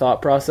obstacle, my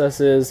thought process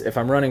is, if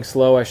I'm running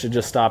slow, I should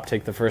just stop,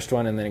 take the first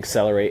one, and then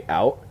accelerate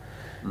out.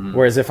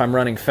 Whereas if I'm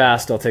running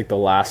fast, I'll take the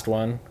last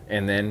one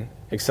and then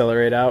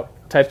accelerate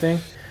out type thing.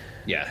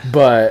 Yeah.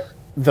 But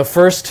the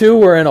first two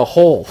were in a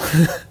hole.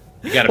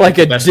 You gotta like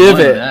a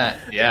divot.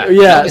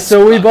 Yeah.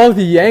 So we both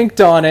yanked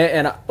on it,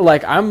 and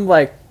like I'm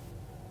like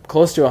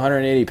close to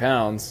 180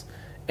 pounds,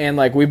 and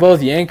like we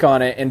both yank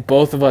on it, and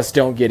both of us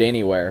don't get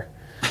anywhere.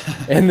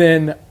 And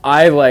then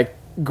I like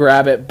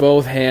grab it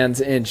both hands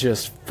and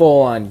just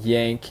full on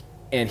yank,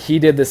 and he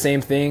did the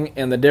same thing.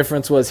 And the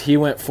difference was he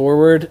went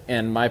forward,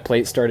 and my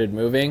plate started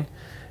moving.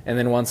 And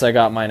then once I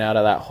got mine out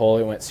of that hole,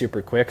 it went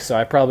super quick. So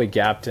I probably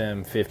gapped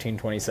him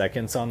 15-20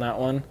 seconds on that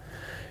one.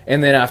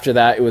 And then after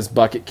that, it was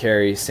bucket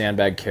carry,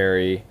 sandbag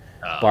carry,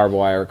 barbed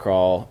wire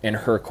crawl, and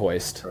Herc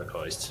hoist.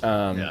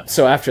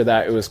 So after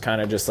that, it was kind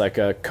of just like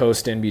a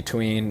coast in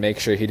between, make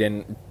sure he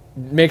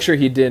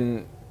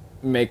didn't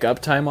make up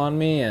time on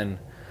me, and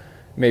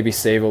maybe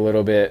save a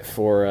little bit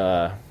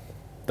for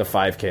the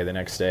 5K the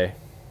next day.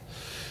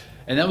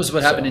 And that was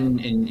what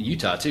happened in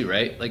Utah too,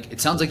 right? Like, it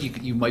sounds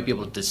like you might be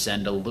able to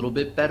descend a little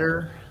bit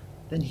better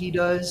than he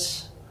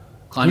does.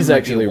 He's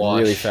actually a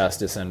really fast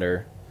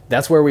descender.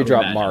 That's where we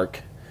dropped Mark.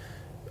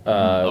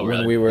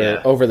 When we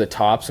were over the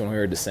tops, when we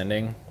were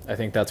descending, I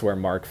think that's where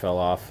Mark fell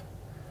off.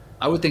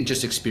 I would think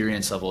just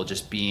experience level,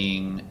 just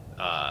being,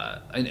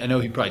 I know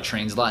he probably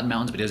trains a lot in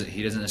mountains, but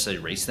he doesn't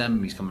necessarily race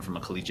them. He's coming from a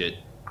collegiate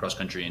cross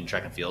country and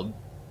track and field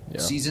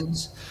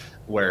seasons,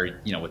 where,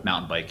 with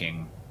mountain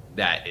biking,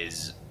 that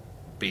is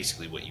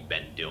basically what you've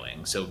been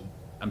doing. So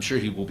I'm sure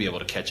he will be able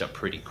to catch up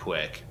pretty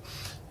quick,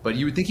 but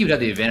you would think he would have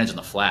the advantage on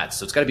the flats.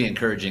 So it's got to be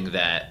encouraging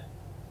that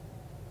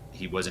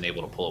he wasn't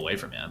able to pull away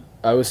from him.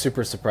 I was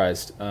super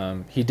surprised.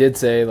 He did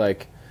say,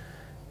 like,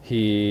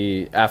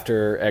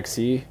 after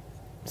XC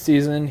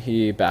season,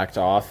 he backed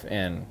off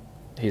and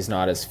he's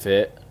not as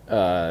fit,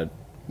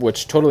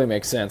 which totally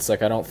makes sense.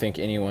 Like, I don't think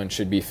anyone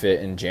should be fit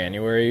in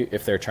January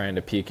if they're trying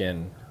to peak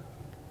in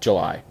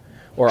July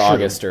or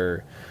August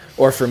or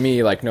or for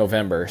me, like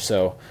November.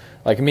 So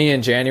like me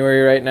in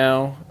January right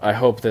now, I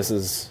hope this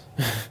is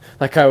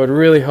like, I would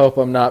really hope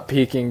I'm not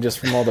peaking just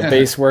from all the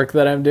base work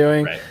that I'm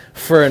doing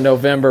for a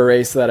November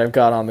race that I've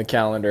got on the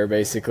calendar,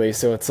 basically.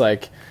 So it's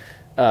like,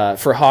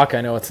 for Hawk,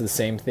 I know it's the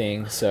same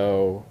thing.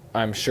 So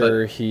I'm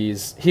sure he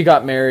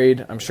got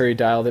married. I'm sure he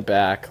dialed it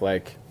back.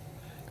 Like,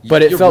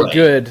 but it felt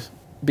good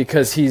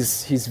because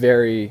he's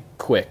very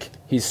quick.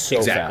 He's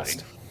so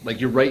fast. Like,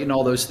 you're right in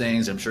all those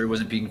things. I'm sure he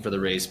wasn't peaking for the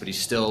race, but he's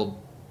still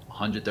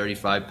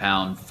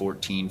 135-pound,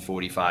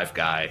 1445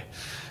 guy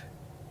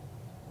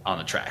on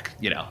the track.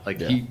 You know,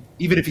 like he,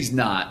 even if he's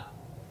not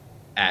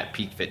at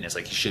peak fitness,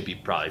 like he should be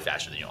probably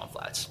faster than you on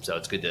flats. So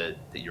it's good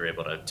that you're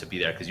able to be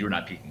there because you were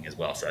not peaking as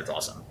well. So that's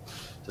awesome.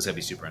 So it's gonna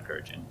be super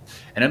encouraging.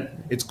 And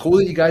it's cool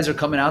that you guys are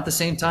coming out at the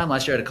same time.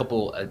 Last year I had a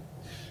couple,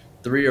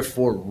 3 or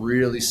 4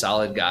 really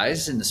solid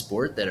guys in the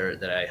sport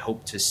that I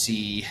hope to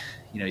see.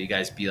 You know, you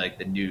guys be like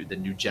the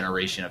new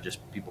generation of just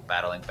people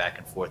battling back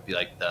and forth. Be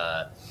like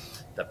the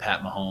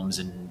Pat Mahomes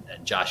and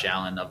Josh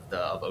Allen of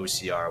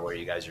OCR, where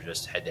you guys are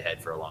just head to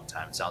head for a long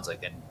time. It sounds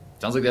like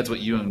that's what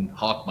you and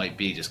Hawk might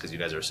be, just because you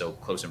guys are so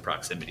close in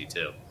proximity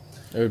too.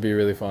 It would be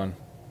really fun.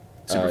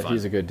 Super fun.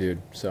 He's a good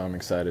dude, so I'm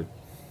excited.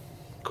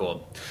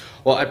 Cool.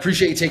 Well, I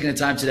appreciate you taking the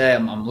time today.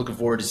 I'm looking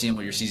forward to seeing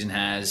what your season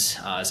has.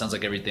 It sounds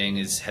like everything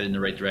is headed in the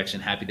right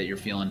direction. Happy that you're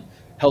feeling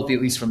healthy,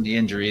 at least from the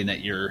injury, and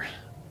that you're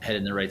headed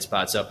in the right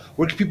spot. So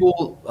where can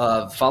people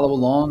follow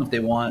along if they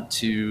want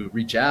to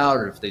reach out,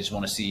 or if they just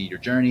want to see your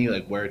journey?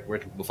 Like, where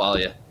can people follow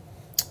you?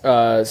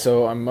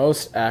 So I'm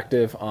most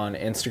active on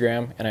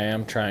Instagram, and I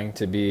am trying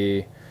to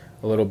be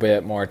a little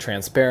bit more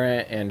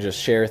transparent and just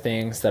share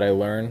things that I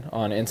learn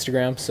on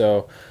Instagram.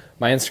 So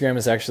my Instagram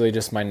is actually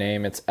just my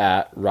name. It's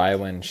at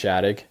Rylan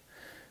Shadig.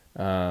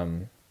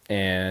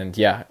 And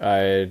yeah,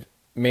 I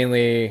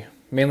mainly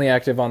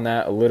active on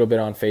that, a little bit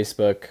on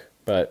Facebook,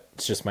 but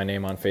it's just my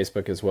name on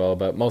Facebook as well,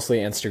 but mostly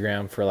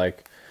Instagram for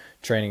like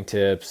training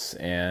tips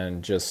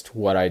and just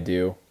what I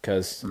do,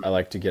 because I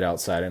like to get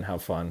outside and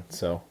have fun.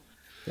 So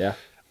yeah.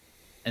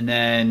 And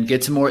then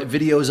get some more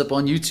videos up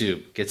on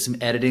YouTube, get some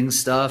editing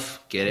stuff,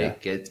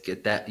 get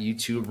that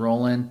YouTube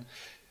rolling.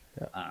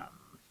 Yeah.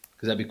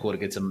 Because that'd be cool to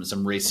get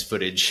some race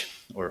footage,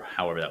 or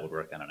however that would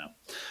work. I don't know.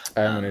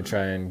 I'm going to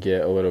try and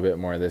get a little bit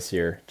more this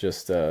year,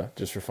 just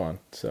for fun.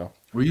 So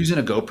we're using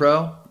a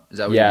GoPro. Is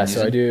that what you're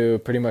using? So I do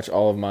pretty much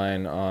all of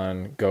mine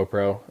on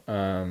GoPro.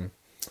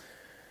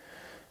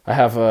 I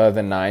have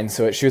the 9,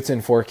 so it shoots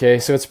in 4K,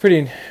 so it's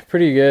pretty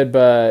good.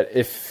 But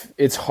if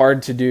it's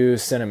hard to do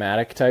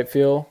cinematic type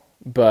feel,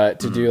 but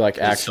to do like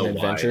action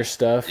adventure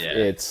stuff,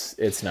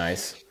 it's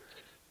nice.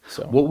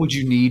 So what would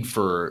you need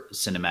for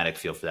cinematic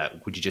feel for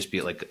that? Would you just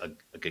be like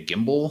a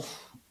gimbal?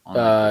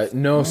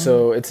 No,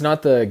 so it's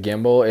not the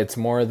gimbal. It's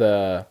more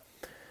the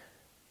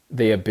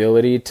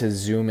ability to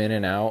zoom in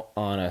and out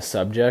on a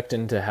subject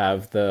and to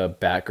have the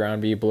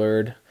background be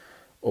blurred,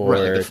 or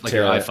like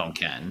your iPhone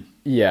can.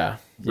 Yeah,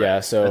 yeah.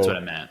 So that's what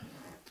I meant.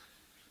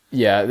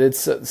 Yeah,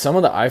 it's some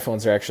of the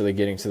iPhones are actually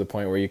getting to the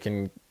point where you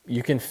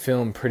can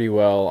film pretty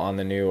well on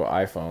the new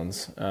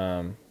iPhones.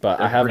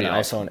 But I have an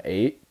iPhone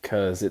 8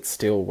 because it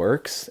still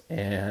works,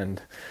 and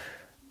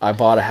I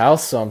bought a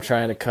house, so I'm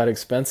trying to cut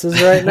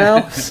expenses right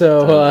now.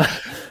 So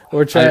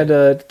we're trying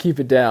to keep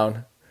it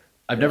down.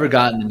 I've never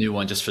gotten the new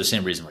one just for the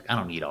same reason. Like, I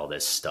don't need all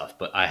this stuff,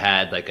 but I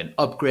had like an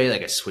upgrade,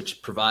 like I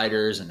switched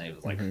providers, and they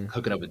was like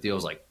hooking up with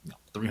deals like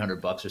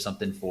 $300 or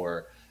something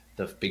for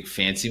the big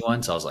fancy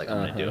one. So I was like, I'm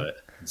going to do it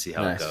and see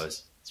how it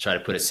goes. Let's try to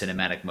put a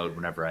cinematic mode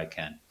whenever I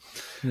can.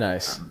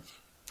 Nice.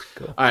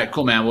 Cool. All right,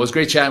 cool, man. Well, it was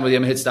great chatting with you.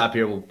 I'm going to hit stop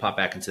here. We'll pop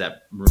back into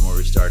that room where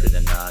we started.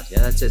 And yeah,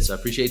 that's it. So I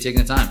appreciate you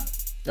taking the time.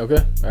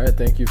 Okay. All right.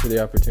 Thank you for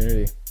the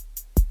opportunity.